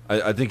don't.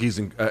 I think he's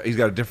got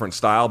a different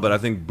style, but I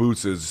think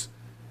Boots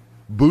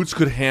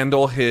could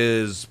handle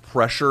his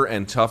pressure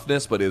and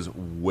toughness, but is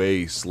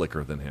way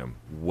slicker than him.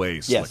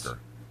 Way slicker. Yes.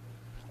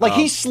 Like,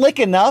 he's slick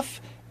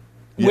enough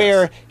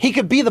where he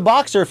could be the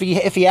boxer if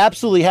he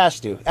absolutely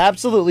has to.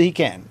 Absolutely he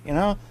can,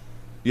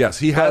 Yes,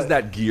 he has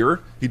that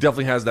gear. He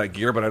definitely has that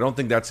gear, but I don't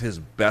think that's his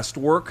best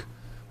work.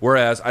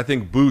 Whereas I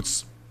think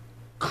Boots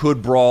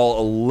could brawl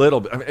a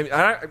little bit. I mean,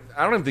 I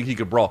don't even think he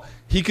could brawl.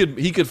 He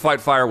could fight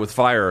fire with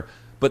fire,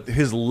 but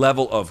his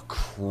level of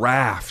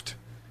craft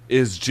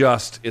is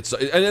just it's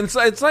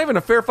not even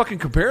a fair fucking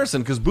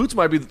comparison, because Boots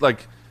might be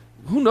like,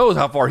 who knows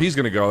how far he's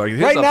going to go? Like,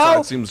 his right upside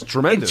now, seems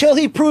tremendous. Until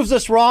he proves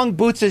us wrong,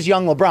 Boots is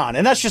young LeBron,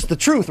 and that's just the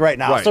truth right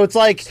now. Right. So it's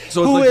like,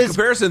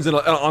 comparisons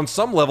on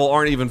some level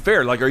aren't even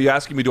fair. Like, are you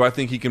asking me, do I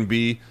think he can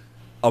be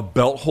a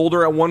belt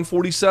holder at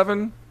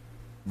 147?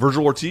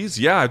 Virgil Ortiz?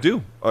 Yeah, I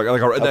do.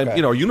 Okay.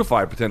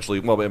 Unified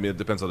potentially. Well, I mean, it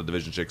depends how the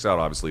division shakes out,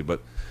 obviously.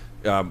 But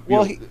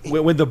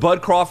when the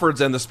Bud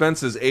Crawfords and the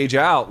Spences age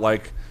out,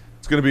 like,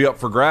 it's going to be up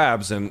for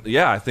grabs. And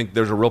yeah, I think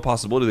there's a real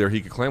possibility there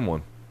he could claim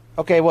one.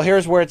 Okay, well,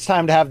 here's where it's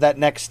time to have that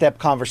next step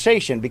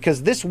conversation,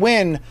 because this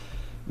win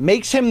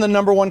makes him the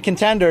number 1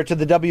 contender to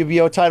the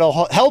WBO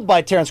title held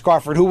by Terrence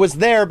Crawford, who was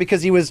there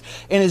because he was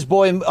in his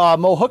boy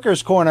Mo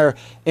Hooker's corner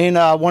in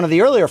one of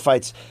the earlier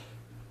fights.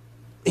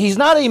 He's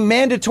not a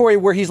mandatory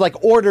where he's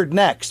like ordered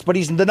next, but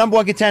he's the number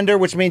 1 contender,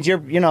 which means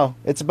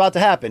it's about to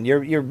happen.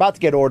 You're about to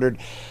get ordered.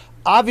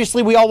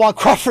 Obviously, we all want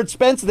Crawford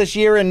Spence this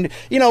year, and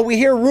we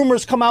hear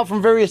rumors come out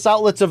from various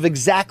outlets of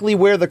exactly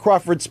where the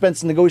Crawford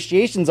Spence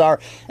negotiations are,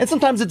 and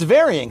sometimes it's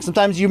varying.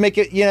 Sometimes you make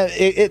it,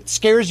 it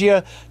scares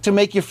you to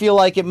make you feel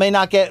like it may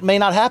not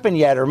happen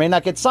yet, or may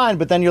not get signed.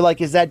 But then you're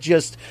like, is that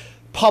just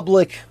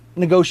public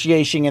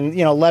negotiating and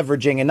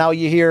leveraging? And now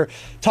you hear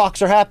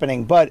talks are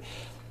happening, but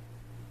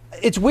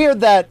it's weird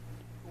that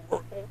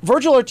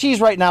Virgil Ortiz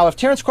right now, if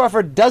Terrence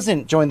Crawford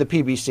doesn't join the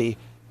PBC,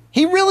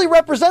 he really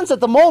represents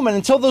at the moment,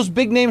 until those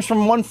big names from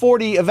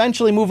 140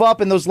 eventually move up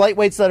and those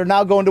lightweights that are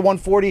now going to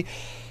 140,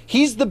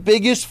 he's the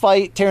biggest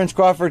fight Terrence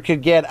Crawford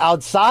could get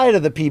outside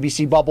of the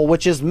PBC bubble,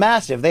 which is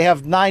massive. They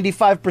have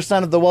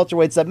 95% of the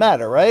welterweights that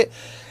matter, right?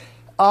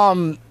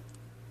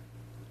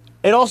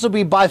 It'd also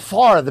be by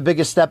far the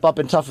biggest step up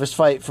and toughest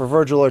fight for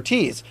Virgil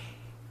Ortiz.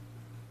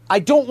 I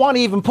don't want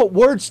to even put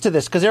words to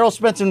this because Errol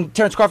Spence and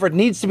Terrence Crawford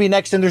needs to be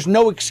next, and there's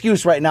no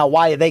excuse right now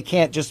why they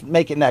can't just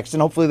make it next,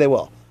 and hopefully they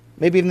will.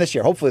 Maybe even this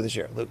year. Hopefully this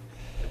year, Luke.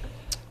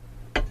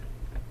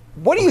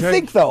 What do you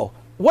think, though?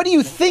 What do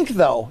you think,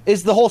 though,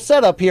 is the whole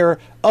setup here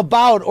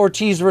about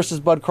Ortiz versus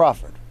Bud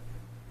Crawford?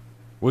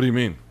 What do you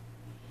mean?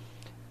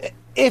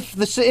 If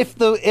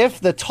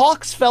the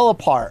talks fell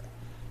apart,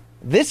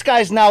 this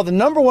guy's now the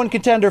number one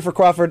contender for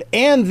Crawford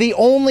and the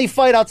only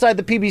fight outside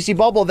the PBC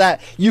bubble that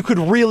you could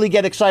really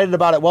get excited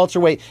about at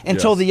welterweight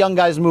until the young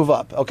guys move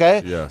up,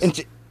 okay?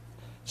 Yes.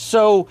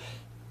 So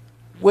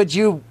would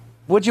you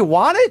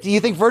want it? Do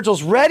you think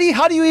Virgil's ready?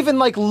 How do you even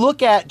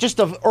look at just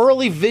an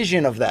early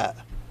vision of that?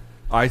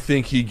 I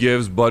think he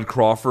gives Bud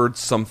Crawford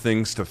some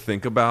things to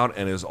think about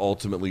and is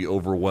ultimately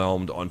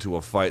overwhelmed onto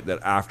a fight that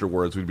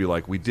afterwards we'd be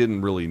like, we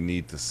didn't really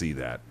need to see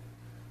that.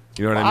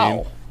 You know what I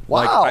mean?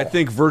 Wow. I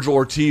think Virgil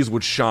Ortiz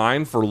would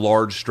shine for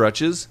large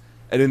stretches,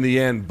 and in the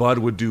end, Bud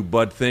would do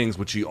Bud things,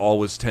 which he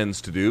always tends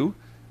to do.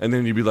 And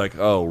then you'd be like,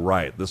 oh,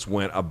 right, this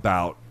went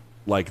about,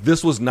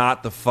 this was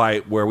not the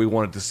fight where we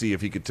wanted to see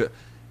if he could...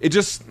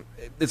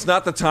 It's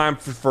not the time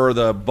for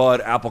the Bud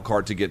apple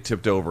cart to get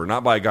tipped over.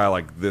 Not by a guy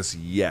like this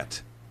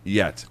yet.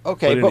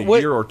 Okay, but in a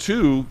year or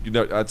two,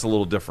 that's a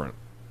little different.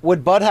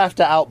 Would Bud have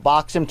to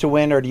outbox him to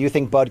win, or do you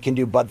think Bud can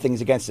do Bud things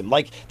against him?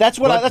 Bud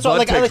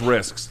takes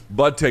risks.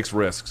 Bud takes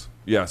risks.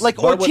 Yes.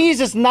 Ortiz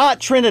is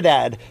not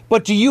Trinidad,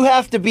 but do you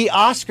have to be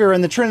Oscar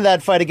in the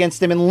Trinidad fight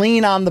against him and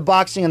lean on the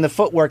boxing and the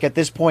footwork at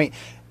this point?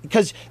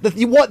 Because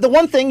the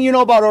one thing you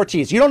know about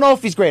Ortiz, you don't know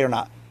if he's great or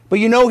not, but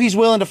you know he's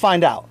willing to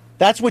find out.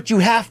 That's what you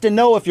have to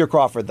know if you're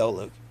Crawford, though,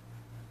 Luke.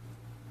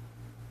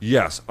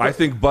 Yes, I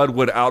think Bud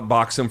would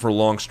outbox him for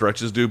long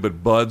stretches, dude,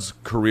 but Bud's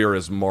career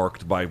is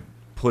marked by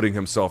putting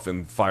himself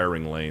in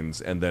firing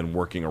lanes and then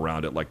working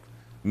around it like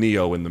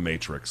Neo in The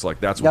Matrix.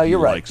 That's what he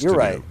likes to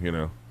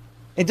do,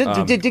 And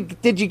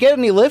did you get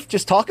any lift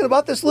just talking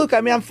about this, Luke?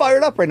 I mean, I'm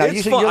fired up right now.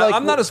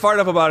 I'm not as fired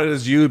up about it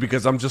as you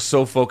because I'm just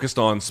so focused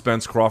on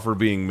Spence Crawford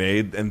being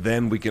made, and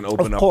then we can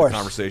open up the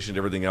conversation to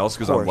everything else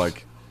because I'm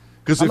like...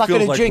 Because it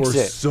feels like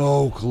we're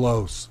so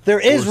close. There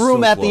is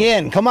room at the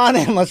end. Come on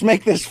in. Let's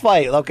make this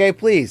fight. Okay,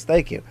 please.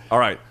 Thank you. All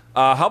right.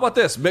 How about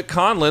this?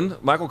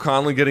 Michael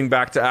Conlan getting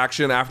back to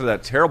action after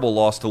that terrible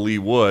loss to Lee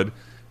Wood.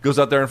 Goes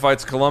out there and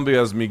fights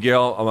Colombia's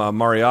Miguel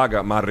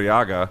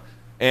Marriaga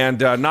and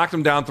knocked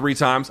him down 3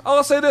 times.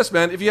 I'll say this,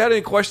 man. If you had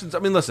any questions, I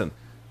mean, listen.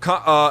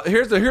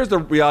 Here's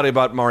the reality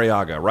about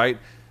Marriaga, right?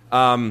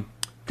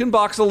 Can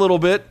box a little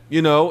bit,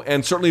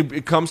 and certainly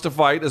it comes to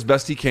fight as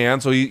best he can.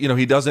 So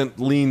he doesn't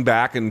lean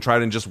back and try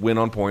to just win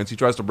on points. He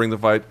tries to bring the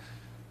fight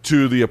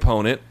to the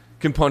opponent.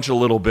 Can punch a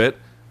little bit.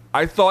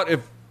 I thought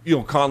if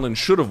Conlan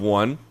should have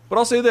won, but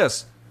I'll say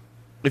this: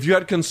 if you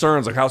had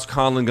concerns like how's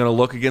Conlan going to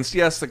look against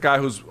the guy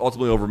who's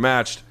ultimately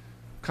overmatched,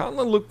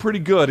 Conlan looked pretty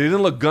good. He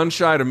didn't look gun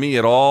shy to me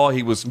at all.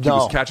 He was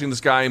catching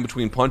this guy in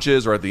between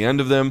punches or at the end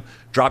of them.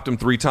 Dropped him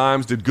 3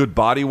 times. Did good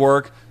body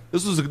work.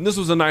 This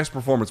was a nice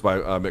performance by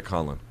Mick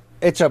Conlan.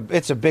 It's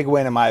a big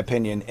win in my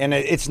opinion, and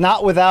it's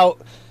not without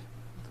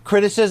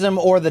criticism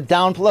or the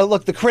downplay.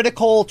 Look, the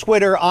critical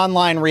Twitter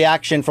online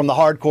reaction from the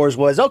hardcores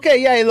was, okay,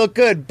 yeah, he looked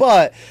good,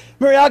 but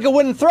Marriaga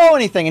wouldn't throw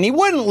anything, and he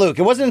wouldn't, Luke.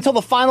 It wasn't until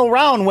the final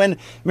round when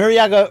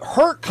Marriaga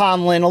hurt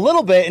Conlan a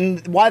little bit,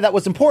 and why that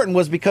was important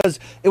was because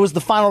it was the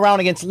final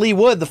round against Lee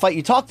Wood, the fight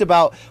you talked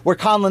about, where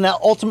Conlan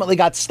ultimately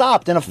got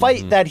stopped in a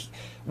fight that...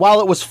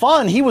 While it was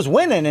fun, he was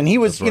winning, and he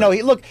was,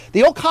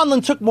 the old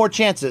Conlan took more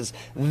chances.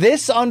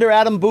 This, under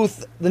Adam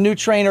Booth, the new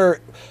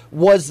trainer,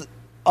 was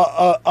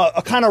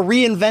a kind of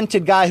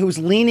reinvented guy who's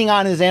leaning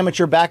on his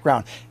amateur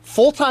background.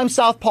 Full-time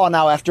southpaw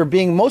now after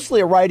being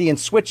mostly a righty and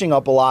switching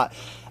up a lot.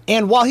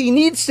 And while he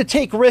needs to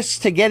take risks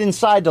to get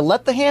inside to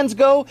let the hands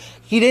go,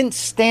 he didn't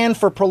stand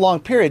for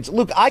prolonged periods.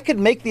 Luke, I could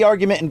make the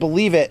argument and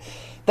believe it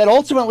that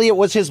ultimately it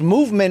was his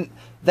movement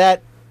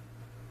that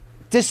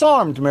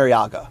disarmed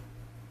Marriaga.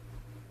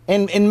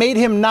 And made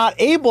him not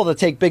able to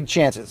take big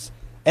chances.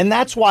 And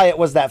that's why it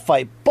was that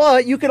fight.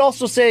 But you could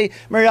also say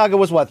Marriaga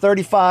was,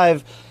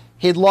 35?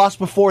 He'd lost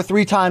before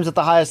 3 times at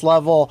the highest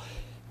level.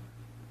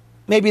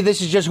 Maybe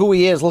this is just who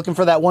he is, looking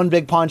for that one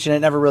big punch, and it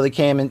never really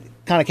came, and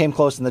kind of came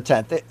close in the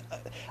 10th.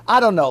 I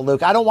don't know,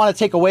 Luke. I don't want to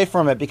take away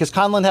from it because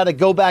Conlon had to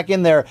go back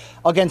in there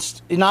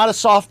against, not a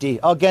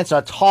softie, against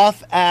a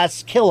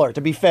tough-ass killer,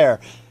 to be fair.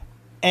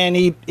 And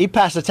he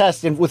passed the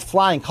test with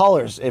flying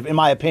colors, in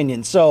my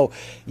opinion. So,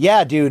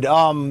 yeah, dude,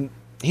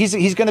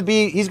 he's going to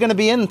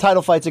be in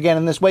title fights again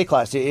in this weight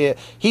class. I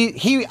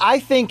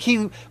think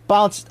he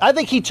bounced. I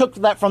think he took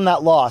that from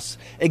that loss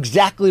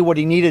exactly what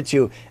he needed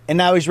to, and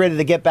now he's ready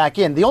to get back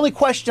in. The only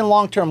question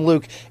long term,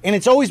 Luke, and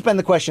it's always been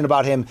the question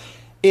about him,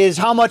 is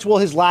how much will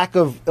his lack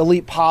of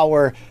elite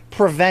power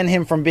prevent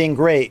him from being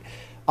great?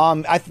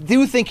 I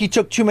do think he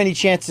took too many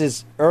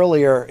chances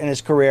earlier in his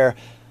career.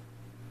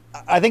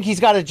 I think he's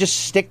got to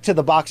just stick to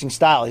the boxing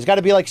style. He's got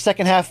to be like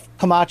second half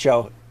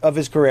Camacho of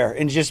his career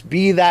and just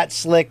be that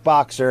slick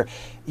boxer.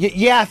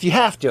 Yeah, if you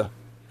have to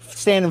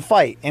stand and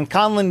fight. And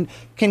Conlon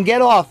can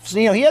get off.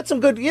 You know, he had some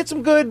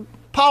good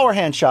power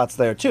hand shots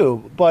there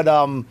too. But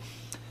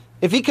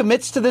if he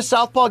commits to this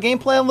southpaw game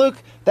plan,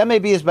 Luke, that may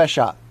be his best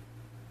shot.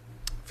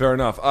 Fair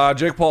enough.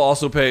 Jake Paul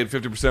also paid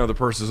 50% of the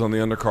purses on the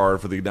undercard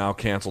for the now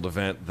canceled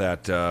event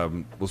that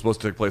was supposed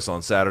to take place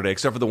on Saturday,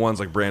 except for the ones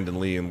like Brandon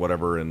Lee and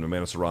whatever and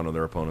Amanda Serrano,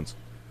 their opponents.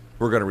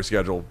 We're going to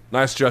reschedule.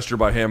 Nice gesture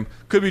by him.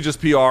 Could be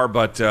just PR,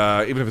 but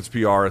even if it's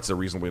PR, it's a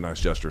reasonably nice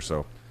gesture,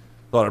 so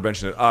thought I'd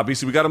mention it.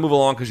 BC, we got to move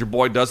along because your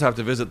boy does have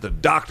to visit the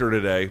doctor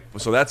today.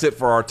 So that's it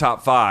for our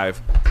top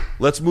 5.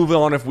 Let's move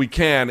on, if we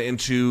can,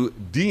 into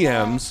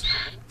DMs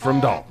from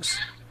Donks.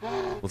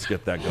 Let's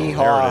get that going.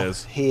 Hee-haw. There it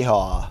is.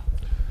 Hee-haw.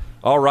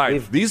 All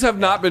right. These have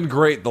not been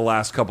great the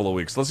last couple of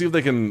weeks. Let's see if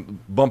they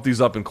can bump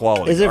these up in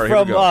quality. Is it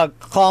from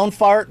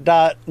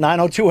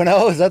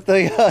clownfart.90210? Is that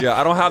the... Yeah,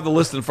 I don't have the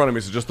list in front of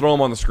me, so just throw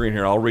them on the screen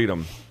here. I'll read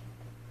them.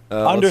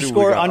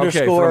 Underscore.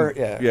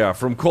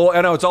 From Cole. I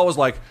know it's always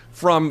like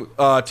from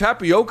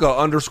tapioca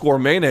underscore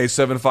mayonnaise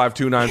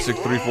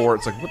 7529634.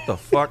 It's like, what the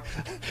fuck?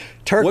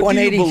 Turk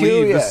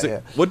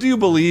 182. What do you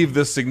believe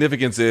the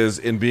significance is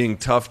in being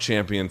tough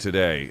champion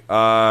today?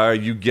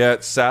 You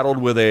get saddled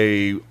with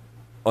a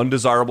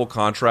undesirable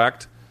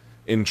contract.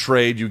 In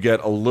trade, you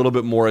get a little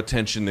bit more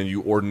attention than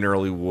you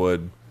ordinarily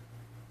would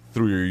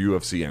through your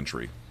UFC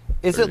entry.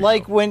 Is it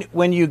like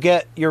when you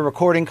get your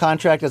recording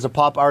contract as a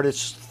pop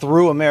artist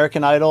through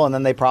American Idol, and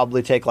then they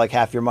probably take like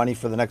half your money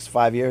for the next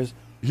 5 years?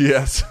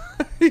 Yes.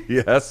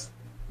 Yes.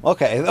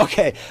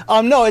 Okay.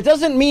 No, it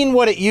doesn't mean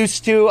what it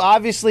used to.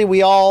 Obviously,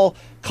 we all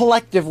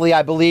collectively,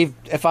 I believe,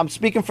 if I'm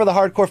speaking for the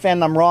hardcore fan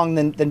and I'm wrong,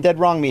 then dead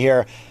wrong me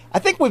here. I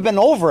think we've been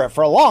over it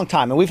for a long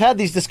time, and we've had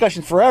these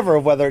discussions forever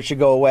of whether it should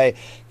go away.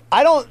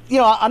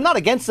 I'm not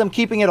against them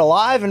keeping it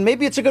alive, and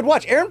maybe it's a good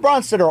watch. Aaron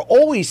Bronsteter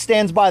always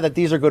stands by that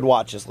these are good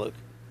watches, Luke.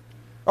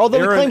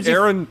 Although he claims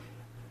one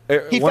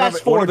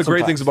of the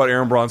great things sometimes. about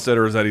Aaron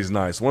Bronsteter is that he's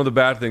nice. One of the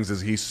bad things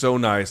is he's so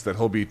nice that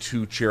he'll be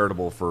too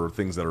charitable for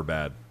things that are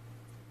bad.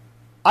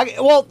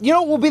 Well, you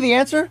know what will be the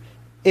answer?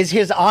 Is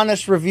his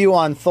honest review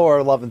on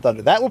Thor: Love and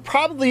Thunder. That will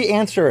probably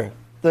answer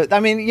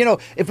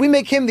if we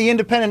make him the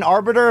independent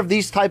arbiter of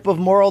these type of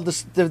moral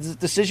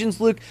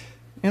decisions, Luke,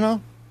 I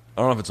don't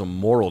know if it's a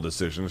moral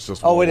decision. It's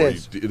just it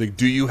is.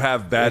 Do you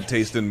have bad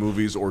taste in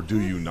movies or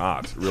do you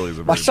not? Really, is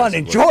a very My son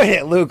basic enjoyed question.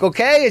 it, Luke.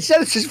 Okay, it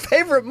said it's his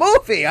favorite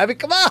movie. I mean,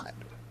 come on,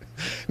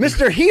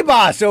 Mr.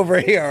 Hebos over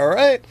here. All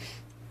right.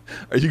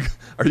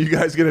 Are you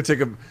guys gonna take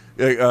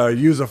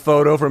use a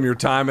photo from your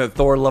time at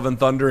Thor: Love and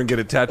Thunder and get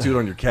it tattooed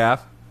on your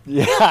calf?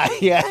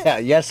 Yeah.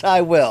 Yes, I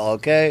will.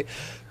 Okay.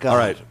 God. All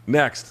right,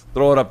 next.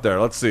 Throw it up there.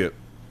 Let's see it.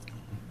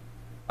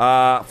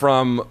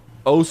 From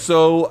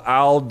Oso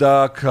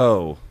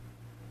Aldaco.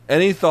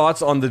 Any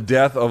thoughts on the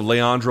death of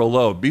Leandro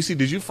Lo? BC,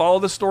 did you follow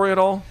this story at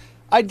all?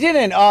 I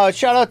didn't.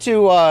 Shout out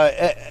to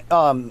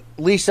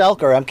Lee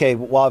Selker,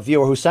 MK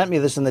viewer, who sent me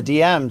this in the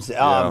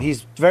DMs.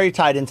 He's very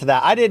tied into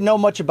that. I didn't know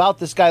much about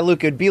this guy,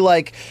 Luke. It'd be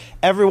like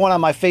everyone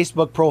on my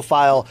Facebook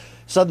profile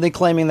suddenly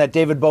claiming that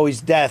David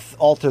Bowie's death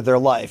altered their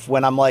life.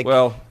 When I'm like,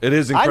 well, it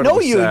is incredibly I know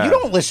you. sad. You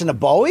don't listen to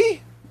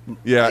Bowie.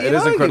 Yeah, it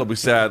is incredibly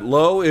sad.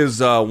 Lo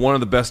is one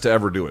of the best to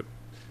ever do it.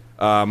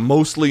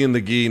 Mostly in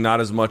the gi,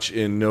 not as much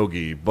in no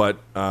gi, but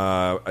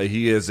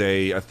he is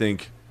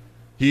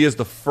he is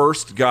the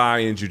first guy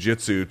in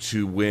jiu-jitsu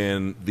to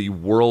win the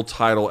world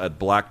title at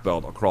black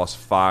belt across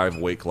 5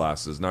 weight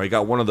classes. Now, he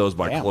got one of those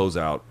by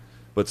closeout,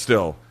 but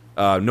still,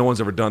 no one's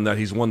ever done that.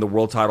 He's won the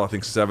world title, I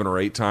think, 7 or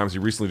 8 times. He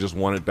recently just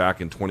won it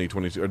back in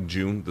 2022, in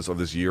June of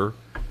this year.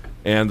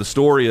 And the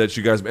story that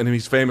you guys, and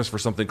he's famous for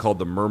something called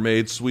the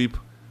mermaid sweep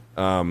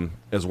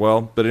as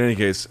well. But in any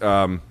case,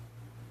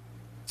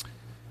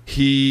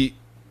 he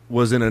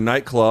was in a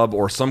nightclub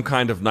or some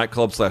kind of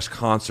nightclub /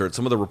 concert.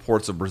 Some of the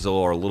reports of Brazil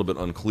are a little bit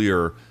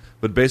unclear,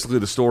 but basically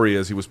the story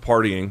is he was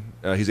partying.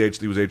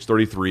 He was age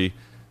 33.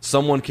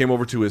 Someone came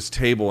over to his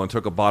table and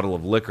took a bottle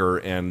of liquor,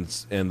 and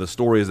the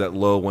story is that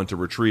Lo went to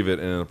retrieve it,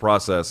 and in the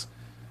process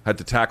had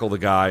to tackle the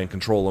guy and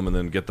control him and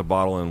then get the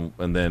bottle,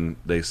 and then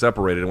they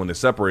separated. And when they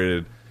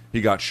separated,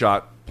 he got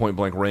shot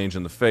point-blank range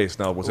in the face.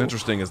 Now, what's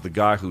interesting is the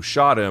guy who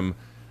shot him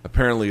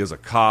apparently is a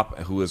cop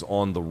who is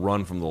on the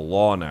run from the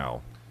law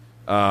now.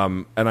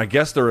 And I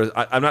guess there is,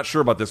 I'm not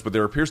sure about this, but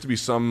there appears to be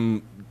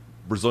some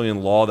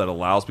Brazilian law that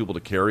allows people to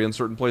carry in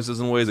certain places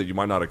in ways that you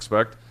might not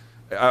expect.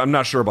 I'm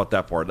not sure about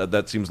that part.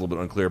 That seems a little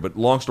bit unclear. But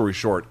long story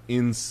short,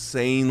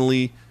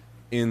 insanely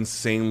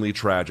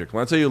tragic.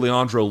 When I tell you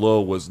Leandro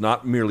Lo was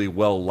not merely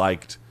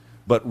well-liked,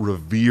 but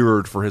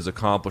revered for his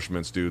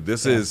accomplishments, dude,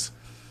 this is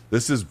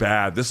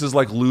bad. This is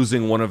like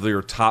losing one of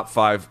your top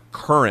 5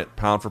 current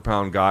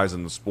pound-for-pound guys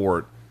in the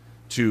sport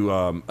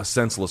to a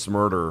senseless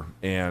murder.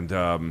 And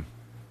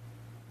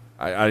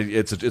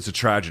it's a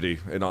tragedy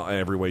in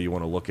every way you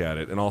want to look at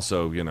it. And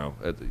also, you know,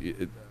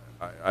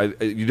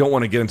 you don't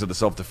want to get into the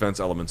self-defense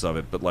elements of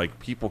it, but like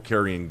people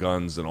carrying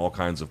guns in all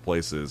kinds of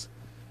places,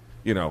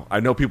 you know, I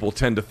know people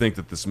tend to think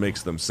that this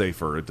makes them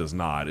safer. It does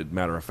not. It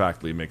matter of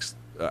factly makes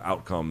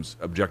outcomes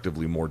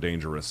objectively more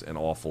dangerous and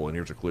awful. And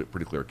here's a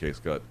pretty clear case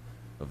cut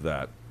of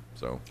that.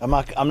 So I'm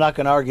not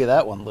going to argue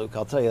that one, Luke.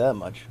 I'll tell you that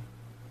much.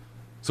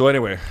 So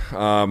anyway,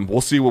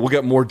 we'll see. We'll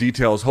get more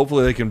details.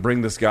 Hopefully they can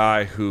bring this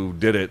guy who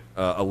did it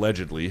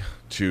allegedly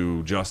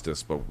to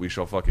justice, but we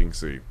shall fucking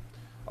see.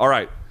 All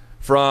right,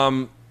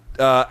 from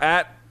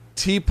at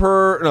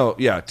Teeper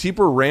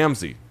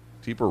Ramsey.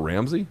 Teeper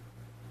Ramsey?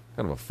 What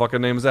kind of a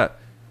fucking name is that?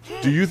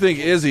 Do you think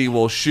Izzy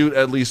will shoot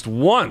at least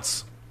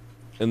once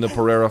in the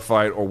Pereira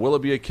fight, or will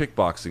it be a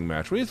kickboxing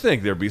match? What do you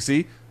think there,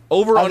 BC?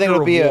 Over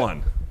under of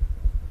 1.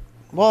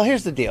 Well,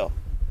 here's the deal.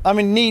 I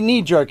mean,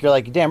 knee jerk. You're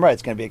like, damn right,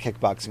 it's going to be a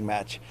kickboxing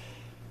match.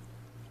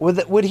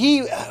 Would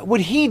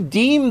he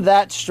deem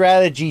that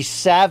strategy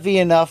savvy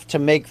enough to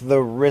make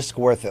the risk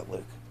worth it,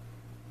 Luke?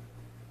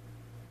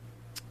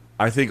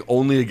 I think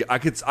only I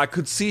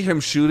could see him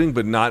shooting,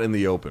 but not in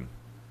the open.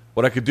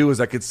 What I could do is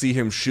I could see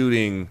him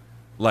shooting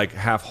like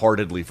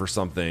half-heartedly for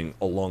something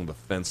along the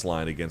fence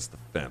line against the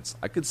fence.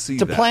 I could see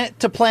that.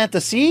 To plant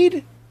the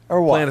seed,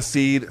 or what? Plant a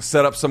seed,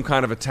 set up some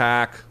kind of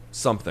attack,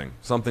 something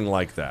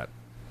like that,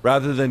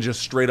 rather than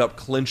just straight up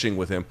clinching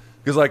with him.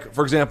 Because, like,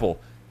 for example,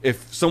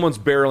 if someone's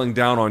barreling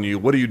down on you,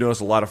 what do you notice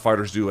a lot of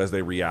fighters do as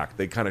they react?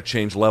 They kind of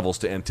change levels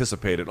to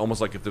anticipate it.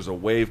 Almost like if there's a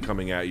wave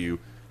coming at you,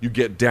 you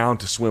get down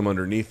to swim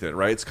underneath it,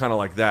 right? It's kind of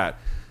like that.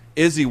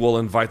 Izzy will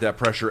invite that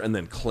pressure and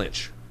then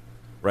clinch,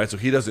 right? So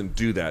he doesn't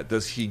do that.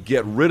 Does he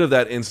get rid of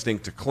that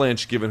instinct to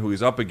clinch, given who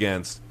he's up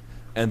against,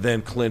 and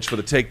then clinch for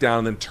the takedown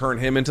and then turn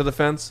him into the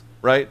fence,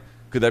 right?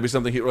 Could that be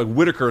something like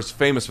Whitaker is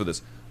famous for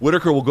this.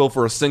 Whitaker will go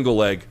for a single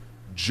leg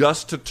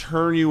just to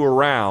turn you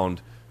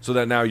around so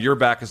that now your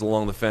back is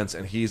along the fence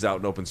and he's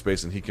out in open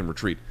space and he can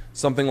retreat.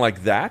 Something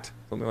like that?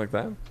 Something like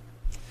that?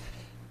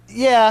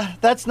 Yeah,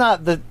 that's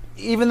not the...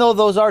 Even though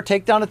those are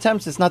takedown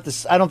attempts, it's not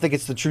this. I don't think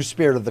it's the true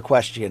spirit of the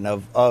question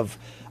of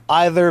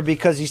either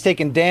because he's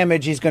taking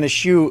damage, he's going to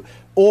shoot,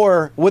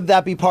 or would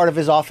that be part of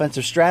his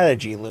offensive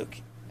strategy, Luke?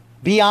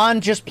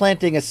 Beyond just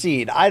planting a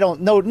seed, I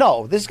don't know.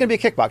 No, this is going to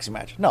be a kickboxing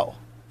match. No,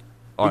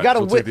 you got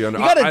to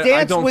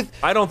dance with.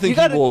 I don't think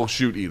he will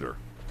shoot either.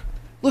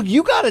 Look,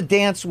 you got to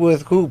dance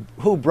with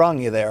who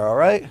brung you there. All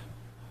right.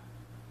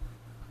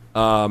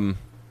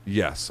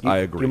 Yes, I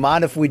agree. Do you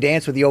mind if we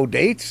dance with the old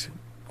dates?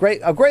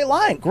 A great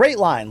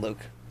line, Luke.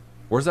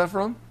 Where's that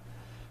from?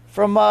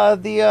 From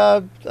the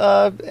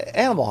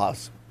Animal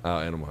House. Oh,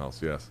 Animal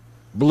House, yes.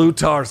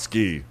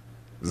 Blutarski,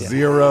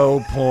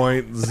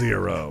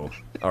 0.0.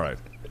 All right.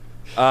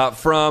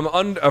 From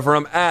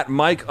at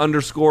Mike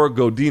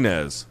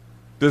 _Godinez,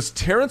 does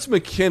Terrence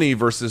McKinney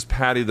versus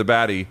Paddy the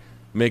Baddy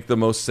make the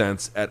most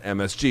sense at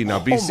MSG? Now,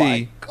 BC,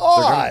 my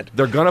God.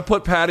 They're gonna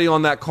put Paddy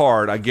on that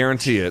card, I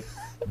guarantee it.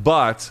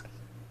 But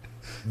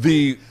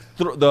the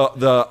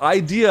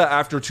idea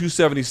after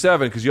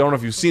 277, because you don't know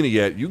if you've seen it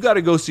yet, you got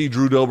to go see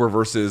Drew Dober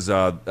versus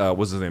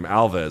what's his name,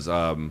 Alves.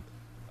 I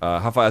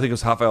think it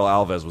was Rafael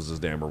Alves was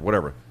his name or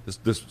whatever.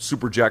 This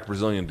super jacked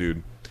Brazilian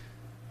dude.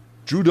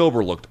 Drew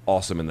Dober looked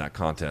awesome in that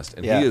contest,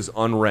 and he is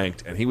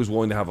unranked, and he was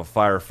willing to have a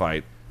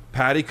firefight.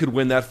 Paddy could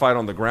win that fight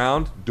on the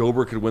ground.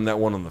 Dober could win that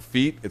one on the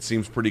feet. It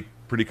seems pretty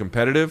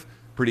competitive,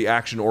 pretty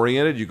action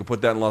oriented. You could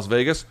put that in Las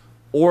Vegas,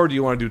 or do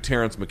you want to do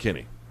Terrence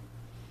McKinney?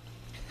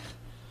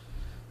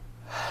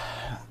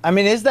 I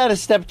mean, is that a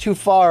step too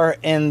far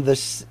in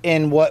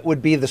what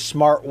would be the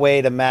smart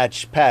way to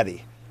match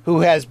Paddy, who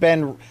has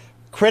been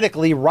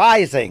critically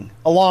rising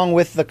along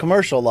with the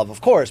commercial love, of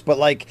course, but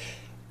like,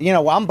 you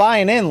know, I'm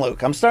buying in,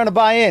 Luke. I'm starting to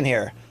buy in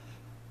here.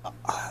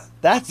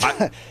 That's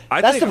the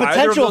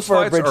potential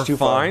for a bridge too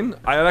far.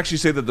 I'd actually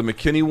say that the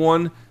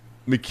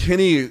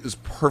McKinney is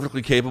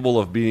perfectly capable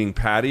of beating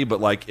Paddy,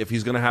 but like if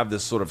he's going to have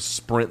this sort of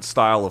sprint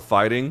style of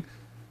fighting,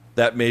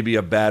 that may be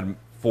a bad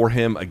for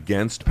him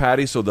against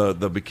Paddy, so the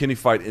McKinney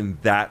fight in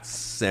that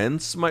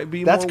sense might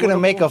be That's going to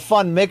make a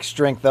fun mixed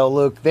drink, though,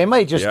 Luke. They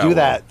might just do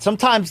that.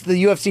 Sometimes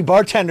the UFC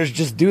bartenders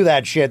just do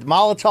that shit.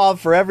 Molotov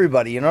for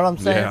everybody, you know what I'm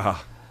saying? Yeah.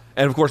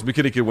 And, of course,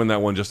 McKinney could win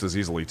that one just as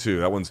easily, too.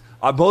 That one's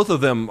both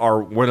of them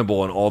are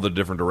winnable in all the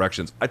different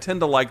directions. I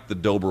tend to like the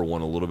Dober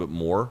one a little bit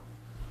more,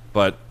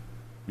 but,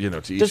 you know,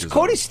 to each his own. Does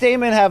Cody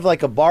Stamann have,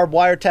 like, a barbed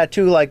wire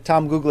tattoo like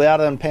Tom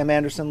Gugliotta and Pam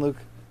Anderson, Luke?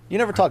 You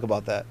never talk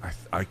about that.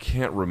 I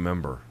can't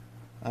remember.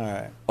 All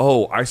right.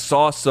 Oh, I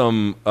saw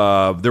some.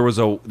 There was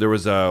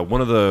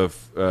one of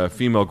the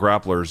female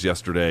grapplers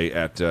yesterday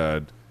at.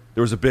 There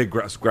was a big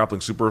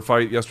grappling super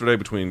fight yesterday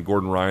between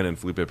Gordon Ryan and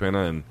Felipe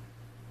Pena, and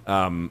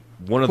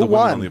One of Who the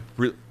won? women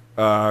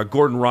on the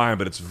Gordon Ryan,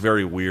 but it's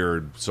very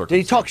weird circumstances. Did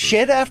he talk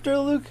shit after,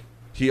 Luke?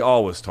 He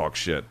always talks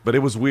shit, but it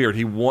was weird.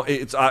 He won.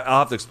 I'll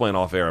have to explain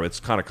off air. It's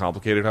kind of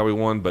complicated how he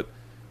won, but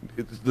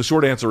the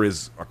short answer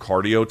is a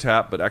cardio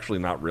tap, but actually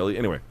not really.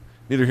 Anyway,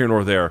 neither here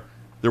nor there.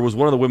 There was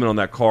one of the women on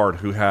that card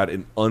who had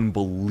an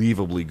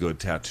unbelievably good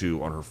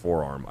tattoo on her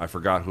forearm. I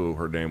forgot who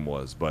her name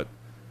was, but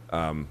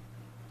I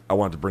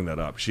wanted to bring that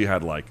up. She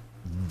had like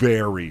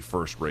very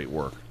first-rate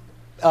work.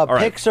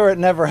 Pics or it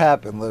never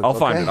happened, Luke. I'll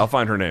find it. I'll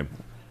find her name.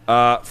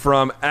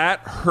 From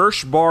at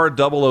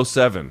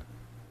Hirschbar007.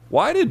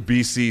 Why did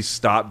BC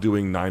stop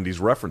doing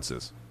 90s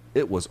references?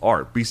 It was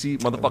art. BC,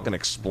 motherfucking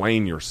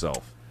explain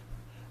yourself.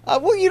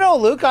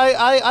 Well, Luke,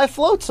 I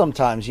float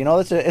sometimes.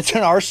 It's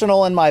an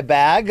arsenal in my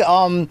bag.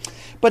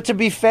 But to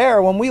be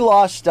fair, when we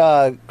lost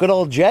good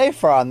old Jay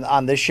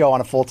on this show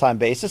on a full-time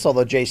basis,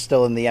 although Jay's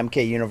still in the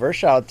MK universe,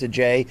 shout out to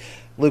Jay.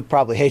 Luke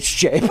probably hates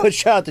Jay, but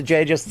shout out to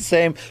Jay just the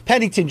same.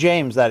 Pennington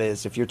James, that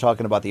is, if you're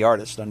talking about the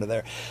artist under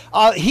there.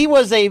 He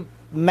was a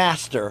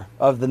master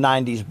of the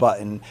 90s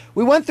button.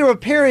 We went through a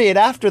period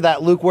after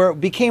that, Luke, where it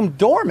became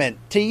dormant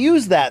to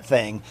use that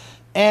thing.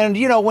 And,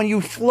 when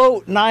you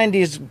float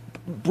 90s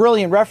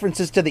brilliant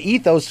references to the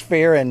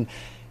ethosphere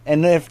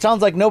and it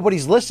sounds like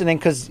nobody's listening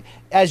because,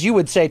 as you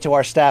would say to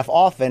our staff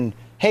often,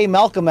 hey,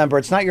 Malcolm member,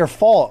 it's not your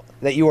fault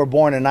that you were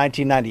born in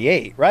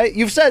 1998, right?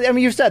 You've said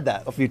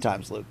that a few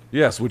times, Luke.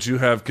 Yes, which you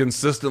have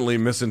consistently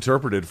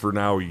misinterpreted for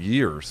now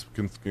years.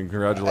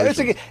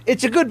 Congratulations.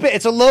 It's a good bit.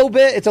 It's a low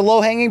bit. It's a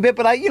low hanging bit,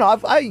 but I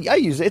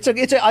use it.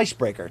 It's an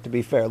icebreaker, to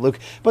be fair, Luke.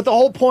 But the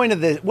whole point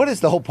of this, what is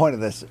the whole point of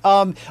this?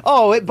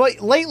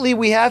 But lately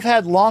we have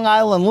had Long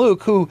Island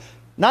Luke, who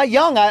not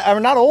young, or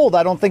not old,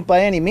 I don't think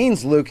by any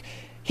means, Luke.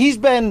 He's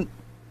been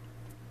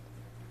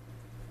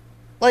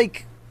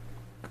like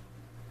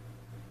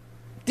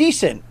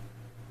decent,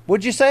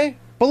 would you say?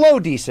 Below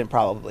decent,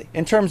 probably,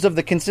 in terms of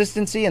the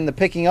consistency and the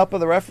picking up of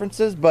the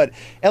references, but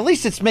at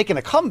least it's making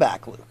a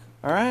comeback, Luke.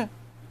 All right?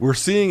 We're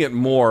seeing it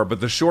more, but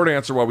the short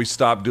answer why we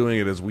stopped doing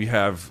it is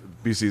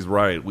BC's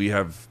right, we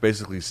have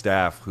basically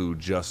staff who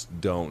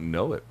just don't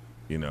know it,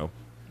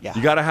 Yeah.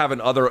 You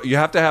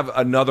have to have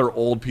another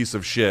old piece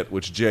of shit,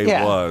 which Jay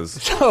was.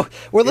 So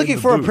we're looking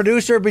for a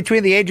producer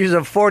between the ages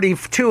of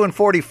 42 and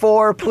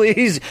 44,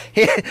 please.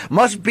 He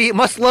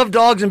must love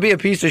dogs and be a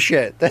piece of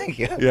shit. Thank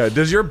you. Yeah.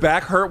 Does your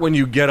back hurt when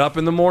you get up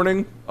in the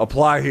morning?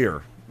 Apply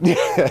here.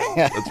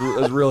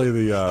 That's really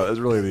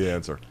the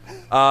answer.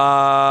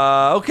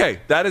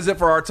 Okay, that is it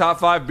for our top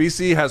 5.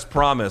 BC has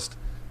promised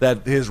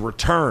that his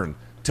return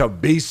to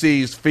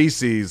BC's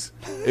feces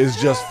is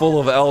just full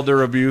of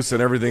elder abuse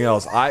and everything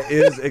else.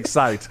 Is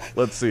excited.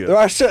 Let's see it.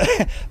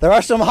 There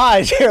are some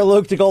highs here,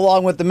 Luke, to go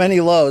along with the many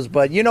lows.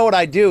 But you know what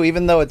I do,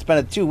 even though it's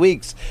been 2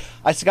 weeks,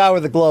 I scour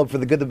the globe for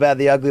the good, the bad,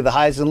 the ugly, the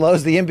highs and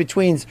lows, the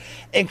in-betweens,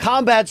 in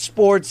combat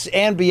sports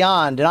and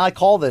beyond. And I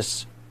call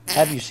this,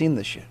 have you seen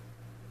this shit?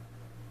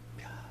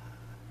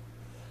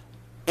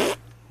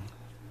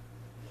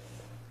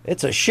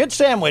 It's a shit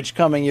sandwich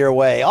coming your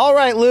way. All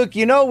right, Luke,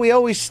 we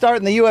always start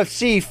in the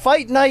UFC.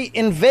 Fight night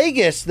in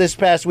Vegas this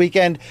past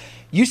weekend.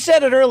 You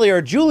said it earlier,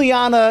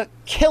 Juliana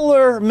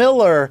Killer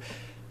Miller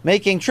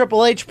making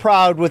Triple H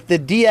proud with the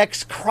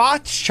DX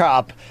crotch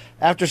chop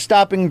after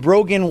stopping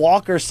Brogan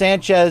Walker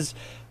Sanchez.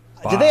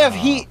 Did they have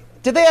heat?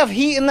 Did they have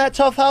heat in that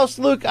tough house,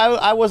 Luke?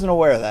 I wasn't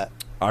aware of that.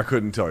 I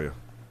couldn't tell you.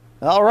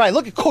 All right,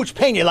 look at Coach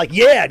Pena, like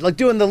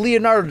doing the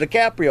Leonardo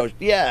DiCaprio,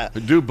 yeah.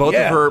 Dude, both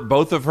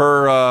of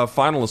her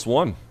finalists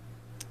won.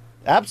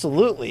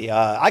 Absolutely,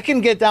 I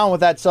can get down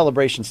with that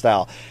celebration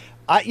style.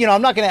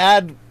 I'm not going to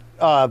add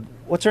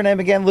what's her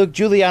name again, Luke?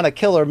 Juliana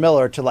Killer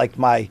Miller to like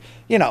my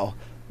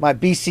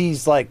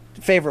BC's like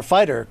favorite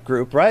fighter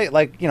group, right?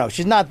 Like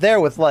she's not there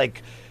with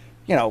like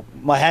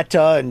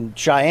Maheta and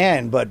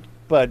Cheyenne, but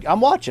I'm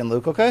watching,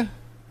 Luke. Okay,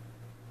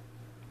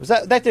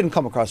 that didn't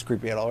come across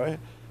creepy at all, right?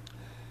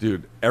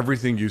 Dude,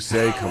 everything you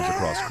say comes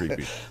across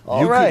creepy.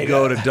 All you right. could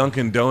go to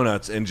Dunkin'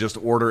 Donuts and just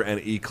order an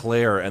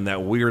eclair, and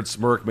that weird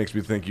smirk makes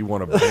me think you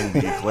want to bang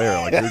the eclair.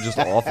 Like, you're just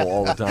awful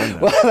all the time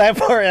now. Well, that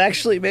part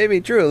actually may be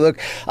true, Luke.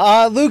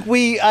 Luke,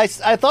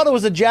 I thought it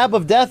was a jab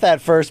of death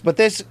at first, but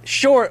this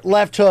short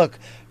left hook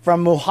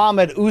from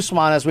Muhammad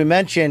Usman, as we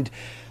mentioned,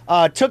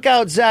 took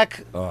out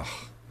Zach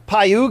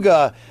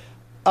Payuga.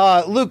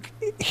 Luke,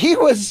 he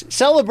was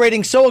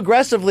celebrating so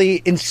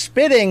aggressively and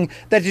spitting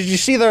that did you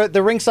see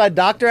the ringside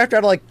doctor after I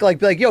had to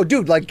be like, yo,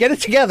 dude, like get it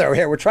together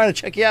here. We're trying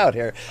to check you out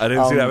here. I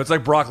didn't see that. It's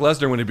like Brock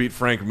Lesnar when he beat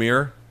Frank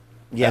Mir.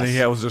 Yes. And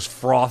he was just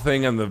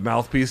frothing and the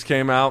mouthpiece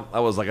came out. I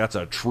was like, that's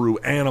a true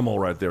animal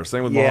right there.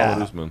 Same with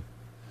Muhammad Usman.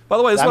 By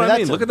the way, this is what I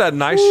mean. Look at that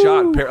nice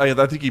shot.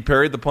 I think he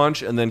parried the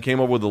punch and then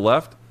came over with the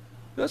left.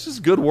 That's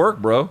just good work,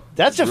 bro.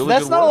 That's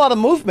not a lot of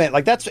movement.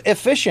 Like, that's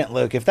efficient,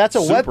 Luke. If that's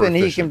a weapon,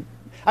 efficient. He can...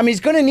 I mean,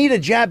 he's going to need a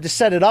jab to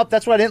set it up.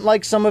 That's why I didn't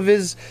like some of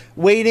his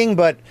waiting,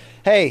 but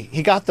hey,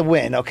 he got the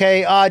win,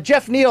 okay?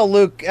 Jeff Neal,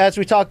 Luke, as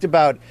we talked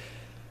about,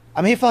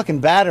 I mean, he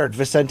fucking battered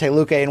Vicente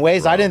Luque in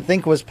ways I didn't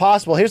think was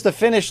possible. Here's the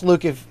finish,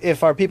 Luke,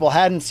 if our people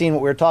hadn't seen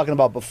what we were talking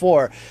about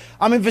before.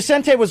 I mean,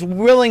 Vicente was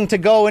willing to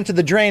go into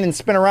the drain and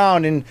spin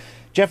around, and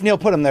Jeff Neal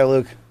put him there,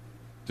 Luke.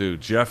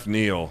 Dude, Jeff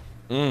Neal.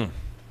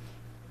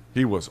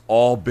 He was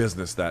all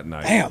business that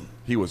night. Damn.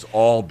 He was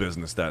all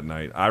business that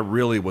night. I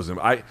really was.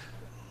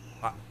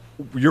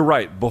 You're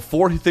right.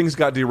 Before things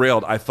got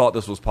derailed, I thought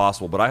this was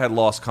possible, but I had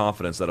lost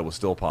confidence that it was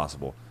still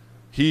possible.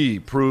 He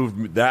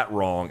proved that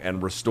wrong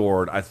and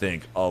restored, I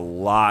think, a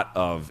lot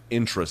of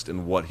interest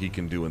in what he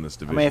can do in this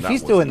division. I mean, if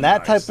he's doing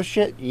that type of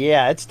shit,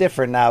 yeah, it's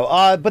different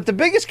now. But the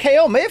biggest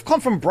KO may have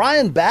come from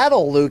Brian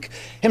Battle, Luke.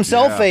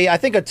 Himself, I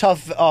think a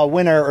tough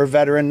winner or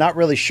veteran, not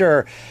really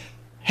sure.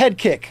 Head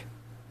kick.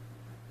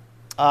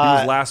 He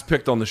was last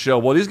picked on the show.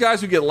 Well, these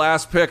guys who get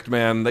last picked,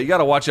 man, you got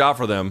to watch out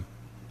for them.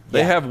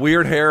 They have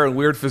weird hair and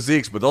weird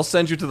physiques, but they'll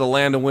send you to the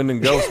land of wind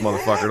and ghosts,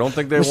 motherfucker. Don't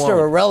think they won't. Mr.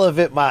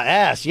 Irrelevant, my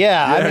ass.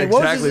 Yeah, I mean,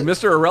 exactly.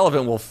 Mr.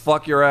 Irrelevant will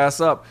fuck your ass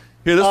up.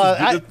 Here,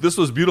 this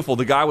was beautiful.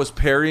 The guy was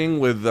parrying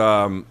with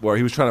where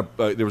he was trying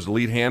to. There was a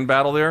lead hand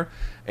battle there,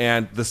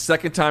 and the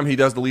second time he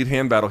does the lead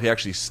hand battle, he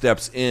actually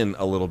steps in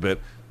a little bit,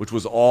 which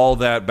was all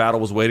that Battle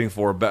was waiting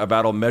for.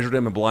 Battle measured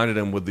him and blinded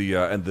him with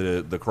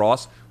the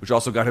cross, which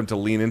also got him to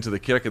lean into the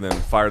kick and then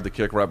fired the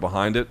kick right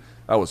behind it.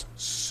 That was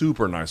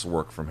super nice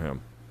work from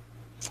him.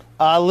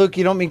 Luke,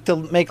 you don't mean to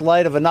make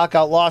light of a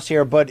knockout loss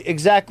here, but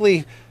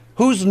exactly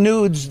whose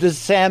nudes does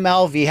Sam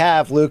Alvey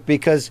have, Luke?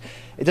 Because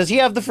does he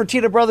have the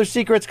Fertitta Brothers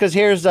secrets? Because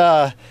here's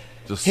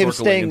just him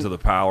circling into the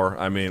power.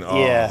 I mean,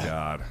 oh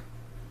God.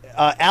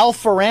 Al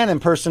Ferran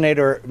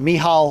impersonator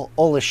Michal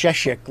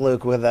Oleszewski,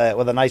 Luke, with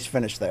a nice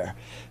finish there.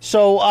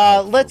 So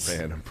let's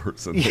Ferran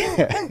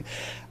impersonator.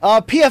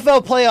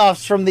 PFL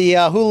playoffs from the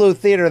Hulu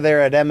Theater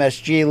there at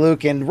MSG,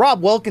 Luke, and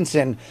Rob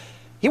Wilkinson.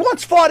 He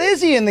once fought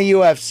Izzy in the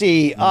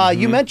UFC.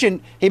 You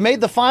mentioned he made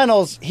the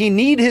finals. He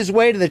kneed his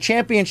way to the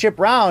championship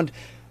round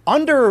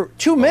under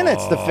 2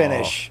 minutes to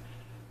finish.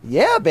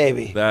 Yeah,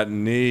 baby. That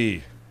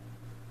knee.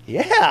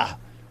 Yeah.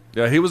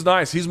 Yeah, he was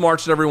nice. He's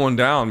marched everyone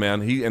down,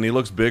 man. He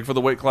looks big for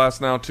the weight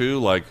class now too.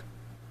 Like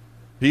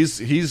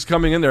he's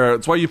coming in there.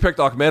 That's why you picked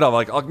Akhmedov.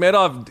 Like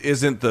Akhmedov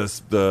isn't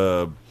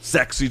the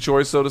sexy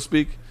choice, so to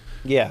speak.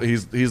 Yeah.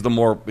 He's a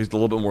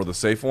little bit more the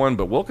safe one,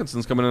 but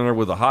Wilkinson's coming in there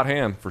with a hot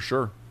hand for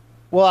sure.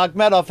 Well,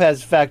 Akhmedov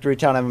has factory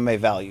town MMA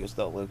values,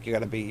 though, Luke. You got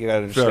to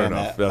understand fair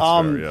enough. that.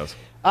 That's fair. Yes.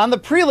 On the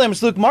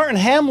prelims, Luke, Martin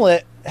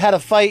Hamlet had a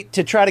fight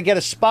to try to get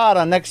a spot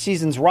on next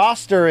season's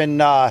roster,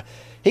 and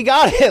he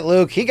got it,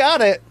 Luke. He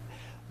got it.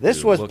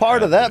 This was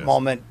part of that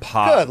moment.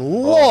 Good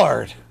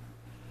Lord.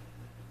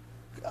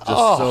 Just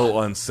so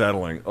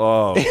unsettling.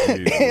 Oh,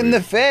 in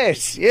the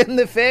face,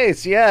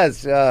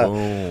 yes.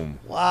 Boom.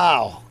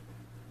 Wow.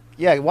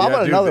 Yeah, how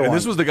about another one?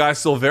 This was the guy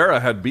Silveira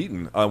had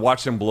beaten.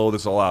 Watch him blow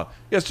this all out.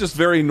 Yeah, it's just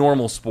very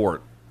normal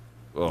sport.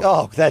 Ugh.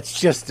 Oh, that's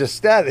just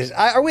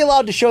are we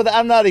allowed to show that?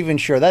 I'm not even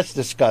sure. That's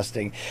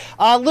disgusting.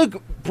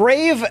 Luke,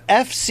 Brave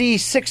FC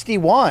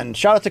 61.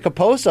 Shout out to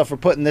Kaposa for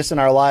putting this in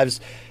our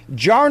lives.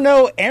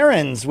 Jarno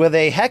Aarons with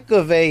a heck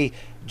of a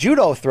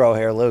judo throw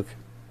here, Luke.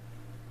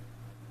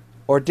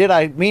 Or did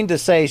I mean to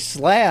say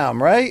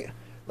slam, right?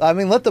 I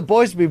mean, let the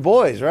boys be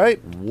boys,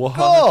 right? What?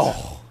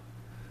 Go!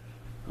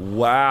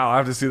 Wow, I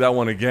have to see that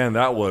one again.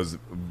 That was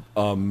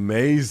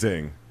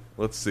amazing.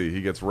 Let's see.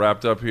 He gets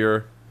wrapped up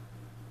here.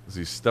 Does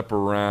he step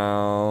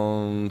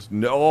around?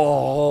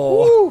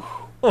 No.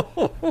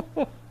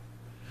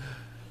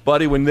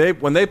 Buddy, when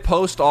they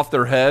post off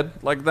their head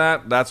like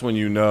that, that's when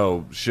you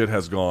know shit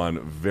has gone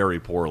very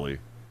poorly.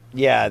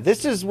 Yeah,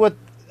 this is what...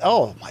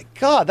 Oh, my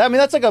God. I mean,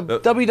 that's like a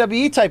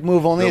WWE type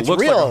move, only it's real.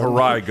 It looks like a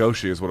Harai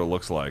Goshi is what it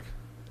looks like.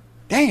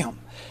 Damn.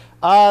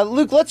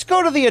 Luke, let's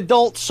go to the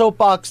adult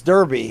soapbox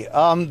derby.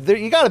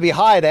 You got to be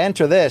high to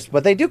enter this,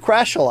 but they do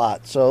crash a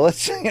lot. So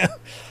let's.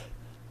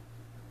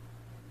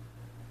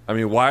 I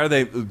mean, why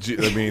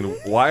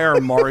are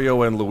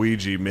Mario and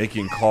Luigi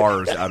making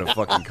cars out of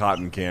fucking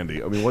cotton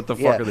candy? I mean, what the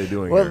fuck are they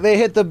doing here? Well, they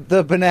hit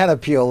the banana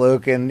peel,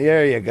 Luke, and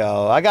there you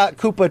go. I got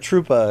Koopa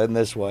Troopa in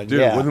this one. Dude,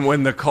 yeah.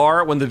 when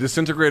the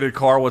disintegrated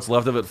car, what's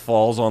left of it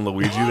falls on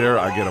Luigi there,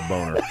 I get a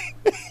boner.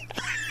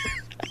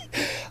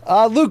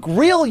 Luke,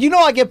 Real,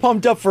 I get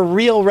pumped up for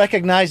Real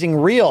recognizing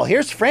Real.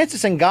 Here's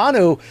Francis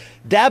Ngannou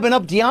dabbing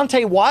up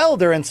Deontay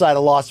Wilder inside a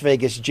Las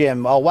Vegas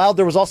gym.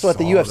 Wilder was also at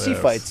the UFC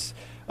fights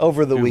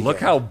over the weekend.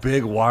 Look how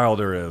big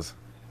Wilder is.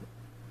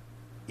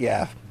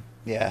 Yeah.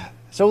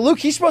 So, Luke,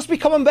 he's supposed to be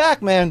coming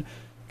back, man.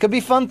 Could be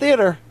fun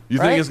theater. You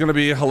think it's going to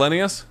be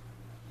Helenius?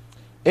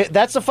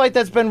 That's a fight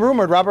that's been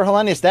rumored, Robert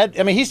Helenius.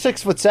 He's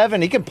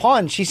 6'7". He can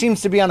punch. He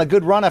seems to be on a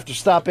good run after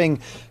stopping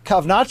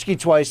Kovnatski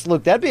twice.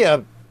 Luke, that'd be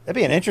an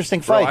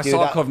interesting fight, dude. I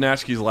saw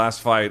Kovnatski's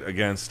last fight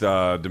against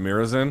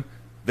Demirazin.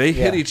 They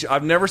hit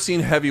I've never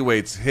seen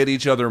heavyweights hit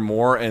each other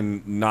more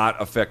and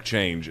not affect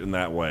change in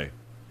that way.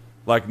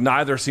 Like,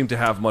 neither seemed to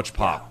have much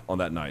pop on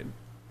that night.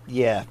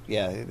 Yeah.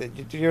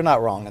 You're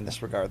not wrong in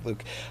this regard,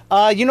 Luke.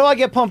 I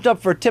get pumped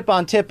up for tip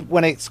on tip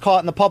when it's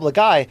caught in the public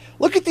eye.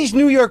 Look at these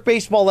New York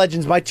baseball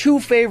legends, my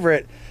two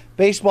favorite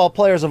baseball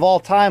players of all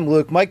time,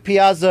 Luke. Mike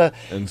Piazza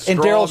and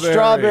Darryl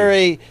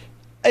Strawberry.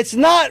 It's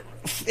not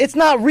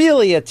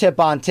really a tip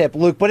on tip,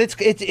 Luke, but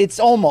it's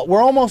almost.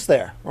 We're almost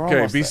there. Okay,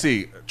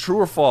 BC, true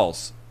or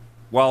false?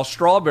 While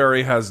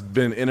Strawberry has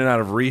been in and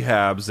out of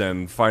rehabs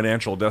and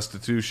financial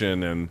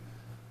destitution and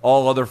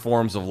all other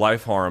forms of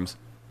life harms,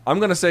 I'm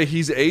going to say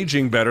he's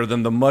aging better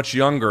than the much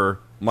younger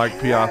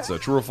Mike Piazza.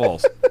 True or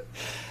false?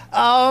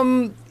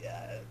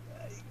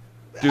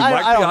 Dude,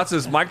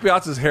 Mike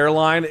Piazza's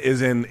hairline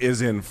is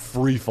in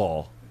free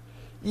fall.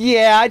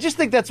 Yeah, I just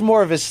think that's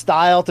more of his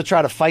style to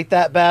try to fight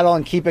that battle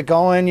and keep it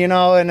going,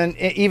 and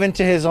even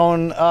to his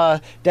own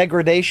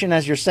degradation,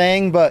 as you're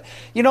saying. But,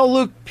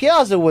 Luke,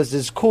 Piazza was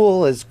as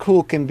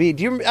cool can be.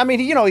 He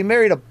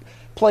married a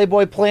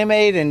Playboy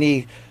playmate, and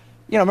he,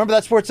 remember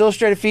that Sports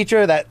Illustrated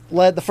feature that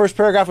the first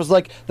paragraph was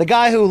like, the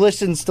guy who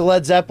listens to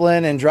Led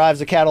Zeppelin and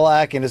drives a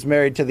Cadillac and is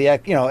married to the,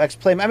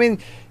 ex-playmate. I mean,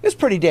 it was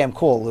pretty damn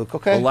cool, Luke,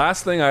 okay? The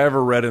last thing I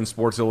ever read in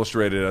Sports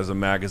Illustrated as a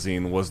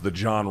magazine was the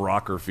John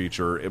Rocker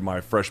feature in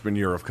my freshman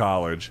year of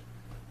college,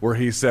 where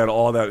he said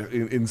all that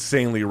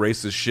insanely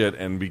racist shit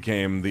and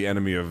became the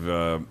enemy of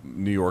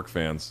New York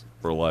fans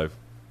for life.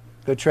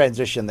 Good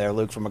transition there,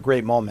 Luke, from a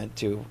great moment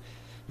to...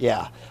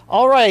 Yeah.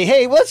 All right.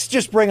 Hey, let's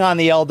just bring on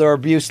the elder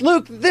abuse.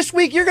 Luke, this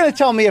week you're going to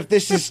tell me if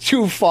this is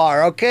too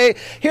far, okay?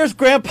 Here's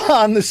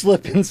Grandpa on the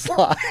slip and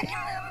slide.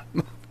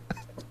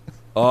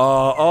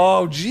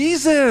 Oh,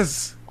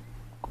 Jesus.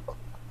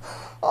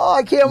 Oh,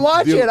 I can't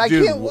watch it. I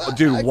can't.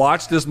 Dude,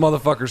 watch this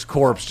motherfucker's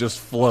corpse just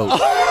float.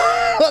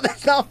 Oh,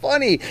 that's not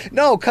funny.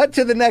 No, cut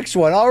to the next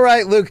one. All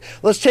right, Luke,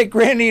 let's take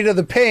Granny to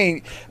the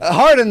paint.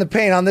 Hard in the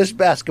paint on this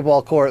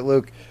basketball court,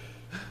 Luke.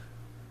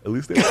 At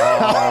least they.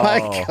 Oh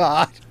my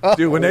God,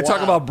 dude! When they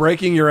talk about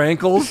breaking your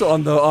ankles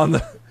on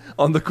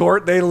the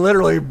court, they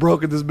literally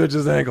broken this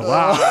bitch's ankle.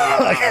 Oh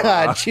my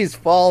God, she's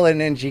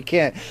falling and she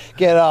can't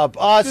get up.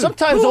 Dude,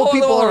 sometimes old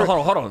people are.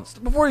 Hold on.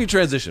 Before you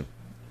transition,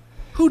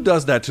 who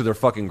does that to their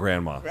fucking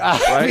grandma?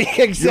 Right?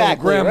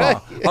 Exactly. Yo, Grandma,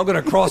 right? I'm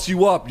gonna cross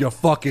you up, you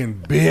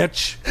fucking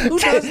bitch. Who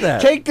does that?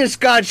 Take this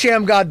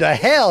goddamn god to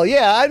hell.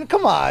 Yeah,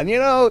 come on.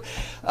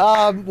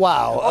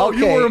 Wow. Oh, okay.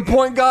 You weren't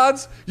point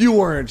gods. You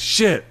weren't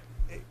shit.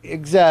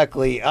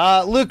 Exactly.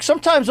 Luke,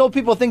 sometimes old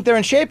people think they're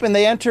in shape and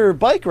they enter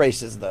bike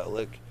races, though,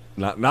 Luke.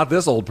 Not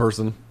this old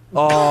person.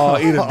 Oh,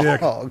 eat a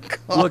dick. Oh,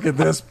 look at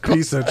this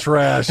piece of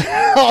trash.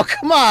 Oh,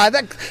 come on.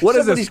 What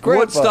is this,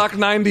 Woodstock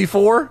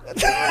 94?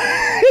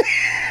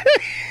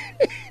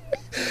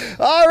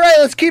 All right,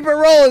 let's keep it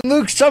rolling.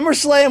 Luke,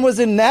 SummerSlam was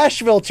in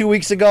Nashville 2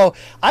 weeks ago.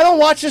 I don't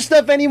watch this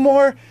stuff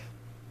anymore.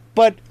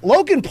 But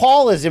Logan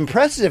Paul is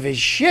impressive as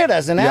shit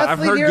as an athlete. I've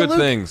heard here, good Luke.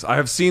 things. I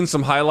have seen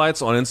some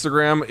highlights on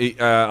Instagram,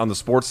 on the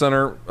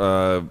SportsCenter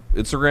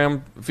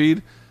Instagram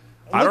feed.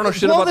 I don't know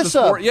shit about the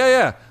sport.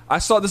 Yeah. I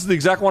saw this is the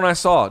exact one I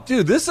saw.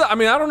 Dude, I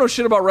don't know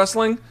shit about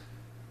wrestling,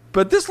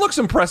 but this looks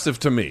impressive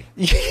to me.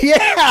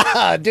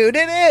 Yeah, dude,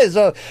 it is.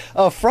 A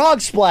frog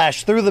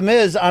splash through the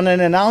Miz on an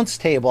announce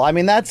table. I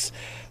mean, that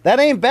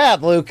ain't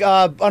bad, Luke.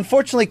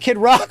 Unfortunately, Kid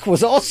Rock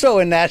was also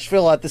in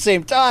Nashville at the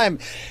same time.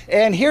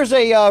 And here's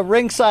a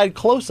ringside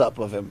close-up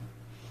of him.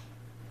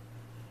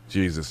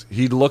 Jesus.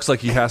 He looks like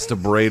he has to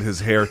braid his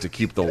hair to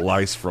keep the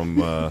lice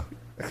from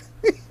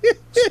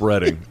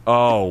spreading.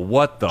 Oh,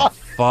 what the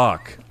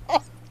fuck?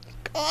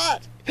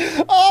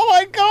 Oh,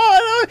 my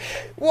God.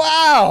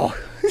 Wow.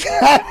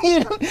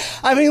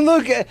 I mean,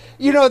 Luke,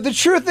 the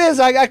truth is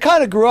I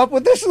kind of grew up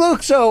with this,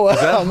 Luke. So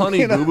is that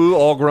Honey Boo Boo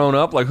all grown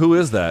up? Like, who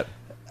is that?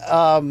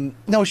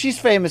 No, she's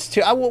famous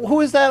too.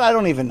 Who is that? I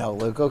don't even know,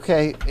 Luke.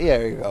 Okay,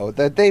 there you go.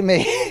 That they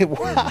made.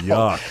 Wow.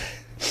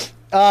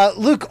 Yuck.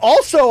 Luke,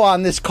 also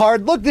on this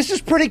card. Look, this is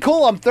pretty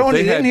cool. I'm throwing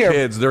it in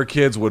here. Their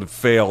kids would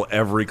fail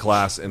every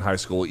class in high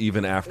school,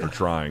 even after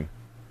trying.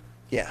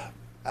 Yeah.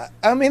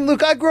 I mean,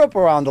 Luke, I grew up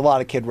around a lot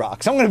of Kid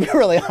Rocks. I'm going to be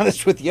really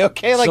honest with you,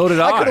 okay? So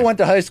did I. I could have went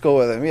to high school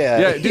with him.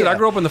 Yeah, dude, I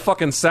grew up in the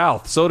fucking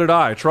South. So did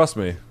I. Trust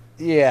me.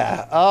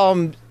 Yeah.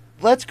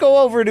 Let's go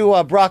over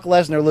to Brock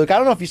Lesnar, Luke. I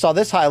don't know if you saw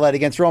this highlight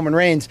against Roman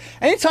Reigns.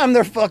 Anytime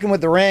they're fucking with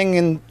the ring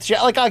and shit,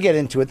 I'll get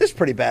into it. This is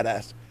pretty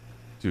badass.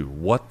 Dude,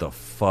 what the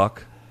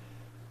fuck?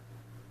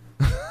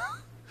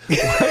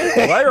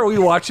 Why are we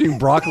watching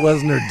Brock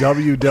Lesnar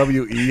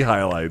WWE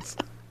highlights?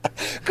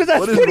 Because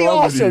that's pretty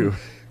awesome.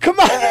 Come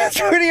on, that's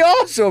pretty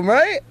awesome,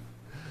 right?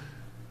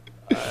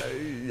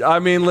 I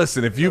mean,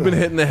 listen, if you've been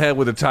hitting the head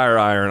with a tire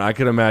iron, I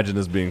can imagine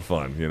this being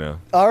fun,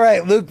 All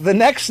right, Luke, the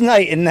next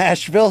night in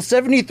Nashville,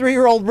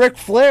 73-year-old Ric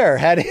Flair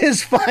had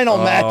his final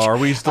match on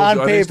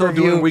pay-per-view. Are they still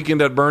doing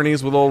Weekend at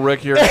Bernie's with old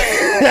Rick here?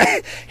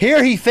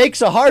 Here he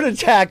fakes a heart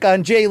attack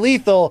on Jay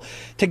Lethal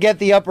to get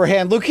the upper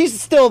hand. Luke, he's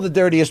still the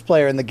dirtiest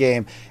player in the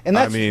game. And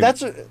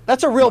that's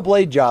a real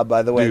blade job,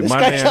 by the way. Dude, this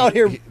guy's out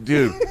here...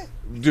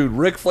 Dude,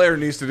 Ric Flair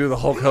needs to do the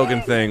Hulk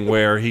Hogan thing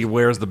where he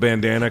wears the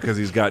bandana because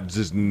he's got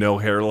just no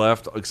hair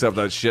left except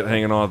that shit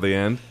hanging on at the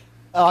end.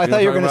 Oh, I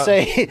thought you were going to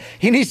say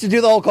he needs to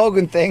do the Hulk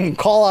Hogan thing and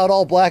call out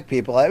all black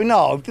people. I mean,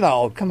 no,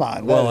 come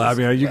on.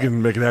 Well, you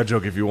can make that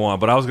joke if you want,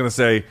 but I was going to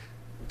say,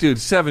 dude,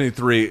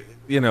 73,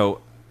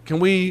 can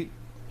we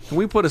Can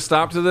we put a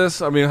stop to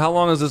this? I mean, how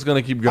long is this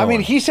going to keep going? I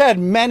mean, he's had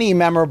many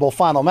memorable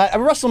final matches.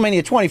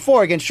 WrestleMania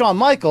 24 against Shawn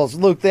Michaels.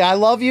 Luke, the "I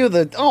love you."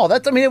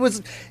 It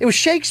was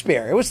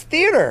Shakespeare. It was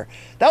theater.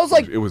 That was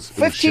like it was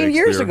 15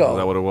 years ago. Is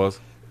that what it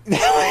was?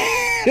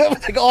 It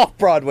was like off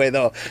Broadway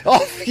though.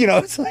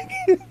 It's like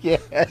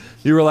yeah.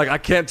 You were like, I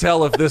can't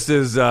tell if this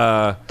is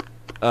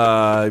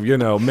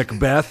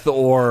Macbeth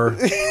or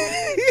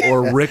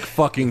Rick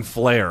fucking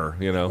Flair.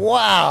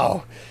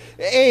 Wow.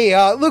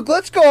 Hey, Luke,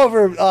 let's go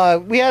over.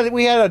 We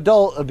had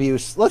adult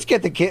abuse. Let's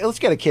get a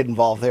kid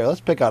involved there.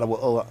 Let's pick out.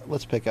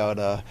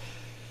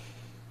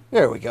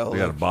 There we go. We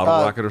got a bottle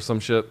rocket or some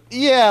shit.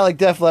 Yeah, like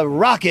Def Leppard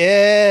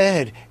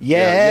rocket.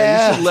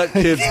 Yeah. You should let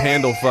kids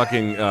handle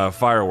fucking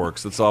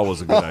fireworks. That's always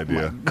a good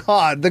idea.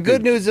 God, the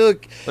good news,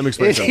 Luke. Let me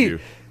explain something to you.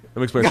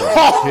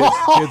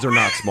 Kids are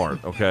not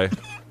smart. Okay.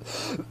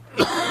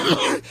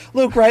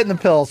 Luke, right in the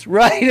pills.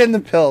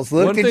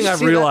 Luke, one thing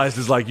I've realized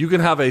is like you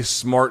can have a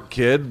smart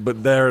kid,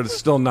 but they're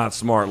still not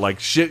smart. Like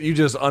shit, you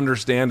just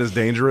understand is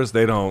dangerous.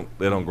 They don't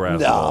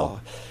grasp.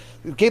 No,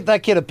 give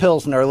that kid a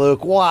Pilsner,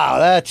 Luke. Wow,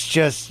 that's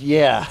just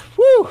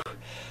Woo.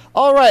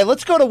 All right,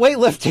 let's go to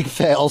weightlifting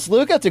fails.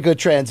 Luke, that's a good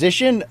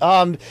transition.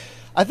 I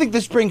think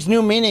this brings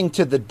new meaning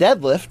to the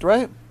deadlift,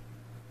 right?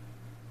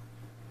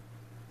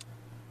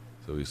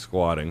 So he's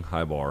squatting,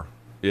 high bar.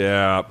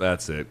 Yeah,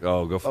 that's it.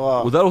 Oh, go.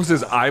 Well, that was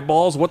his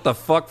eyeballs. What the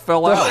fuck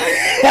fell out?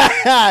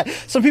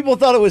 Some people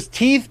thought it was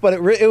teeth, but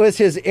it was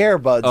his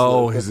earbuds.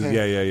 Oh, Luke. his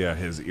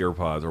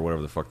earpods or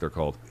whatever the fuck they're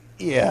called.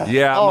 Yeah.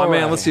 Yeah, all my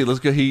man. right. Let's see. Let's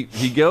go. He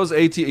goes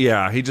AT.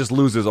 Yeah, he just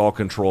loses all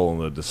control in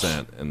the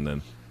descent, and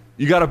then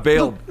you got to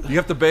bail. You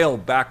have to bail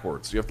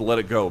backwards. You have to let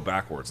it go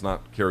backwards,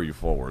 not carry you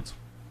forwards.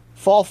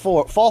 Fall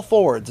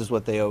forwards is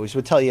what they always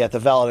would tell you at the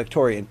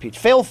valedictorian speech.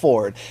 Fail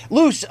forward.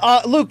 Luke,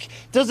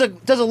 does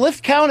a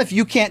lift count if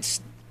you can't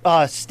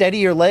steady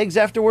your legs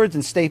afterwards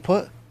and stay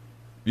put?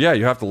 Yeah,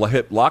 you have to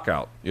hit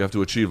lockout. You have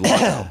to achieve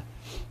lockout.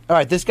 All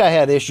right, this guy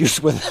had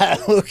issues with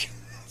that, Luke.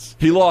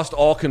 He lost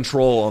all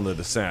control on the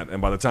descent,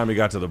 and by the time he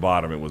got to the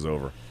bottom, it was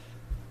over.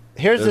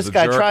 Here's this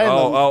guy jerk. trying to...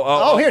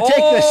 Oh, here, take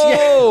this. Yeah.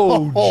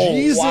 Oh,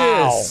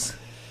 Jesus. Wow.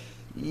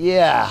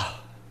 Yeah.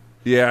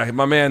 Yeah,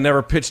 my man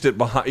never pitched it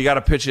behind. You got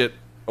to pitch it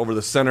over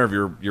the center of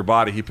your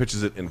body. He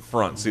pitches it in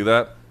front. See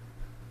that?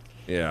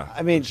 Yeah.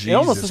 I mean, Jesus it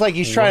almost looks like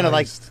he's trying to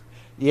like...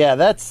 Yeah,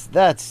 that's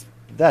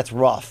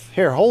rough.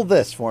 Here, hold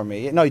this for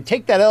me. No, you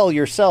take that L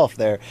yourself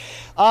there.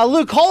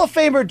 Luke, Hall of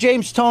Famer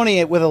James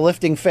Toney with a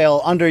lifting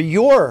fail under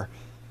your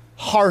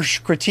harsh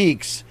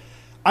critiques.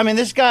 I mean,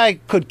 this guy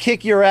could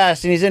kick your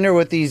ass, and he's in there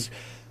with these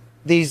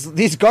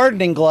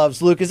gardening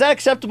gloves. Luke, is that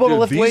acceptable to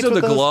lift weights with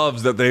those? These are the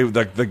gloves that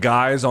the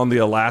guys on the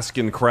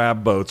Alaskan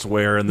crab boats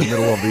wear in the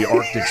middle of the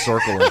Arctic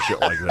Circle and shit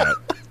like that.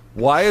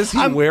 Why is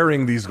he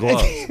wearing these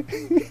gloves?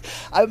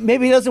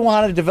 Maybe he doesn't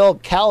want to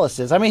develop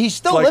calluses. I mean, he's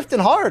still lifting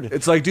hard.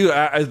 It's like, dude,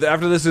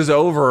 after this is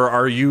over,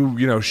 are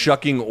you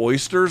shucking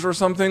oysters or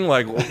something?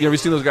 Like, have you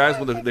seen those guys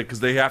because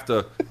they have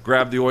to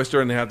grab the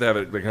oyster and they have to have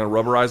it kind of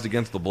rubberized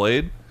against the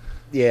blade?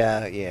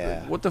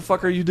 Yeah. What the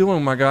fuck are you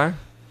doing, my guy?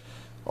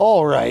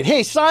 All right.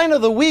 Hey, sign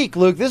of the week,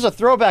 Luke. This is a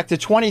throwback to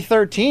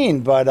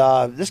 2013,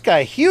 but this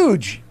guy,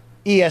 huge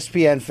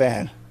ESPN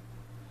fan.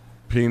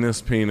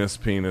 Penis.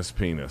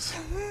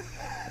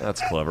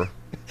 That's clever.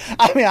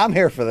 I mean, I'm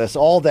here for this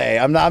all day.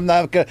 I'm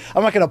not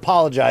gonna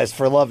apologize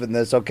for loving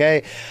this.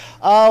 Okay,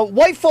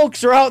 white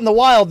folks are out in the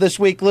wild this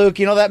week, Luke.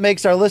 You know that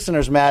makes our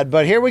listeners mad.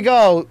 But here we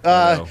go.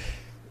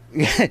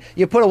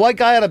 You put a white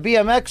guy on a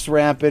BMX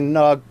ramp,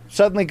 and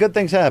suddenly good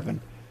things happen.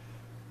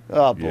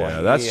 Oh boy, yeah,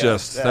 that's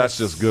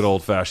just good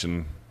old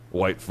fashioned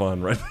white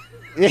fun, right?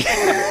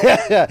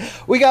 Yeah.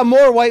 We got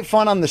more white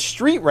fun on the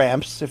street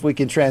ramps if we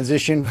can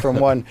transition from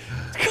one.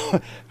 Yeah,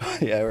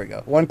 there we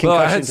go. One concussion.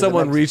 Well, I had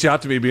someone reach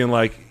out to me being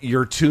like,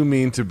 "You're too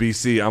mean to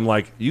BC." I'm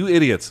like, "You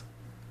idiots!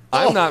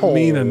 I'm not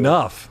mean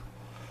enough."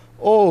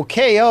 Oh,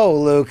 KO,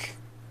 Luke.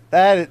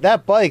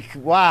 That bike.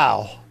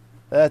 Wow.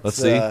 Let's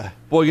see.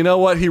 Well, you know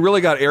what? He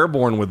really got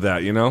airborne with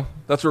that.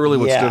 That's what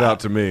stood out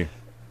to me.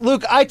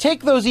 Luke, I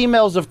take those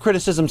emails of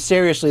criticism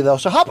seriously, though.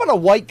 So how about a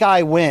white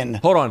guy win?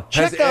 Hold on.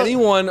 Has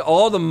anyone,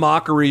 all the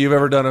mockery you've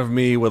ever done of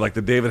me with like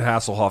the David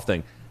Hasselhoff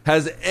thing,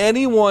 has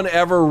anyone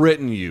ever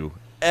written you,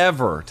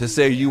 ever, to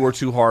say you were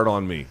too hard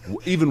on me?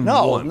 Even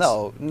once?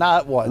 No,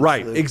 not once.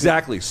 Right, Luke.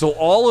 Exactly. So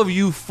all of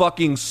you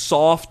fucking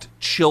soft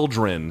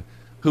children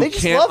who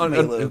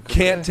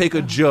can't take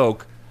a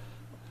joke,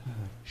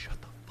 shut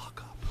the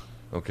fuck up.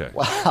 Okay.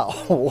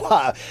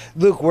 Wow.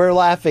 Luke, we're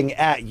laughing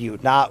at you,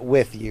 not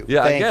with you.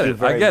 Yeah,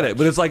 Thank I get it.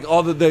 But it's like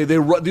all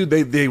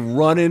they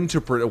run into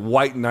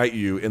white knight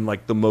you in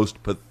like the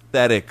most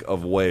pathetic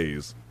of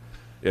ways.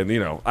 And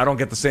I don't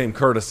get the same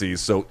courtesies,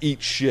 so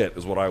eat shit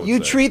is what I would say. You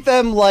treat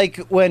them like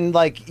when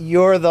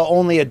you're the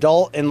only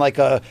adult in like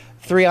a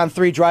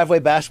 3-on-3 driveway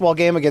basketball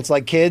game against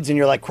like kids, and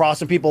you're like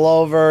crossing people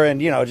over, and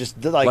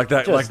just like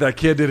that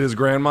kid did his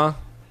grandma.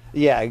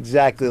 Yeah,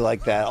 exactly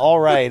like that. All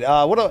right,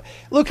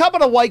 Luke, how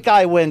about a white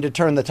guy win to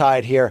turn the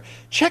tide here?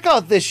 Check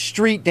out this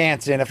street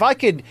dancing. If I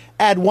could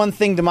add one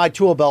thing to my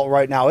tool belt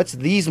right now, it's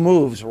these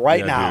moves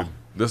now. Dude.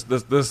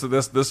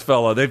 This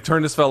fella, they've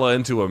turned this fella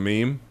into a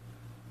meme.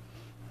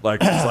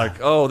 Like it's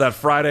like, oh, that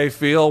Friday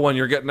feel when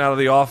you're getting out of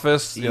the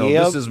office. You know,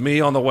 this is me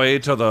on the way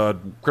to the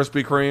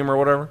Krispy Kreme or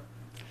whatever.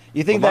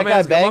 You think that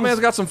guy bangs? My man's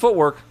got some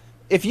footwork.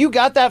 If you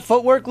got that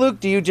footwork, Luke,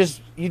 do you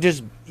just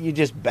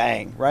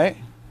bang, right?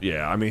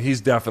 Yeah, I mean,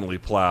 he's definitely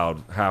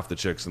plowed half the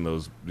chicks in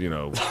those,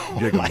 giggle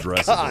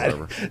dresses or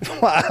whatever.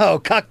 Wow,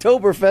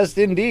 Cocktoberfest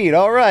indeed.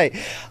 All right,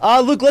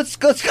 Luke, let's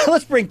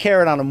bring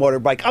Karen on a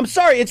motorbike. I'm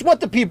sorry, it's what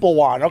the people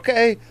want.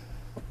 Okay.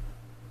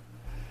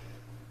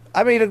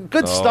 I mean, a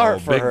good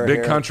start for her.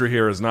 Big country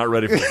here is not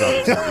ready for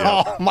that.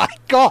 Oh, my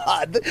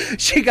God.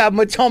 She got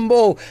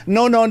Matumbo.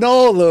 No,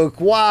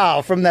 Luke.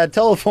 Wow, from that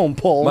telephone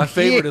pole. My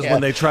favorite is when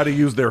they try to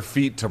use their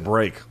feet to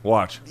brake.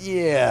 Watch.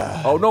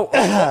 Yeah. Oh, no.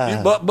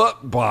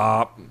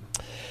 Bop.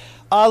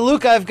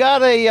 Luke, I've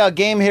got a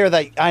game here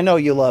that I know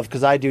you love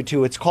because I do,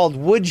 too. It's called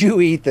Would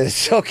You Eat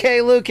This?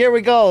 Okay, Luke, here we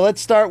go. Let's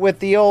start with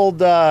the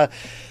old...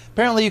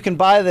 apparently, you can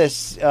buy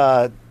this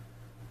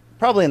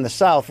probably in the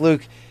South,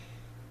 Luke.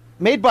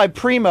 Made by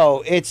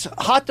Primo, it's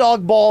hot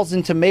dog balls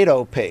and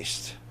tomato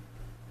paste.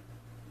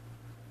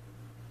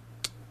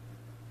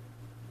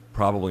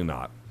 Probably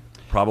not.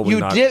 Probably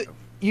not.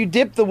 You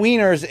dip the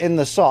wieners in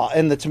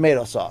the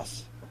tomato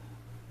sauce.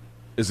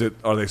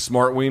 Are they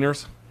smart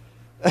wieners?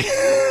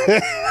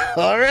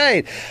 All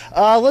right.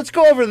 Let's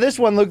go over this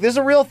one, Luke. This is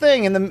a real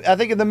thing I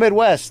think in the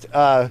Midwest.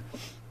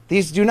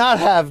 These do not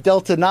have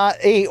Delta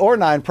 8 or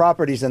 9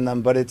 properties in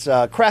them, but it's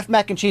Kraft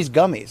mac and cheese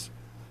gummies.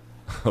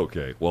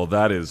 Okay, well,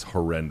 that is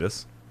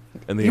horrendous.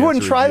 And you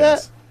wouldn't try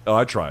that? Oh,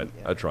 I tried.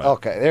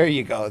 Okay, there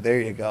you go.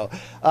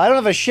 I don't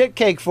have a shit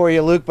cake for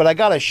you, Luke, but I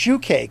got a shoe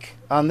cake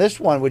on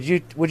this one. Would you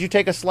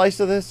take a slice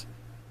of this?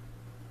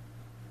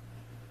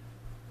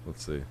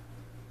 Let's see.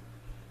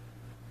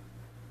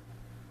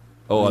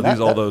 Oh, are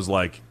these all those,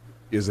 like,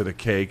 is it a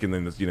cake? And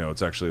then,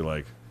 it's actually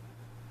like...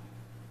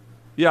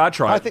 Yeah, I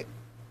tried.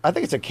 I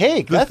think it's a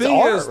cake. The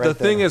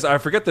thing is, I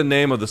forget the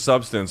name of the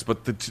substance,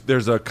 but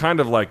there's a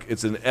kind of like,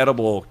 it's an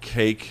edible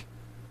cake.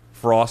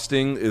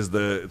 Frosting is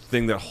the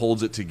thing that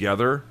holds it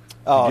together.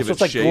 Oh, so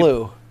it's like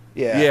glue.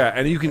 Yeah. Yeah,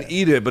 and you can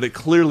eat it, but it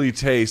clearly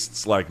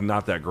tastes like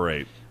not that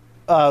great.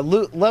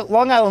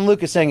 Long Island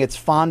Luke is saying it's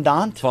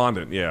fondant.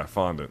 Fondant, yeah,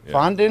 fondant. Yeah.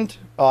 Fondant?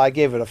 Oh, I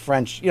gave it a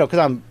French, because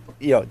I'm,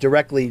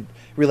 directly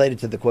related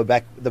to the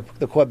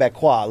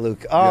Quebecois,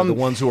 Luke. The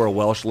ones who are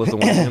Welsh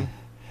Lithuanian.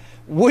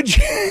 Would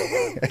you?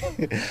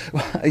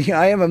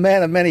 I am a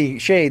man of many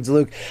shades,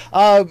 Luke,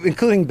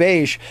 including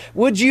beige.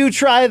 Would you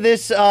try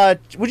this?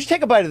 Would you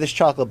take a bite of this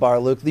chocolate bar,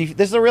 Luke?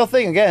 This is a real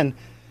thing. Again,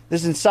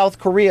 this is in South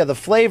Korea. The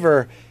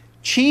flavor,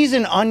 cheese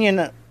and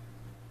onion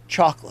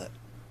chocolate.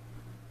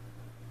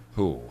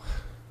 Ooh.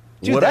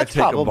 Dude, would that's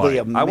I take probably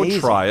a bite?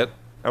 amazing.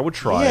 I would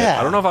try it.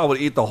 I don't know if I would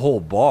eat the whole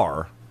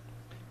bar.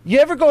 You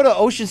ever go to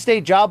Ocean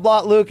State Job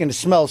Lot, Luke, and it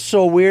smells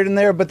so weird in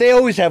there? But they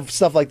always have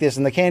stuff like this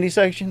in the candy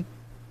section.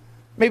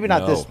 Maybe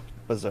not this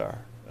bizarre.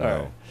 All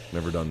right.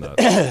 Never done that.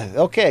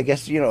 Okay, I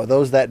guess,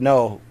 those that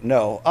know.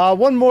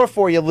 One more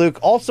for you, Luke.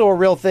 Also a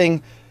real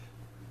thing.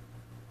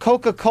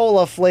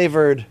 Coca-Cola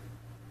flavored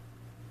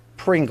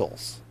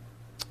Pringles.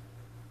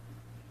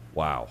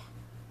 Wow.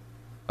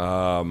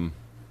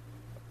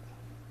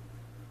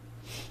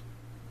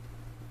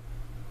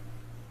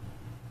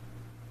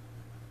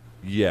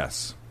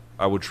 Yes,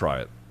 I would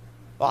try it.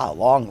 Wow,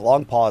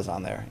 long pause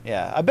on there.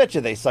 Yeah, I bet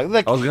you they suck.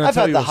 Like, I was going to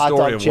tell you a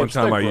story of one chips,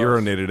 time I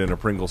gross. urinated in a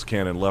Pringles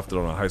can and left it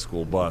on a high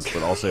school bus,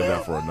 but I'll save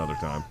that for another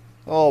time.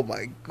 Oh,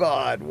 my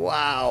God.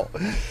 Wow.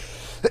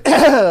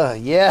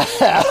 Yeah,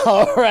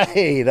 all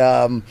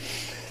right.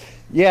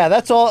 Yeah,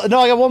 that's all. No,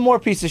 I got one more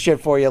piece of shit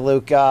for you,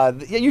 Luke.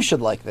 You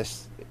should like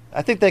this.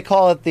 I think they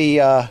call it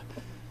the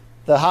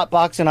Hot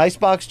Box and Ice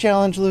Box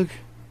Challenge, Luke.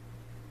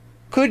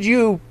 Could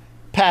you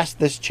pass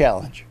this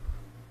challenge?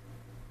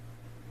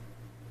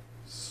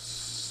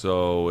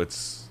 So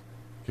it's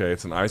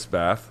an ice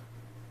bath.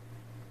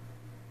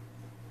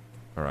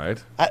 All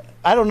right.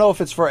 I don't know if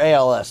it's for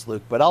ALS,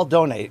 Luke, but I'll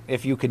donate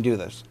if you can do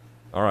this.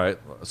 All right.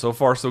 So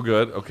far, so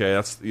good. Okay,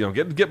 that's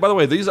get. By the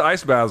way, these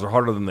ice baths are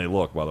harder than they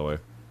look. By the way.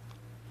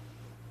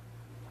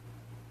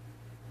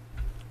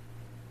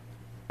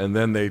 And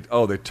then they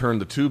turn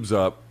the tubes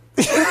up.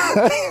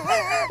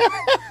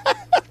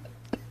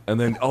 And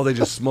then they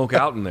just smoke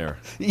out in there.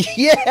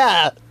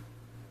 Yeah.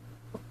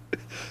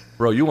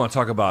 Bro, you want to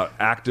talk about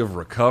active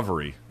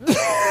recovery?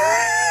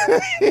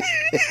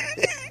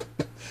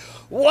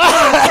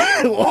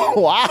 Wow.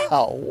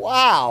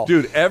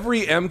 Dude,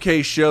 every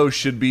MK show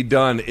should be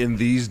done in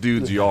these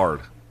dudes'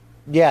 yard.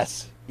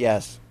 Yes.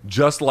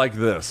 Just like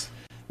this.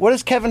 What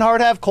does Kevin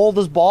Hart have? Cold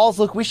as balls?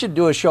 Look, we should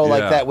do a show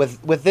like that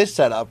with this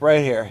setup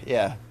right here.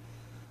 Yeah,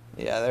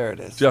 there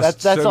it is.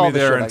 Just that's send all me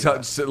there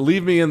and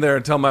leave me in there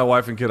and tell my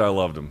wife and kid I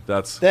loved them.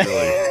 That's really,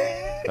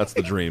 that's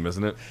the dream,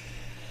 isn't it?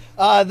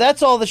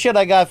 That's all the shit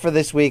I got for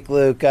this week,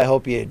 Luke. I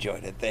hope you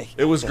enjoyed it. Thank you.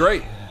 It was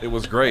great.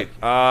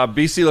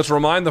 BC, let's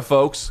remind the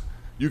folks,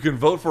 you can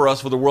vote for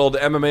us for the World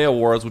MMA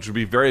Awards, which would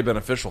be very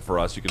beneficial for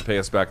us. You can pay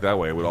us back that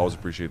way. We'd always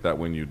appreciate that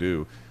when you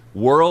do.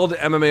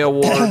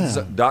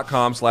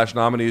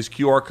 WorldMMAAwards.com/nominees.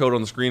 QR code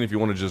on the screen if you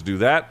want to just do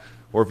that.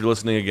 Or if you're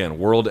listening again,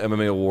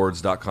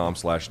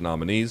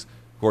 WorldMMAAwards.com/nominees.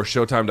 Of course,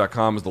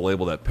 Showtime.com is the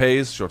label that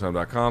pays.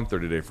 Showtime.com,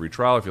 30-day free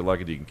trial. If you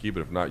like it, you can keep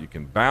it. If not, you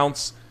can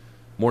bounce.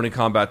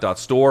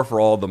 MorningCombat.store for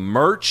all the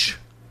merch.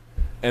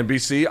 And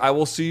BC, I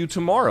will see you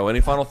tomorrow.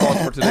 Any final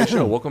thoughts for today's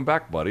show? Welcome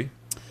back, buddy.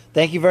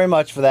 Thank you very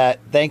much for that.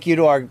 Thank you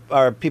to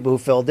our people who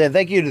filled in.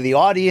 Thank you to the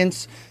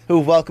audience who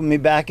welcomed me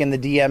back in the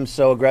DM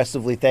so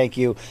aggressively. Thank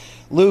you.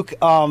 Luke,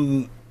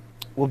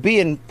 we'll be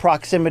in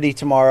proximity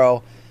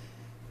tomorrow.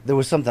 There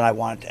was something I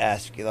wanted to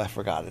ask you. I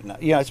forgot it.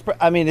 You know,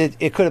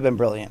 it could have been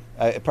brilliant.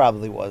 It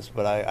probably was,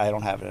 but I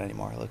don't have it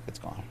anymore. Look, it's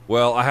gone.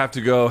 Well, I have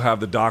to go have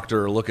the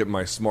doctor look at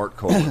my smart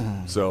card.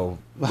 So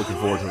looking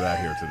forward to that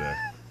here today.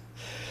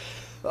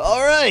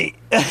 All right.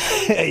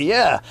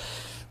 Yeah.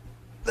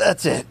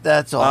 That's it.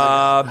 That's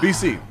all.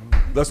 BC,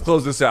 let's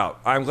close this out.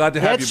 I'm glad to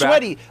have you it's back.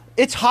 sweaty.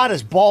 It's hot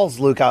as balls,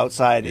 Luke,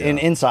 outside and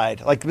inside.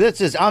 Like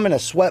I'm in a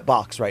sweat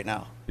box right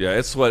now. Yeah,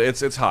 it's sweat.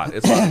 It's hot.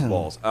 It's hot as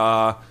balls.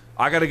 I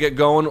got to get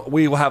going.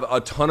 We will have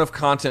a ton of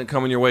content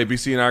coming your way.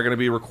 BC and I are going to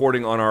be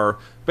recording on our.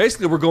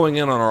 Basically, we're going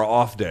in on our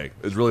off day.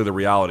 Is really the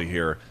reality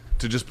here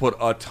to just put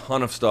a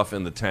ton of stuff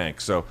in the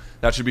tank. So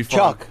that should be fun.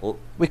 Chuck,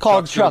 we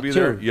called Chuck be too.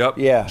 There. Yep.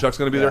 Yeah. Chuck's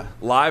going to be there.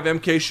 Live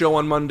MK show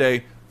on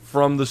Monday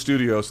from the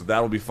studio, so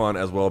that'll be fun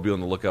as well. Be on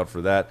the lookout for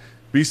that.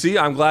 BC,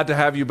 I'm glad to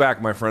have you back,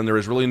 my friend. There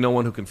is really no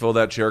one who can fill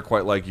that chair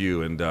quite like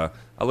you, and I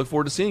look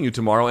forward to seeing you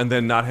tomorrow and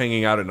then not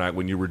hanging out at night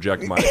when you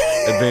reject my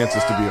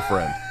advances to be a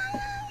friend.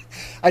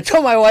 I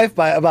told my wife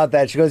about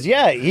that. She goes,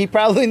 "Yeah, he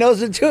probably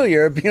knows it too.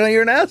 You're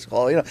an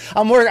asshole. You know,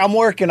 I'm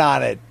working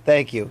on it.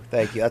 Thank you.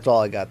 That's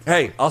all I got.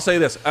 Hey, I'll say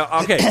this.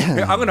 Okay,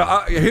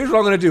 here's what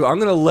I'm gonna do. I'm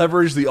gonna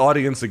leverage the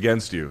audience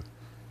against you.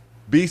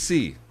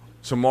 BC,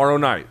 tomorrow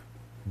night,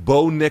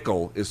 Bo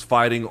Nickel is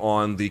fighting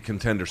on the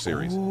Contender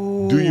Series.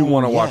 Do you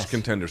want to watch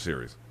Contender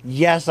Series?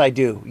 Yes, I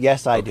do.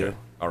 Yes, I do.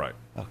 All right.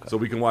 Okay. So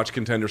we can watch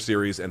Contender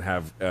Series and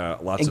have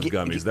lots of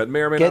gummies that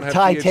may or may not have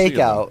Thai THC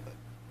takeout.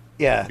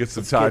 Yeah. Get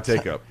some Thai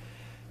takeout.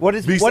 What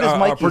is Mikey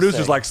our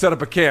producer's say? Like, set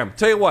up a cam.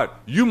 Tell you what,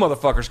 you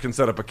motherfuckers can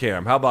set up a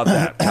cam. How about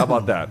that? How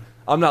about that?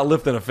 I'm not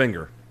lifting a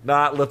finger.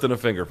 Not lifting a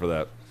finger for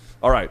that.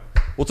 All right.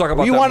 We'll talk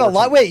about you that want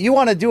more. Wait, you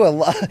want to do a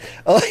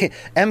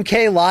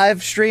MK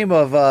live stream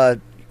of the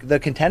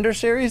Contender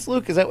Series,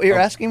 Luke? Is that what you're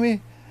asking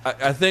me?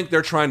 I think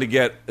they're trying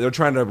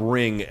to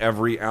wring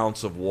every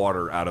ounce of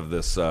water out of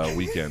this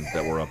weekend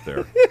that we're up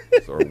there.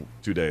 Or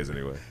 2 days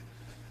anyway.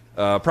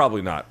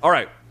 Probably not. All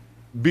right.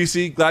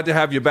 BC, glad to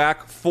have you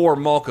back. For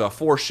Malka,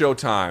 for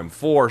Showtime,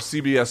 for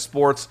CBS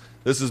Sports,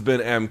 this has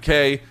been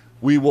MK.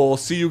 We will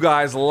see you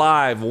guys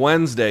live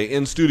Wednesday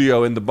in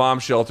studio in the bomb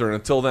shelter. And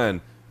until then,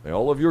 may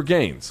all of your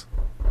gains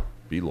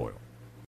be loyal.